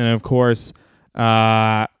Hart, and of course,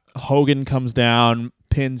 Hogan comes down,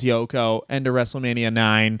 pins Yoko, end of WrestleMania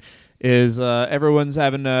 9. Is everyone's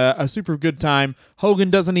having a super good time. Hogan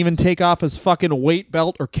doesn't even take off his fucking weight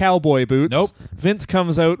belt or cowboy boots. Nope. Vince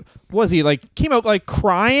comes out. Came out like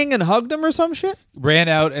crying and hugged him or some shit? Ran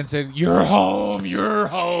out and said, "You're home, you're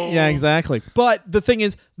home." Yeah, exactly. But the thing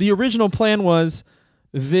is, the original plan was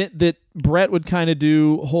that Bret would kind of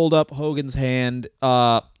hold up Hogan's hand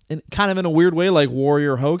kind of in a weird way, like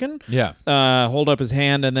Warrior Hogan. Yeah. Hold up his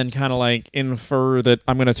hand and then kind of like infer that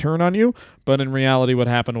I'm going to turn on you. But in reality, what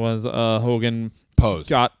happened was Hogan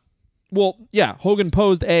posed. Hogan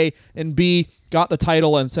posed A, and B, got the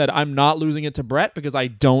title and said, I'm not losing it to Bret because I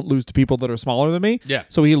don't lose to people that are smaller than me. Yeah.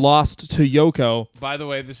 So he lost to Yoko. By the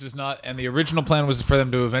way, this is not, and the original plan was for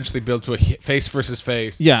them to eventually build to a face versus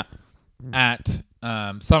face. Yeah. At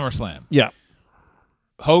SummerSlam. Yeah.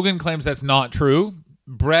 Hogan claims that's not true.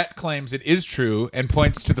 Bret claims it is true and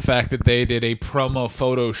points to the fact that they did a promo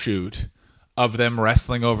photo shoot of them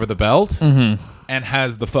wrestling over the belt and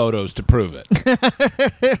has the photos to prove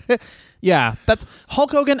it. Yeah, that's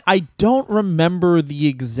Hulk Hogan. I don't remember the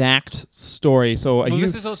exact story. So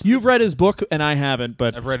you've read his book and I haven't,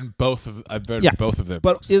 but I've read both of their But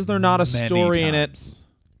books. Is there not a story in it?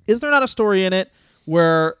 Is there not a story in it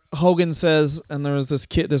where Hogan says, and there was this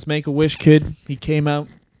kid, this Make-A-Wish kid, he came out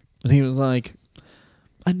and he was like,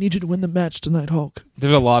 I need you to win the match tonight, Hulk.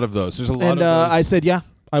 There's a lot of those. And I said, yeah,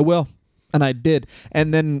 I will. And I did.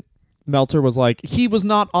 And then Meltzer was like, he was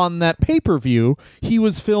not on that pay-per-view. He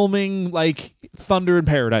was filming like Thunder in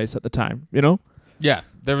Paradise at the time, you know? Yeah,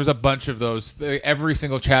 there was a bunch of those. Every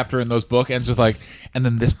single chapter in those books ends with like, and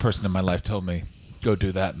then this person in my life told me, go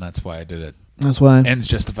do that, and that's why I did it. That's why. Ends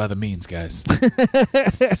justify the means, guys.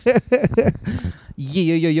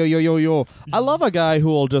 Yo. I love a guy who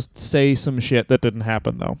will just say some shit that didn't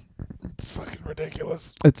happen, though. It's fucking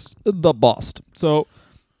ridiculous. It's the bust. So,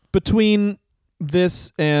 between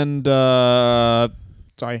this and...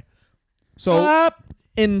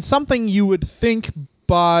 in something you would think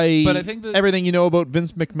by but I think everything you know about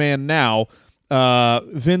Vince McMahon now...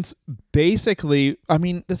 Vince basically, I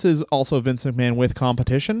mean, this is also Vince McMahon with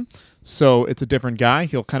competition, so it's a different guy.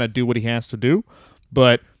 He'll kind of do what he has to do,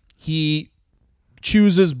 but he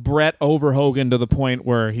chooses Bret over Hogan to the point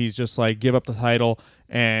where he's just like, give up the title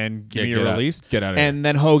and give me a release. Get out of here. And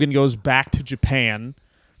then Hogan goes back to Japan,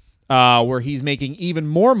 where he's making even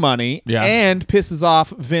more money and pisses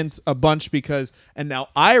off Vince a bunch because, and now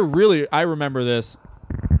I remember this,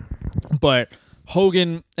 but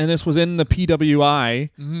Hogan, and this was in the PWI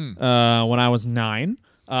when I was 9,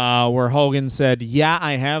 where Hogan said, yeah,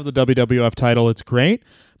 I have the WWF title. It's great.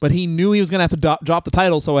 But he knew he was going to have to drop the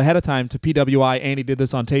title, so ahead of time to PWI, and he did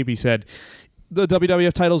this on tape. He said, the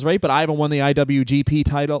WWF title's right, but I haven't won the IWGP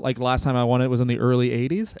title. Like, the last time I won it was in the early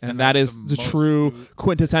 80s, and that is the true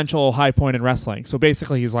quintessential high point in wrestling. So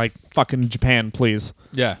basically, he's like, fucking Japan, please.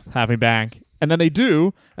 Yeah. Have me back. And then they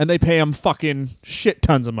do, and they pay him fucking shit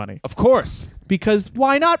tons of money. Of course. Because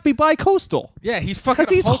why not be bi-coastal? Yeah, he's fucking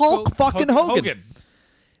Because he's Hulk fucking Hogan.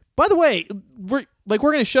 By the way, we're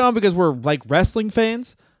going to shit on because we're like wrestling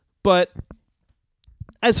fans, but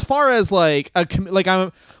as far as like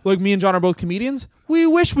me and John are both comedians, we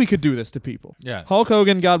wish we could do this to people. Yeah. Hulk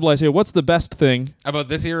Hogan, God bless you. What's the best thing about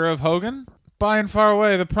this era of Hogan? By and far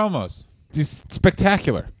away, the promos. He's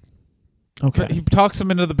spectacular. Okay. He talks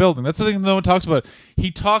them into the building. That's the thing no one talks about.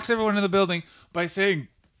 He talks everyone in the building by saying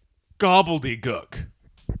gobbledygook.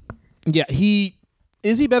 Yeah,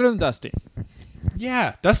 is he better than Dusty?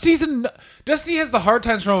 Yeah, Dusty has the hard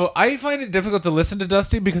times from. I find it difficult to listen to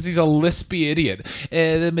Dusty because he's a lispy idiot.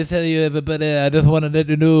 Let me tell you, everybody, I just want to let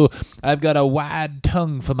you know I've got a wide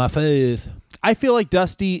tongue for my faith. I feel like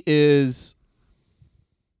Dusty is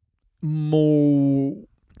more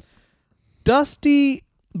Dusty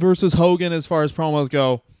versus Hogan as far as promos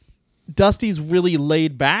go. Dusty's really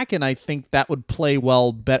laid back, and I think that would play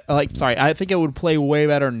well. I think it would play way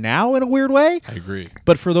better now in a weird way. I agree.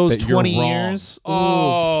 But for those That you're 20 wrong. years,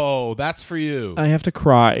 Oh, that's for you. I have to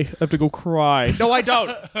cry. I have to go cry. No, I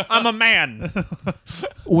don't. I'm a man.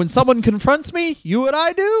 When someone confronts me, you what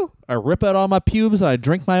I do? I rip out all my pubes and I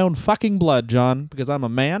drink my own fucking blood, John, because I'm a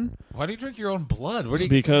man. Why do you drink your own blood? What do you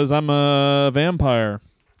Because I'm a vampire.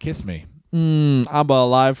 kiss me? I'm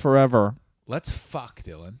alive forever. Let's fuck,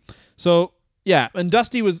 Dylan. So yeah, and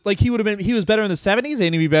Dusty was like he was better in the 70s,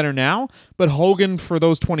 and he'd be better now. But Hogan for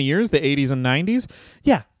those 20 years, the 80s and 90s,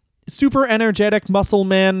 yeah, super energetic muscle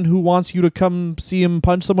man who wants you to come see him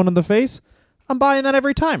punch someone in the face. I'm buying that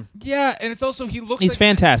every time. Yeah, and it's also He's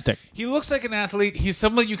fantastic. He looks like an athlete. He's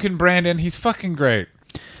someone you can brand in. He's fucking great.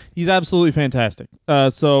 He's absolutely fantastic.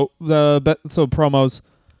 So promos.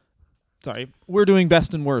 Sorry, we're doing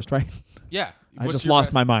best and worst, right? Yeah. I just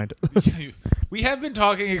lost my mind. We have been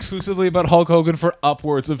talking exclusively about Hulk Hogan for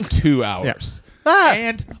upwards of 2 hours.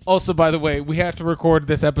 And also, by the way, we have to record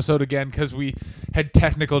this episode again because we had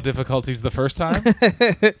technical difficulties the first time.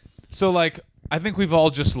 So, I think we've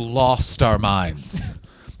all just lost our minds.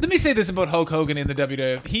 Let me say this about Hulk Hogan in the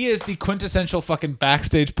WWF. He is the quintessential fucking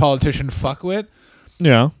backstage politician fuckwit.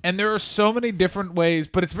 Yeah. And there are so many different ways,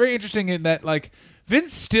 but it's very interesting in that,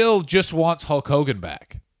 Vince still just wants Hulk Hogan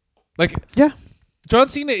back. Yeah. John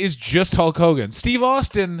Cena is just Hulk Hogan. Steve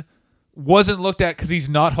Austin wasn't looked at because he's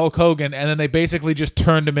not Hulk Hogan, and then they basically just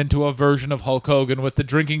turned him into a version of Hulk Hogan with the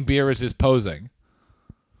drinking beer as his posing.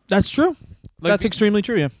 That's true. That's extremely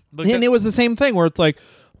true, yeah. And it was the same thing where it's like,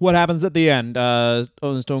 what happens at the end?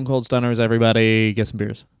 Stone Cold Stunners, everybody get some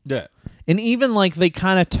beers. Yeah. And even they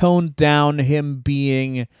kind of toned down him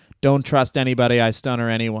being, don't trust anybody, I stunner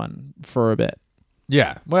anyone for a bit.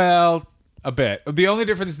 Yeah. Well, a bit. The only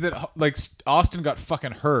difference is that Austin got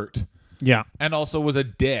fucking hurt. Yeah. And also was a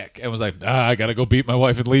dick and was like, I gotta go beat my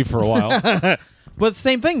wife and leave for a while. But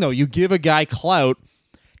same thing though. You give a guy clout,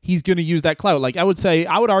 he's going to use that clout. I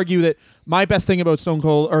would argue that my best thing about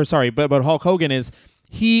about Hulk Hogan is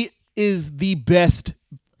he is the best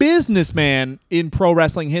businessman in pro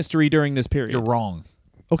wrestling history during this period. You're wrong.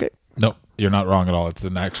 Okay. No, you're not wrong at all. It's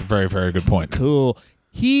an actually very, very good point. Cool.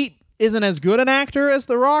 He isn't as good an actor as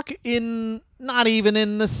The Rock not even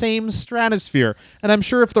in the same stratosphere. And I'm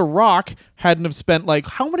sure if The Rock hadn't have spent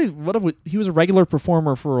he was a regular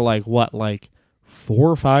performer for 4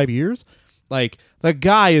 or 5 years. The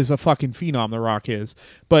guy is a fucking phenom, The Rock is.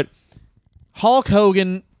 But Hulk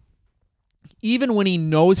Hogan, even when he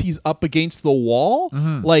knows he's up against the wall,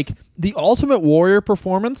 the Ultimate Warrior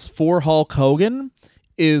performance for Hulk Hogan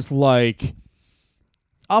is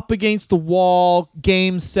up against the wall,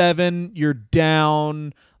 game 7, you're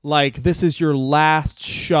down, this is your last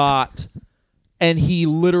shot. And he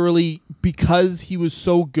literally, because he was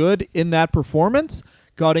so good in that performance,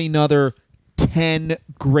 got another 10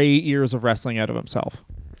 great years of wrestling out of himself.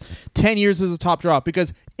 10 years as a top drop,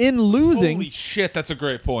 because in losing... Holy shit, that's a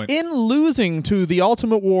great point. In losing to the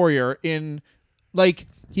Ultimate Warrior,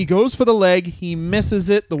 he goes for the leg, he misses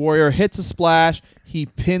it, the Warrior hits a splash, he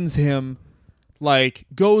pins him,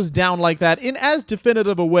 goes down like that in as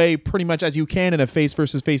definitive a way pretty much as you can in a face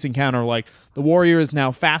versus face encounter. The Warrior is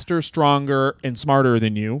now faster, stronger, and smarter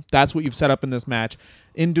than you. That's what you've set up in this match.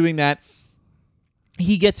 In doing that,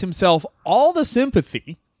 he gets himself all the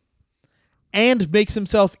sympathy and makes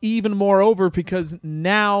himself even more over because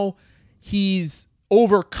now he's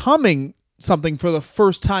overcoming something for the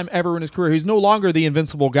first time ever in his career. He's no longer the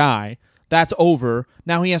invincible guy. That's over.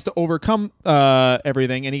 Now he has to overcome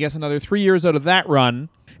everything, and he gets another 3 years out of that run.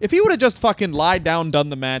 If he would have just fucking lied down, done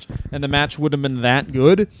the match, and the match would have been that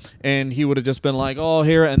good, and he would have just been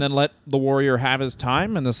here, and then let the Warrior have his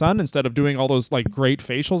time in the sun instead of doing all those great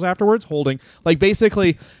facials afterwards, holding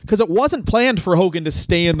basically, because it wasn't planned for Hogan to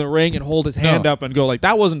stay in the ring and hold his hand up and go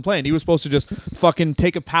that wasn't planned. He was supposed to just fucking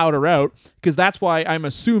take a powder out, because that's why I'm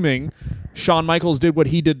assuming Shawn Michaels did what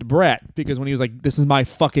he did to Brett, because when he was like, "This is my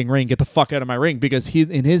fucking ring, get the fuck out of my ring," because he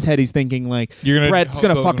in his head he's thinking like, Brett's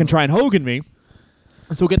gonna fucking try and Hogan me.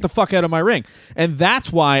 So get the fuck out of my ring. And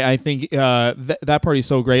that's why I think that party's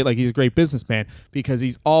so great. Like, he's a great businessman, because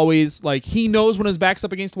he's always like, he knows when his back's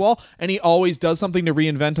up against the wall, and he always does something to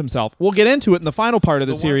reinvent himself. We'll get into it in the final part of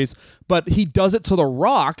the series, but he does it to The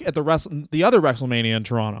Rock at the other WrestleMania in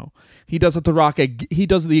Toronto. He does it to The Rock. He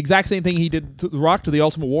does the exact same thing he did to The Rock to the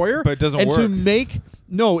Ultimate Warrior. But it doesn't work.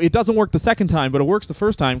 No, it doesn't work the second time, but it works the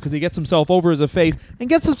first time, because he gets himself over as a face and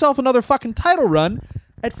gets himself another fucking title run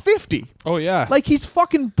at 50. Oh, yeah. Like, he's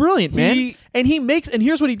fucking brilliant, man. And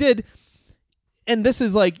here's what he did. And this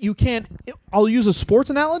is like, I'll use a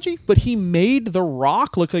sports analogy, but he made The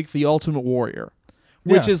Rock look like the Ultimate Warrior.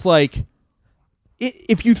 Which is like,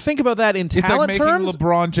 if you think about that in talent terms. It's like making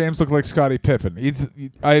LeBron James look like Scottie Pippen.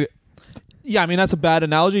 Yeah, I mean, that's a bad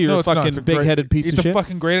analogy. You're a fucking big-headed piece of shit. It's a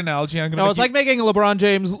fucking great analogy. It's like making LeBron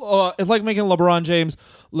James. It's like making LeBron James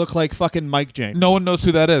look like fucking Mike James. No one knows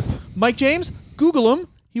who that is. Mike James. Google him.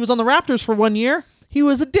 He was on the Raptors for 1 year. He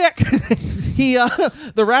was a dick. The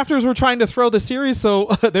Raptors were trying to throw the series, so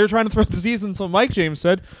they were trying to throw the season. So Mike James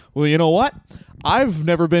said, "Well, you know what? I've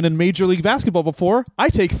never been in Major League Basketball before. I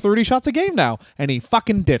take 30 shots a game now." And he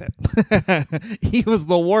fucking did it. He was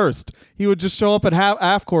the worst. He would just show up at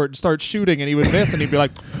half court and start shooting, and he would miss, and he'd be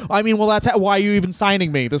like, "I mean, well, that's why are you even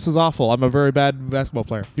signing me? This is awful. I'm a very bad basketball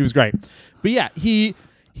player." He was great. But yeah,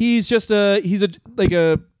 he's just a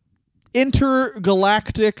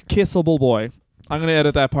intergalactic kissable boy. I'm going to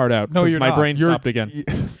edit that part out. No, you're my not. brain stopped again.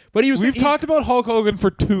 But We've talked about Hulk Hogan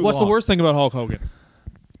for too long. What's the worst thing about Hulk Hogan?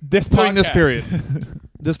 During this period.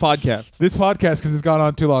 This podcast. This podcast, because it's gone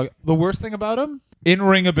on too long. The worst thing about him?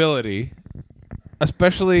 In-ring ability,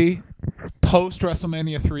 especially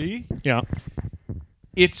post-WrestleMania 3. Yeah.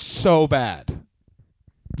 It's so bad.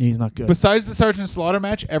 He's not good. Besides the Sergeant Slaughter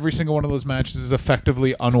match, every single one of those matches is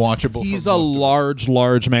effectively unwatchable. He's a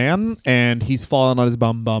large man, and he's fallen on his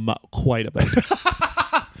bum quite a bit.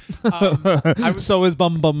 So his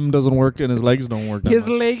bum doesn't work, and his legs don't work. His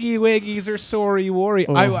leggy waggies are sorry worry.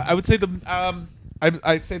 Oh. I would say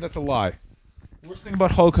I say that's a lie. The worst thing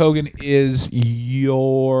about Hulk Hogan is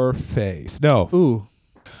your face. No. Ooh.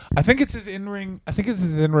 I think it's his in-ring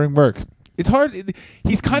work. It's hard.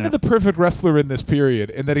 He's kind of the perfect wrestler in this period,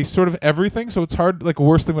 in that he's sort of everything. So it's hard. Like,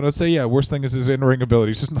 worst thing, what I'd say, worst thing is his in-ring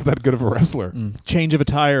ability. He's just not that good of a wrestler. Change of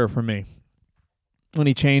attire for me. When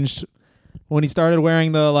he started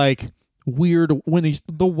wearing the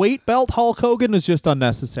the weight belt, Hulk Hogan is just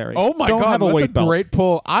unnecessary. Oh my God, have a that's weight belt. Great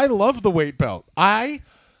pull. I love the weight belt. I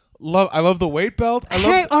love the weight belt. All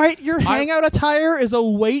right, your hangout attire is a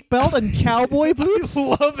weight belt and cowboy boots? I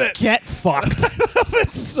love it. Get fucked. I love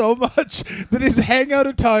it so much that his hangout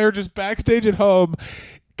attire, just backstage at home,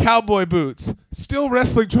 cowboy boots, still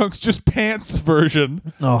wrestling trunks, just pants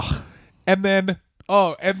version. Oh. And then,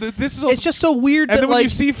 this is also, it's just so weird and that, then when you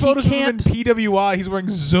see photos of him in PWI, he's wearing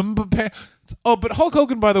Zumba pants. Oh, but Hulk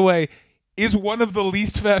Hogan, by the way, is one of the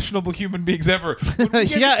least fashionable human beings ever.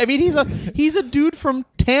 I mean, he's a dude from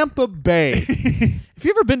Tampa Bay. If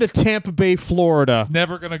you ever been to Tampa Bay, Florida,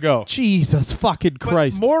 never gonna go. Jesus fucking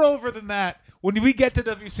Christ. But moreover than that, when we get to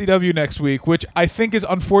WCW next week, which I think is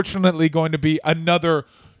unfortunately going to be another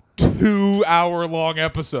 2-hour-long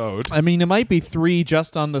episode. I mean, it might be 3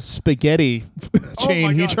 just on the spaghetti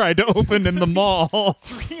chain he tried to open in the mall.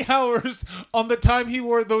 3 hours on the time he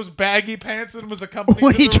wore those baggy pants and was accompanied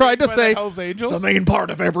when he tried to say, Hells Angels. The main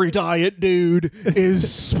part of every diet, dude,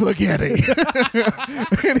 is spaghetti.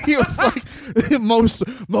 And he was like,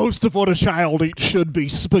 most of what a child eats should be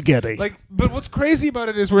spaghetti. But what's crazy about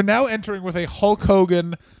it is we're now entering with a Hulk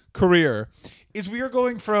Hogan career. Is we are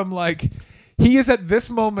going from he is at this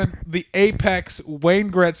moment the apex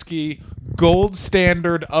Wayne Gretzky gold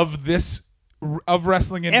standard of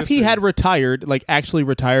wrestling industry. If he had retired, actually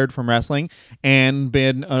retired from wrestling and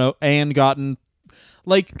been and gotten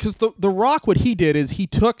because the Rock, what he did is he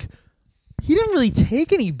didn't really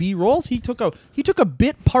take any B rolls. He took a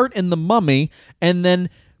bit part in The Mummy and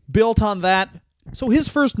then built on that. So his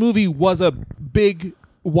first movie was a big,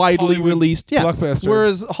 widely released blockbuster.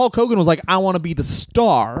 Whereas Hulk Hogan was like, I want to be the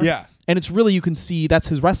star. Yeah. And it's really, you can see that's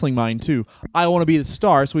his wrestling mind too. I want to be the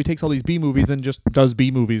star, so he takes all these B movies and just does B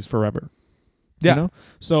movies forever. Yeah. You know?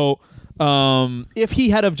 So if he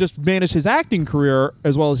had have just managed his acting career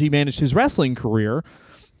as well as he managed his wrestling career,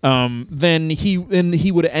 then he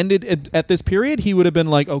would have ended at this period. He would have been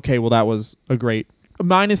like, okay, well, that was a great,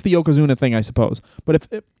 minus the Yokozuna thing, I suppose. But if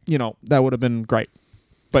that would have been great.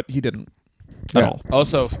 But he didn't at all.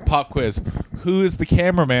 Also, pop quiz: who is the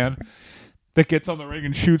cameraman that gets on the ring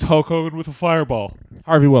and shoots Hulk Hogan with a fireball.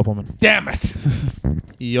 Harvey Whippleman. Damn it.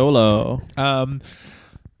 YOLO.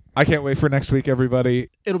 I can't wait for next week, everybody.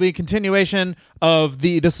 It'll be a continuation of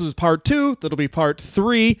this was part 2. That'll be part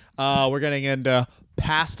 3. We're getting into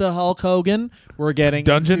Pasta Hulk Hogan. We're getting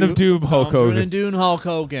Dungeon into of Doom Hulk Hogan. Dungeon of Doom Hulk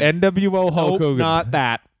Hogan. NWO Hulk Hogan. Not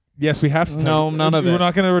that. Yes, we have to. No, none of it. We're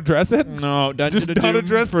not going to address it? No, Dungeon Just of not Doom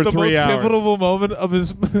address for the 3 most hours. pivotal moment of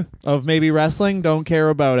his... Of maybe wrestling. Don't care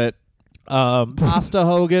about it. Pasta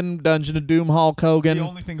Hogan, Dungeon of Doom Hulk Hogan. The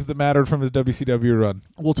only things that mattered from his WCW run.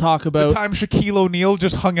 We'll talk about The time Shaquille O'Neal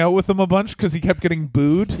just hung out with him a bunch because he kept getting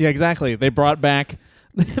booed. Yeah, exactly. They brought in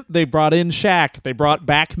Shaq. They brought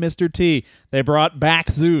back Mr. T. They brought back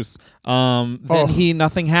Zeus.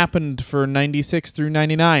 Nothing happened for 96 through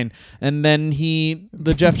 99. And then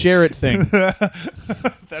the Jeff Jarrett thing.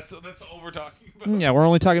 That's all we're talking about. Yeah, we're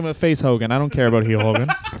only talking about face Hogan. I don't care about heel Hogan.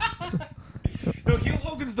 No, heel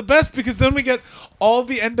Hogan's the best because then we get all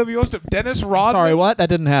the NWO stuff. Dennis Rodman. Sorry, what? That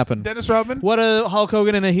didn't happen. Dennis Rodman. What do Hulk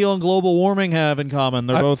Hogan and a heel and global warming have in common?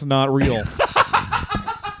 They're both not real.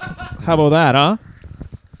 How about that, huh?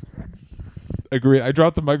 Agree. I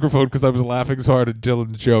dropped the microphone because I was laughing so hard at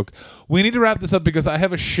Dylan's joke. We need to wrap this up because I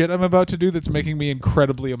have a shit I'm about to do that's making me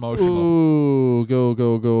incredibly emotional. Ooh,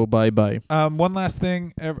 go, bye. One last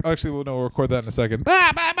thing. Actually, we'll record that in a second.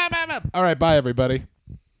 Bye. All right, bye, everybody.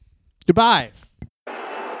 Goodbye.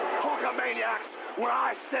 Hulkamaniacs, when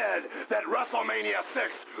I said that WrestleMania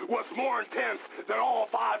 6 was more intense than all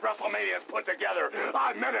 5 WrestleManias put together,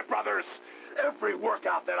 I meant it, brothers. Every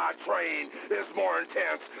workout that I train is more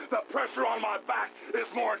intense. The pressure on my back is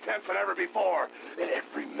more intense than ever before. And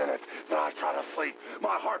every minute that I try to sleep,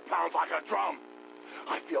 my heart pounds like a drum.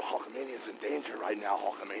 I feel Hulkamania's in danger right now,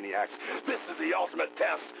 Hulkamaniacs. This is the ultimate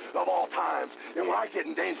test of all times. And when I get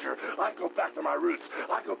in danger, I go back to my roots.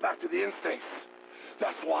 I go back to the instincts.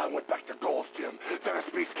 That's why I went back to Gold's Gym, Venice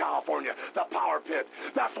Beach, California, the Power Pit.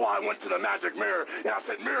 That's why I went to the Magic Mirror, and I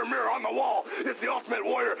said, mirror, mirror on the wall, is the Ultimate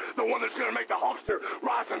Warrior the one that's going to make the Hulkster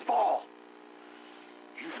rise and fall?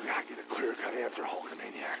 Usually I get a clear-cut answer,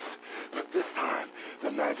 Hulkamaniacs. But this time, the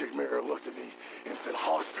Magic Mirror looked at me and said,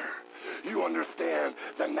 Hulkster, you understand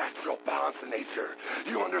the natural balance of nature.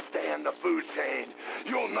 You understand the food chain.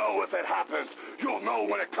 You'll know if it happens. You'll know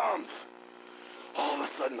when it comes. All of a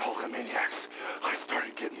sudden, Hulkamaniacs, I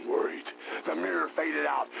started getting worried. The mirror faded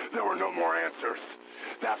out. There were no more answers.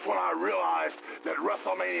 That's when I realized that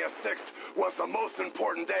WrestleMania 6 was the most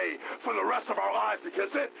important day for the rest of our lives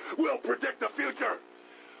because it will predict the future.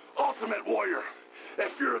 Ultimate Warrior,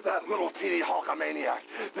 if you're that little teeny Hulkamaniac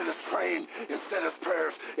that has trained and said his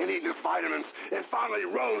prayers and eaten his vitamins and finally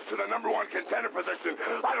rose to the #1 contender position,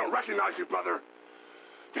 I don't recognize you, brother.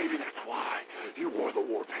 Maybe that's why you wore the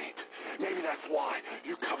war paint. Maybe that's why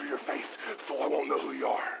you cover your face so I won't know who you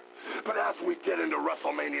are. But as we get into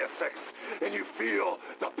WrestleMania 6 and you feel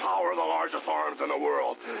the power of the largest arms in the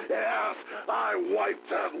world, and as I wipe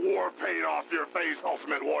that war paint off your face,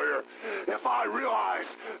 Ultimate Warrior, if I realize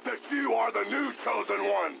that you are the new chosen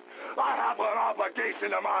one, I have an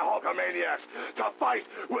obligation to my Hulkamaniacs to fight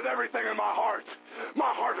with everything in my heart.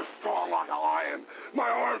 My heart is strong like a lion. My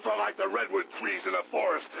arms are like the redwood trees in the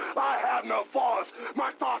forest. I have no flaws.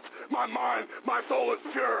 My thoughts, my mind, my soul is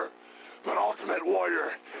pure. But Ultimate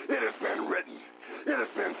Warrior, it has been written, it has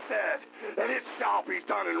been said, and it shall be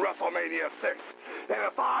done in WrestleMania 6. And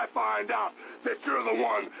if I find out that you're the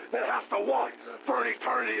one that has to walk for an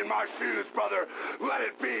eternity in my shoes, brother, let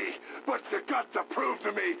it be. But you got to prove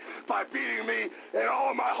to me by beating me and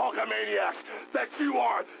all my Hulkamaniacs that you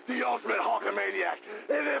are the ultimate Hulkamaniac.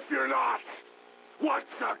 And if you're not, what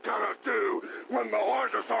you gonna do when the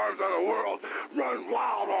largest arms in the world run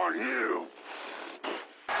wild on you?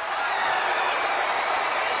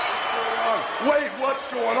 Wait, what's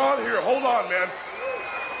going on here? Hold on, man.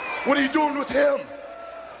 What are you doing with him?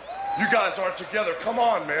 You guys aren't together. Come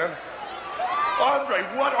on, man. Andre,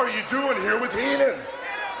 what are you doing here with Heenan?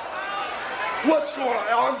 What's going on?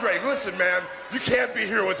 Andre, listen, man. You can't be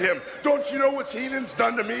here with him. Don't you know what Heenan's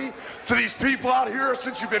done to me, to these people out here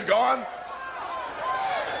since you've been gone?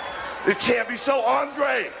 It can't be so.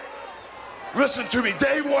 Andre, listen to me.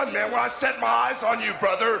 Day one, man, when I set my eyes on you,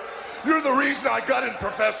 brother, you're the reason I got in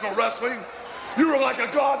professional wrestling. You were like a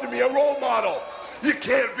god to me, a role model. You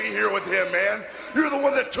can't be here with him, man. You're the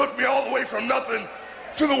one that took me all the way from nothing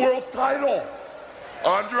to the world's title.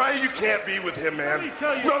 Andre, you can't be with him, man.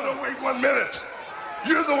 No, wait 1 minute.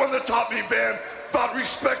 You're the one that taught me, man, about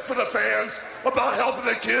respect for the fans, about helping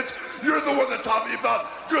the kids. You're the one that taught me about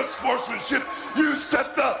good sportsmanship. You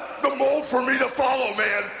set the mold for me to follow,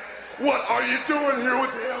 man. What are you doing here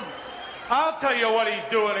with him? I'll tell you what he's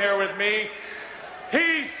doing here with me.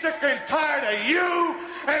 He's sick and tired of you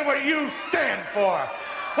and what you stand for.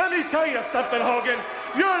 Let me tell you something, Hogan.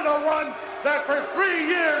 You're the one that for 3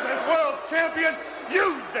 years as world champion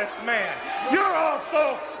used this man. You're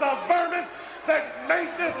also the vermin that made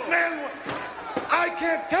this man. I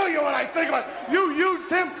can't tell you what I think about it. You used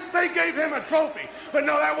him, they gave him a trophy. But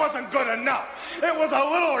no, that wasn't good enough. It was a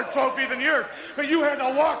littler trophy than yours. But you had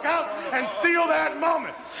to walk out and steal that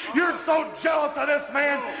moment. You're so jealous of this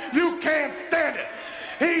man, you can't stand it.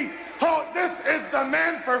 This is the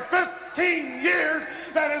man for 15 years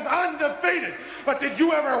that is undefeated. But did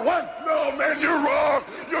you ever once? No, man, you're wrong.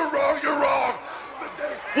 You're wrong. You're wrong.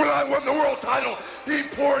 When I won the world title, he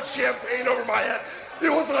poured champagne over my head. It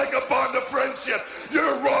was like a bond of friendship.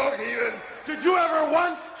 You're wrong, Heenan. Did you ever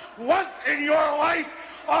once in your life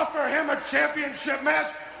offer him a championship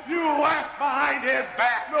match? You laughed behind his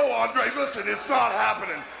back. No, Andre, listen, it's not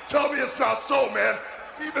happening. Tell me it's not so, man.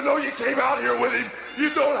 Even though you came out here with him, you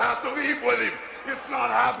don't have to leave with him. It's not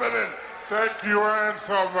happening. Take your hands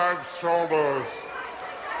off my shoulders.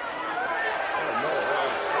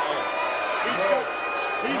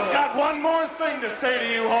 He's got one more thing to say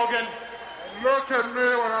to you, Hogan. Look at me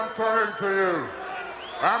when I'm talking to you.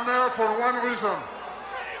 I'm here for one reason.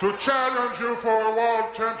 To challenge you for a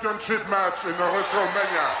world championship match in the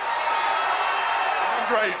WrestleMania.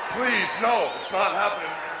 Andre, please, no, it's not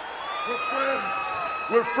happening. We're friends.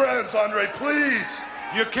 We're friends, Andre, please.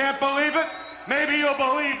 You can't believe it? Maybe you'll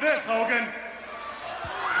believe this, Hogan.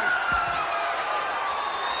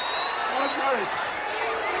 Andre,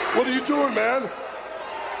 what are you doing, man?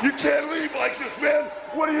 You can't leave like this, man.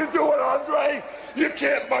 What are you doing, Andre? You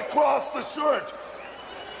can't cross the shirt.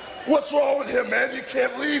 What's wrong with him, man? You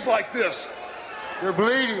can't leave like this. You're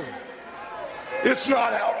bleeding. It's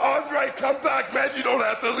not how. Andre, come back, man. You don't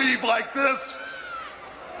have to leave like this.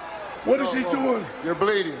 What is he doing? You're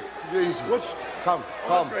bleeding. Easy. What's... Come.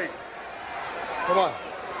 Andre. Come on.